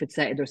 I don't know if it's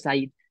Saeed or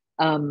Saeed,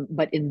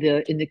 but in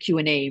the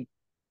Q&A.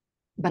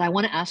 But I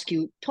want to ask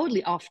you,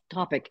 totally off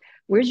topic,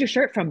 where's your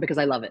shirt from? Because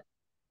I love it.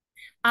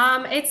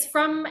 It's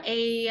from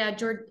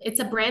it's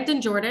a brand in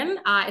Jordan.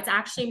 It's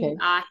actually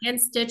hand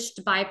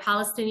stitched by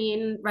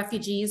Palestinian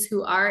refugees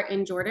who are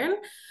in Jordan.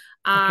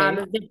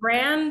 The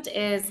brand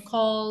is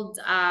called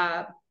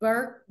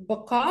Baqa.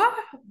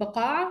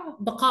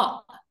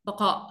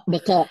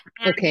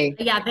 Okay.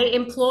 Yeah, they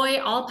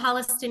employ all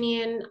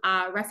Palestinian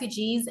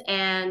refugees,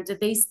 and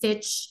they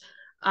stitch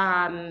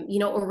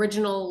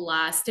original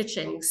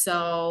stitching.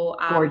 So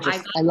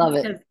Gorgeous. I love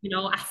it.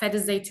 Because, Ahfad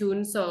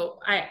Zaytun. So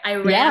I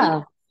ran.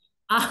 Yeah.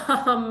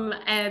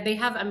 And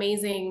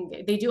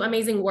they do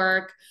amazing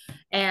work.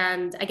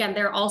 And again,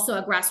 they're also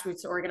a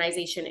grassroots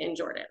organization in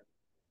Jordan.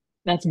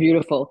 That's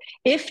beautiful.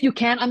 If you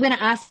can, I'm going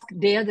to ask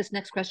Dea this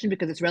next question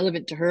because it's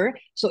relevant to her.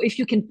 So if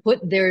you can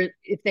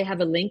if they have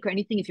a link or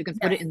anything, if you can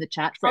put it in the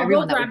chat for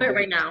everyone. I'll go grab it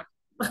right now.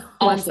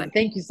 Awesome.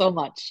 Thank you so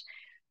much.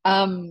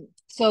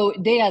 So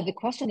Dea, the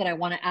question that I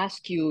want to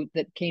ask you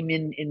that came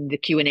in the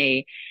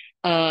Q&A,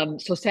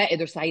 so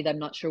Saeed or Saeed, I'm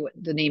not sure what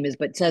the name is,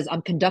 but it says,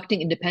 I'm conducting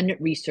independent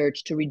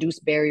research to reduce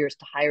barriers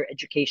to higher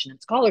education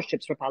and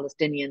scholarships for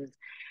Palestinians,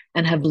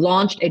 and have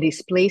launched a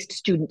displaced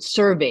student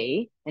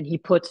survey, and he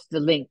puts the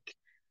link.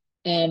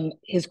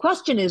 His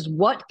question is,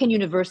 what can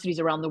universities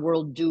around the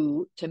world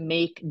do to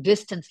make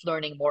distance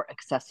learning more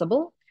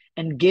accessible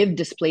and give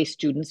displaced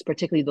students,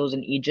 particularly those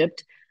in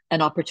Egypt,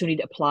 an opportunity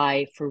to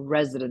apply for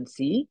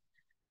residency?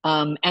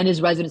 And is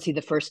residency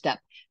the first step?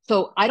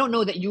 So I don't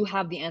know that you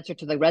have the answer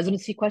to the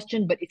residency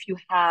question, but if you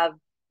have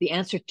the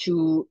answer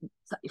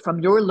from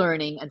your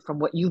learning and from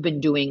what you've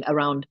been doing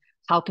around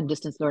how can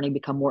distance learning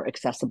become more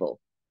accessible?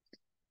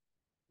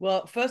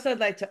 Well, first, I'd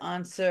like to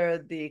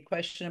answer the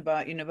question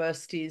about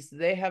universities.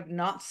 They have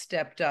not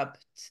stepped up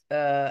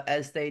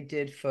as they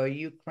did for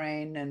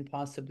Ukraine and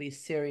possibly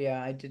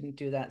Syria. I didn't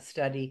do that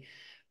study.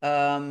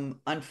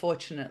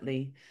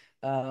 Unfortunately,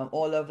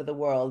 all over the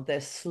world,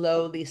 they're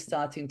slowly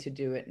starting to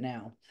do it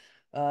now.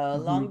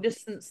 Long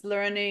distance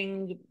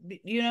learning,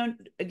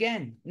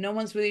 again, no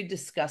one's really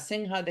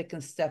discussing how they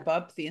can step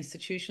up. The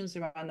institutions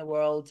around the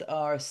world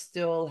are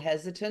still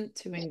hesitant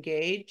to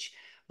engage.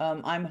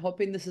 I'm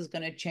hoping this is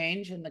going to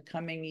change in the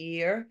coming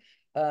year.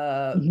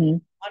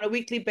 On a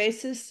weekly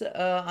basis,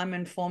 I'm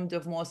informed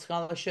of more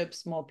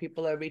scholarships. More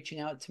people are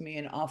reaching out to me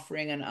and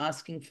offering and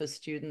asking for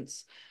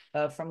students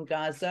from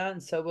Gaza.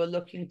 And so we're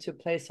looking to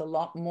place a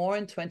lot more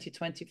in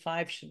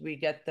 2025 should we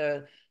get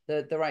the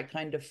right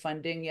kind of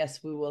funding.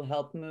 Yes, we will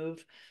help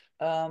move.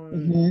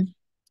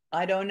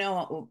 I don't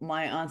know.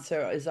 My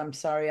answer is, I'm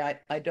sorry,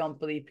 I don't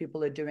believe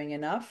people are doing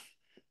enough.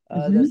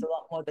 There's a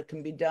lot more that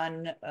can be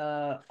done.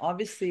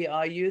 Obviously,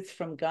 our youth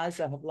from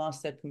Gaza have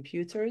lost their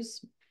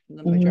computers,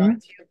 the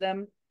majority of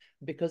them,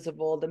 because of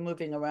all the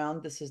moving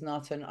around. This is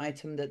not an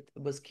item that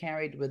was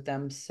carried with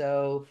them.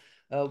 So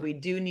we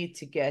do need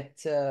to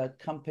get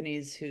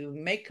companies who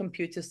make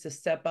computers to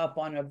step up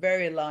on a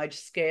very large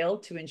scale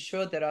to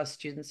ensure that our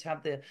students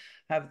have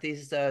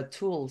these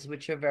tools,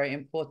 which are very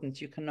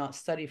important. You cannot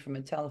study from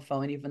a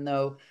telephone, even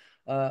though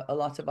a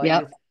lot of our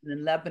youth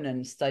in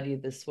Lebanon study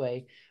this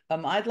way.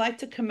 I'd like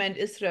to commend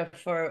Isra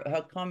for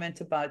her comment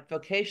about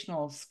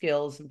vocational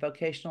skills and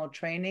vocational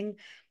training.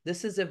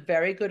 This is a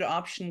very good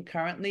option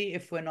currently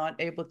if we're not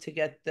able to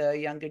get the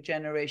younger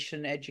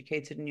generation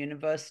educated in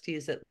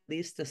universities, at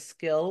least a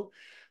skill.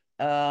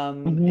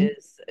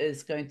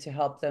 is going to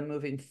help them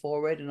moving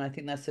forward. And I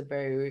think that's a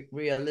very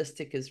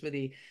realistic, is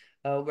really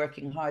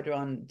working harder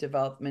on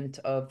development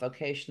of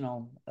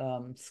vocational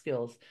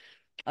skills.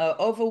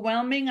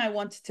 Overwhelming, I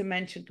wanted to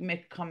make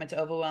a comment.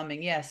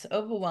 Overwhelming, yes,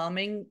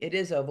 overwhelming. It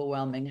is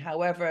overwhelming.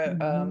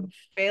 However,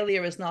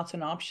 failure is not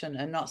an option,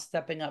 and not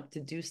stepping up to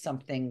do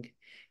something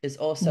is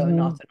also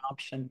not an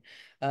option.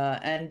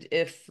 And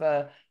if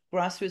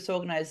grassroots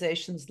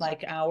organizations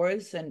like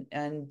ours and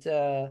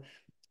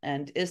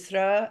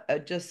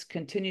ISRA just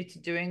continue to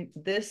doing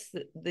this,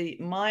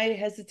 my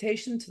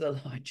hesitation to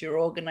the larger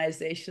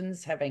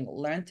organizations, having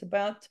learned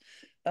about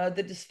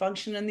the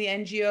dysfunction in the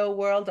NGO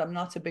world, I'm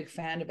not a big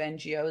fan of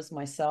NGOs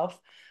myself,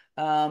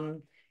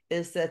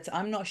 is that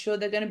I'm not sure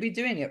they're going to be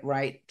doing it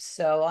right.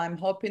 So I'm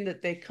hoping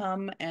that they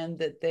come and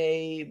that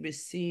they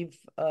receive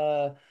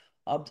our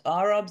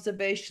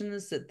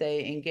observations, that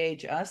they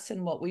engage us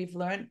in what we've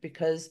learned,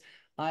 because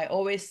I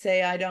always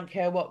say, I don't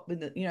care what,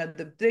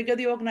 the bigger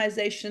the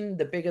organization,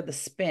 the bigger the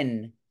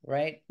spin,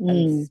 right?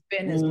 And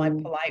spin is my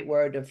polite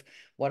word of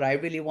what I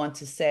really want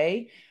to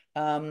say.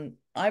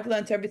 I've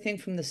learned everything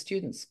from the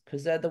students,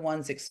 because they're the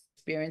ones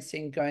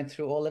experiencing, going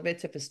through all of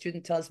it. If a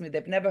student tells me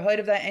they've never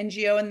heard of that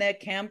NGO in their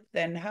camp,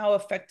 then how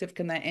effective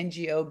can that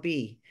NGO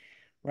be,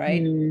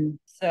 right?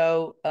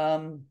 So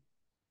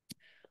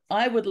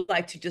I would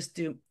like to just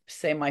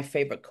say my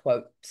favorite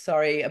quote.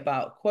 Sorry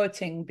about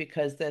quoting,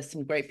 because there's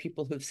some great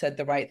people who've said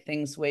the right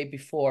things way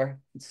before.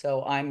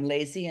 So I'm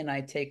lazy and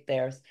I take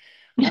theirs.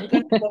 I'm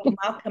going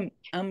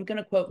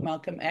to quote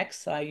Malcolm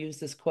X. I use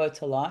this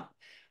quote a lot,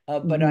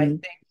 but I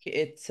think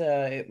it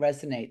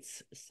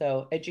resonates.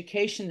 So,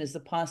 education is the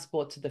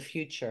passport to the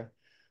future,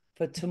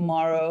 for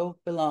tomorrow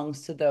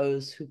belongs to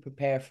those who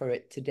prepare for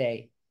it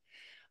today.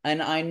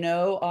 And I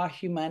know our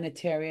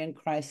humanitarian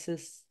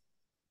crisis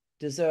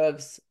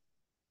deserves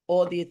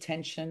all the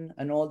attention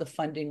and all the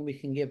funding we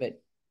can give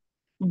it.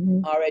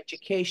 Our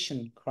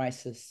education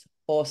crisis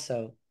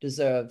also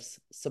deserves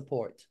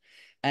support.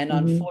 And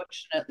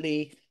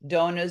unfortunately,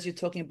 donors, you're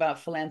talking about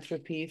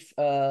philanthropy,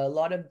 a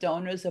lot of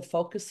donors are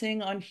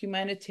focusing on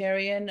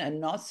humanitarian and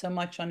not so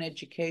much on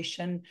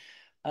education.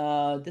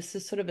 This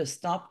is sort of a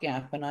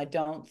stopgap, and I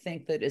don't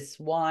think that it's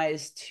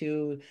wise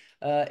to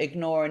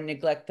ignore and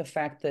neglect the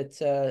fact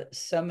that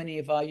so many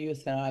of our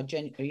youth and our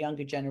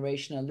younger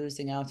generation are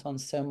losing out on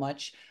so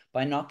much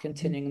by not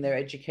continuing their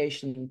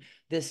education.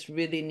 This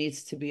really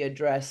needs to be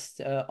addressed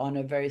on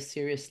a very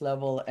serious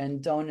level,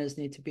 and donors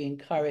need to be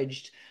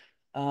encouraged.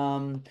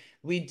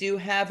 We do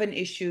have an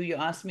issue. You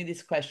asked me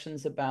these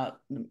questions about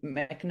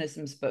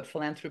mechanisms, but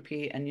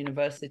philanthropy and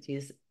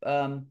universities.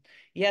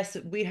 Yes,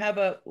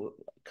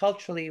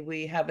 culturally,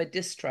 we have a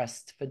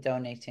distrust for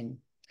donating.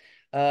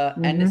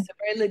 And it's a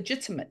very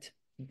legitimate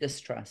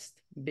distrust,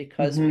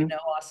 because we know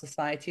our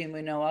society and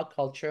we know our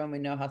culture and we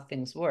know how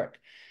things work.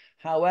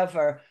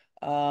 However,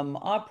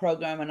 our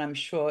program, and I'm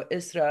sure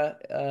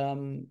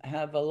ISRA,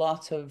 have a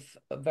lot of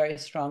very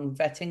strong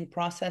vetting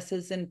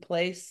processes in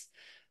place.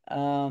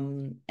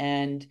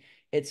 And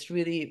it's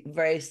really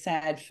very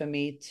sad for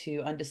me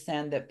to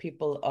understand that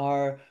people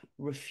are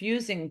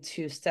refusing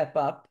to step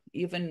up,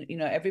 even,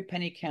 every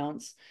penny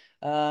counts,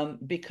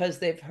 because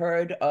they've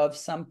heard of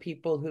some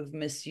people who've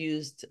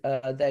misused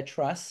their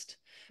trust,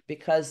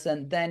 because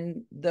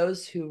then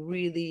those who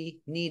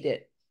really need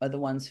it are the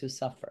ones who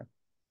suffer.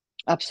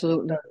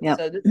 Absolutely. Yeah.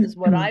 So this is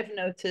what I've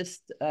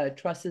noticed.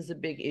 Trust is a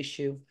big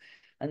issue.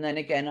 And then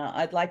again,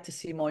 I'd like to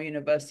see more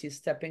universities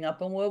stepping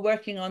up, and we're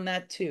working on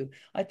that too.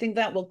 I think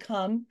that will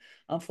come,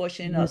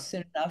 unfortunately, not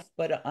soon enough,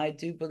 but I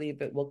do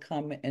believe it will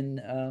come in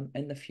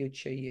the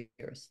future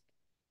years.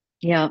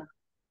 Yeah.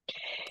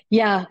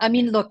 Yeah. I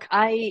mean, look,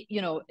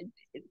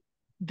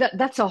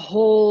 that's a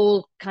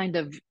whole kind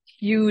of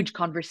huge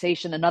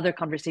conversation, another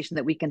conversation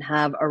that we can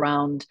have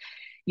around,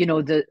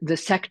 the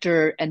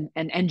sector and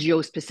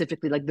NGOs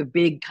specifically, like the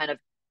big kind of,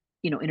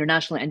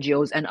 international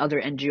NGOs and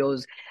other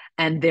NGOs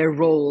and their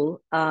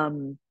role.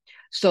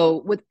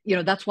 So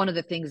that's one of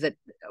the things that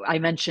I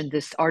mentioned,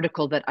 this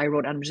article that I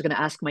wrote. I'm just going to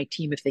ask my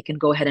team if they can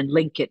go ahead and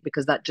link it,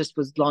 because that just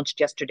was launched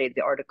yesterday,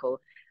 the article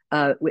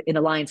in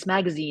Alliance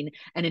magazine.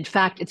 And in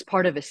fact, it's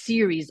part of a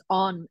series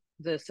on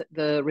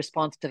the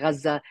response to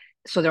Gaza.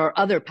 So there are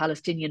other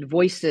Palestinian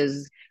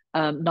voices,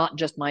 not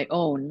just my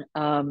own,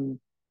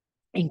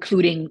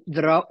 including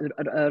the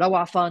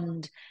Rawa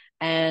Fund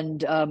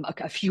and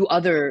a few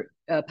other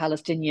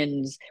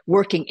Palestinians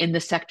working in the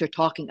sector,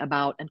 talking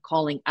about and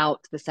calling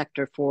out the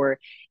sector for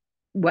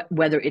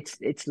whether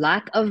it's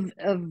lack of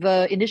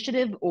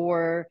initiative,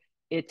 or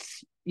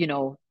it's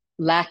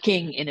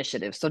lacking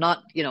initiative. So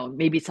not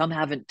maybe some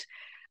haven't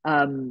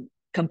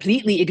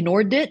completely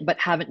ignored it, but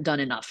haven't done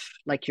enough,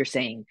 like you're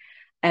saying.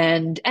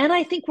 And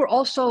I think we're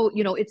also,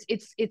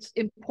 it's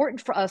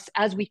important for us,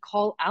 as we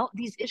call out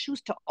these issues,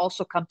 to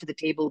also come to the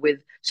table with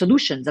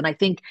solutions. And I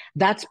think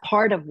that's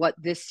part of what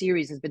this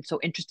series has been so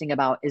interesting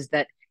about, is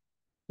that,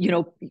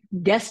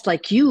 guests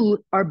like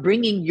you are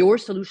bringing your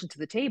solution to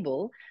the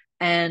table.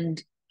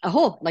 And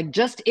like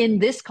just in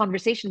this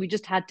conversation we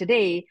just had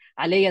today,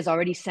 Aleya's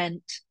already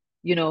sent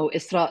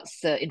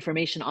Isra's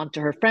information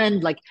onto her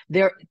friend. Like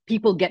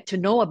people get to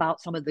know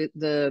about some of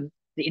the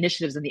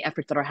initiatives and the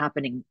efforts that are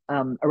happening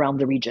around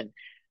the region.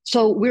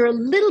 So we're a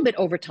little bit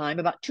over time,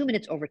 about 2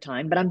 minutes over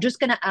time, but I'm just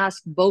going to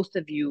ask both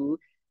of you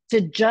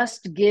to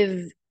just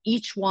give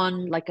each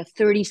one like a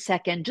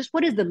 30-second, just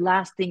what is the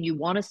last thing you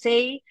want to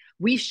say?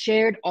 We've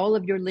shared all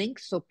of your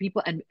links, so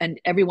people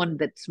and everyone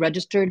that's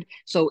registered.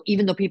 So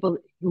even though people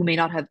who may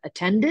not have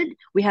attended,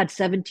 we had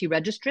 70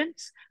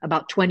 registrants,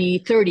 about 20,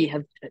 30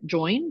 have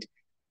joined.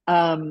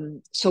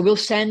 So we'll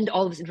send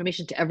all of this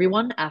information to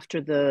everyone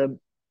after the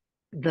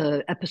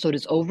episode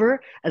is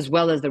over, as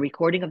well as the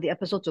recording of the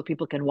episode, so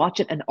people can watch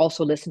it and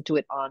also listen to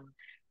it on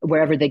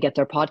wherever they get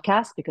their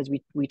podcasts, because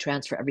we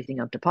transfer everything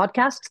onto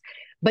podcasts.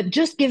 But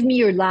just give me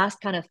your last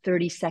kind of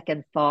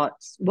 30-second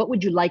thoughts. What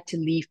would you like to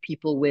leave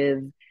people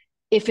with?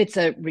 If it's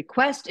a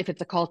request, if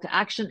it's a call to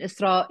action,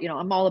 Isra,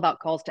 I'm all about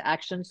calls to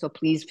action, so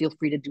please feel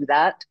free to do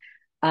that.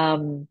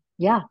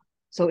 Yeah.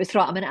 So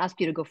Isra, I'm going to ask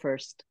you to go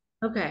first.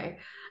 Okay.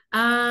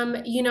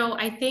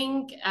 I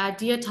think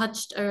Dia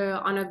touched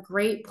on a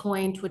great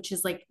point, which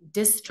is like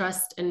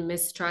distrust and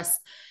mistrust.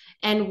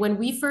 And when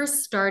we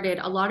first started,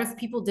 a lot of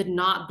people did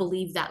not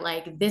believe that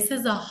like this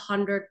is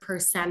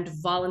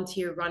 100%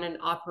 volunteer run and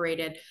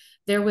operated.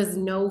 There was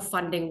no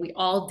funding. We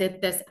all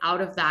did this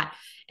out of that.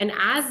 And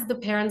as the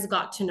parents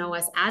got to know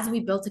us, as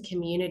we built a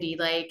community,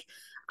 like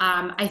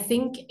I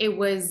think it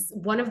was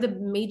one of the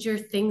major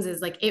things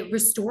is like it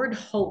restored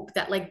hope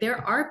that like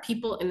there are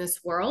people in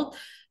this world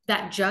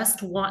that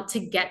just want to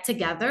get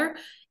together,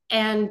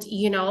 and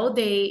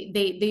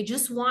they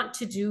just want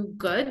to do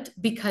good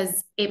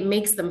because it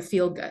makes them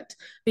feel good.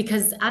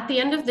 Because at the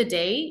end of the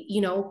day,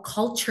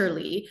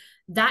 culturally,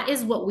 that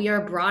is what we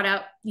are brought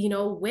up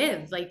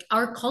with. Like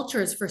our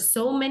cultures for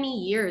so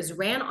many years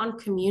ran on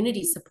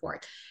community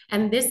support,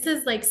 and this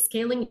is like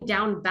scaling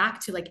down back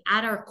to like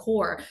at our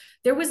core,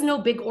 there was no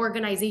big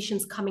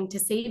organizations coming to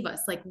save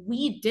us. Like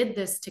we did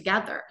this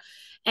together.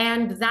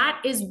 And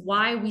that is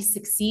why we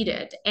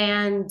succeeded.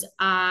 And,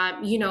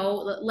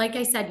 like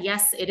I said,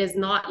 yes, it is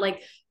not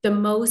like the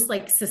most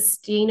like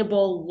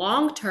sustainable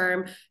long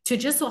term to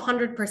just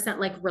 100%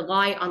 like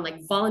rely on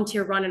like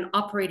volunteer run and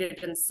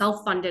operated and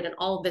self-funded and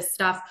all of this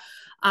stuff.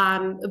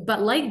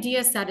 But like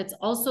Dia said, it's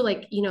also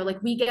like,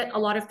 like we get a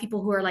lot of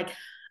people who are like,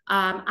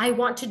 I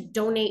want to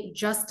donate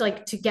just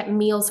like to get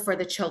meals for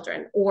the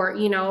children, or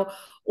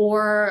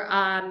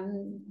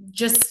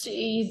just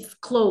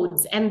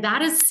clothes, and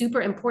that is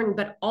super important.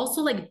 But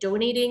also like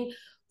donating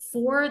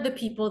for the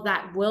people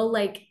that will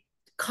like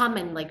come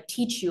and like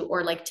teach you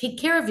or like take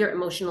care of your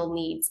emotional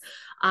needs,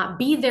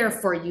 be there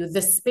for you.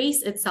 The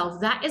space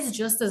itself, that is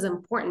just as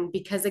important,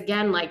 because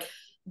again, like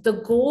the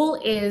goal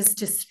is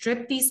to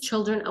strip these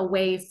children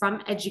away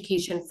from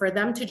education, for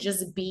them to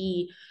just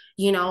be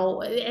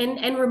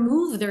and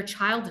remove their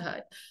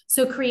childhood.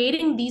 So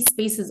creating these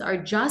spaces are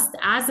just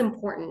as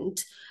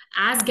important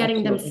as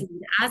getting them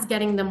food, as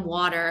getting them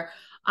water.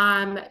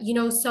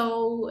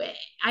 So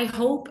I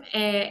hope,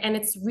 and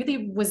it's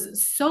really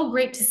was so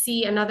great to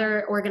see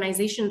another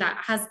organization that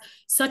has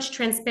such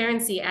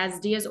transparency as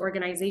Dia's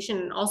organization,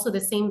 and also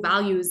the same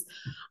values,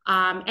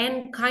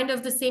 and kind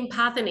of the same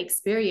path and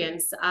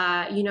experience.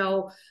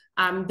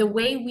 The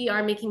way we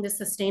are making this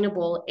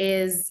sustainable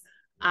is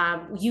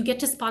you get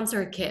to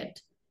sponsor a kid.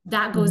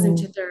 That goes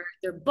into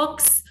their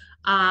books,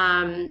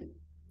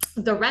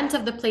 the rent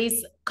of the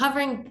place,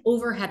 covering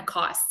overhead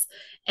costs.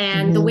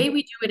 And the way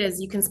we do it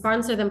is you can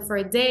sponsor them for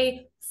a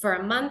day, for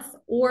a month,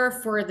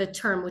 or for the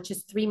term, which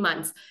is 3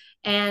 months.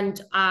 And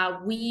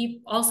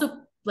we also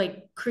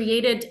like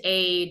created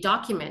a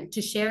document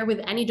to share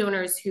with any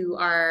donors who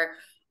are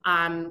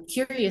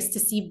curious to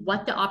see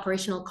what the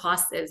operational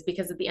cost is,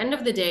 because at the end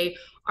of the day,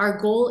 our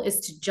goal is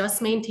to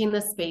just maintain the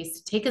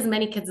space, to take as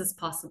many kids as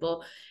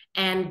possible,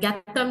 and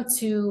get them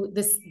to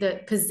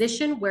the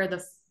position where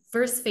the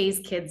first phase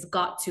kids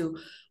got to,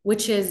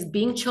 which is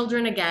being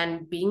children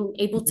again, being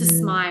able to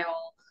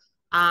smile,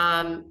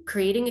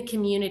 creating a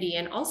community,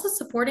 and also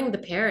supporting the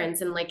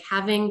parents, and like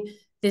having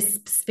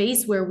this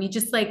space where we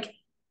just like,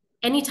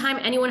 anytime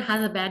anyone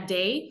has a bad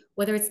day,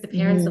 whether it's the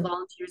parents, the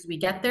volunteers, we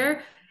get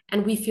there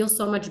and we feel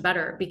so much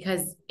better,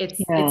 because it's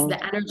the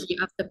energy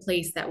of the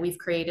place that we've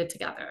created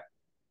together.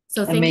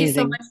 So thank you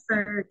so much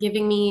for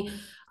giving me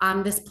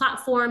this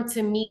platform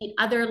to meet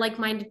other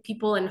like-minded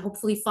people, and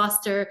hopefully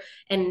foster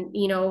and,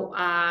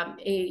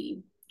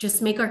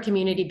 just make our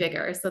community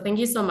bigger. So thank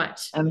you so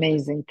much.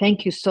 Amazing.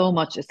 Thank you so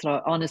much,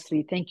 Isra.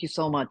 Honestly, thank you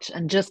so much.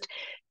 And just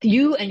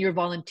you and your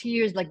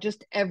volunteers, like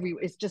just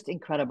it's just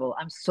incredible.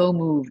 I'm so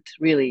moved,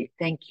 really.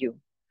 Thank you.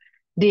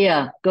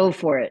 Dia, go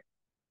for it.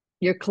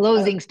 Your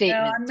closing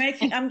statement. No,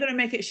 I'm going to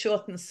make it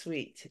short and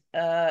sweet.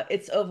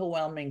 It's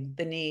overwhelming.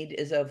 The need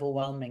is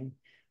overwhelming.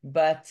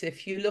 But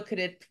if you look at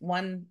it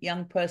one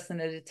young person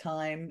at a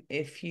time,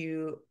 if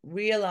you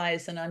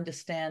realize and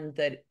understand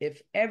that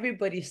if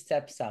everybody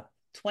steps up,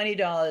 $20,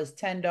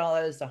 $10,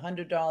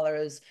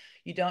 $100,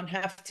 you don't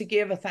have to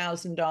give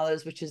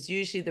 $1,000, which is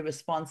usually the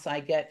response I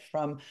get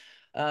from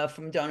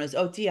donors.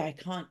 Oh, Dia, I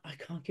can't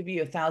give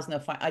you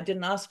 1,000. I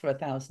didn't ask for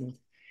 1,000.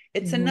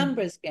 It's a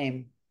numbers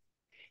game.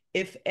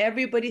 If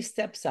everybody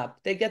steps up,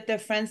 they get their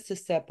friends to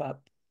step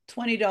up.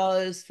 $20,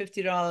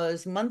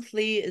 $50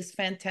 monthly is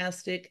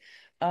fantastic.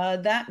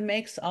 That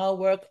makes our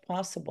work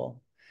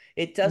possible.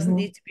 It doesn't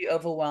need to be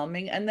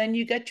overwhelming. And then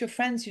you get your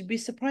friends. You'd be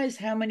surprised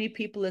how many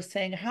people are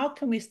saying, how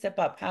can we step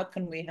up? How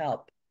can we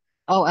help?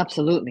 Oh,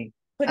 absolutely.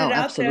 Put Oh, it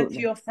out there to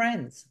absolutely. your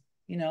friends,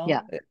 you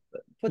Yeah. know,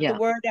 put the Yeah.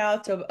 word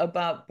out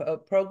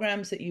about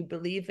programs that you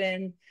believe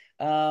in.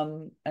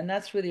 And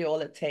that's really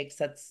all it takes.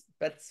 That's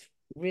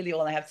really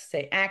all I have to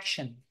say.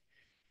 Action,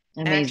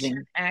 action,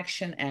 Amazing.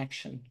 action,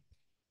 action.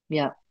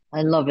 Yeah.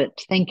 I love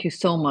it. Thank you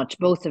so much,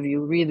 both of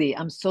you. Really,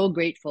 I'm so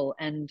grateful.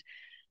 And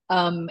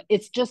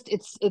it's just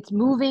it's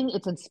moving,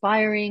 it's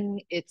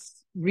inspiring,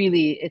 it's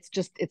really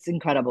it's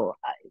incredible.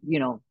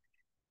 You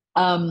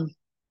know,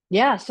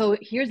 yeah, so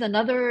here's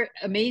another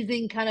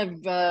amazing kind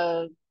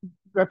of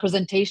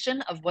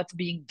representation of what's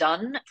being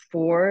done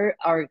for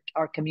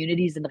our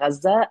communities in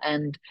Gaza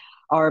and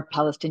our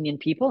Palestinian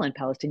people and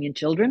Palestinian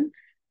children.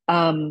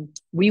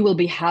 We will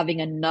be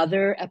having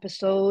another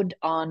episode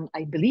on,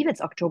 I believe it's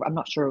October, I'm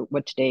not sure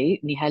which day,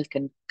 Nihal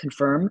can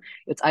confirm.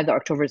 It's either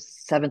October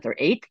 7th or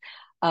 8th.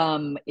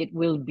 It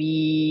will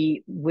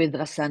be with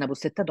Ghassan Abu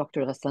Sitta,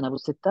 Dr. Ghassan Abu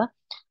Sitta.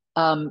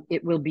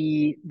 It will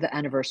be the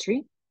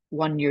anniversary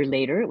 1 year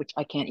later, which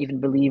I can't even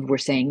believe we're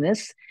saying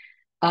this.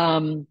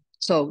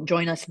 So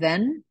join us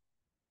then.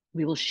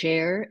 We will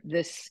share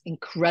this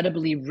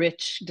incredibly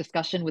rich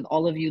discussion with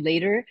all of you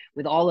later,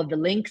 with all of the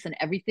links and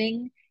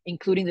everything,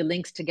 including the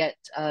links to get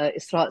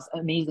Isra's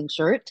amazing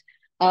shirt.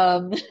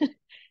 Um,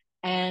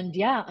 and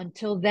yeah,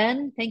 until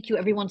then, thank you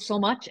everyone so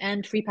much,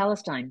 and free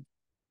Palestine.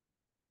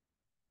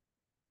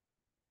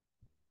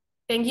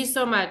 Thank you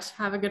so much.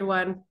 Have a good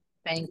one.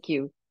 Thank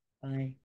you. Bye.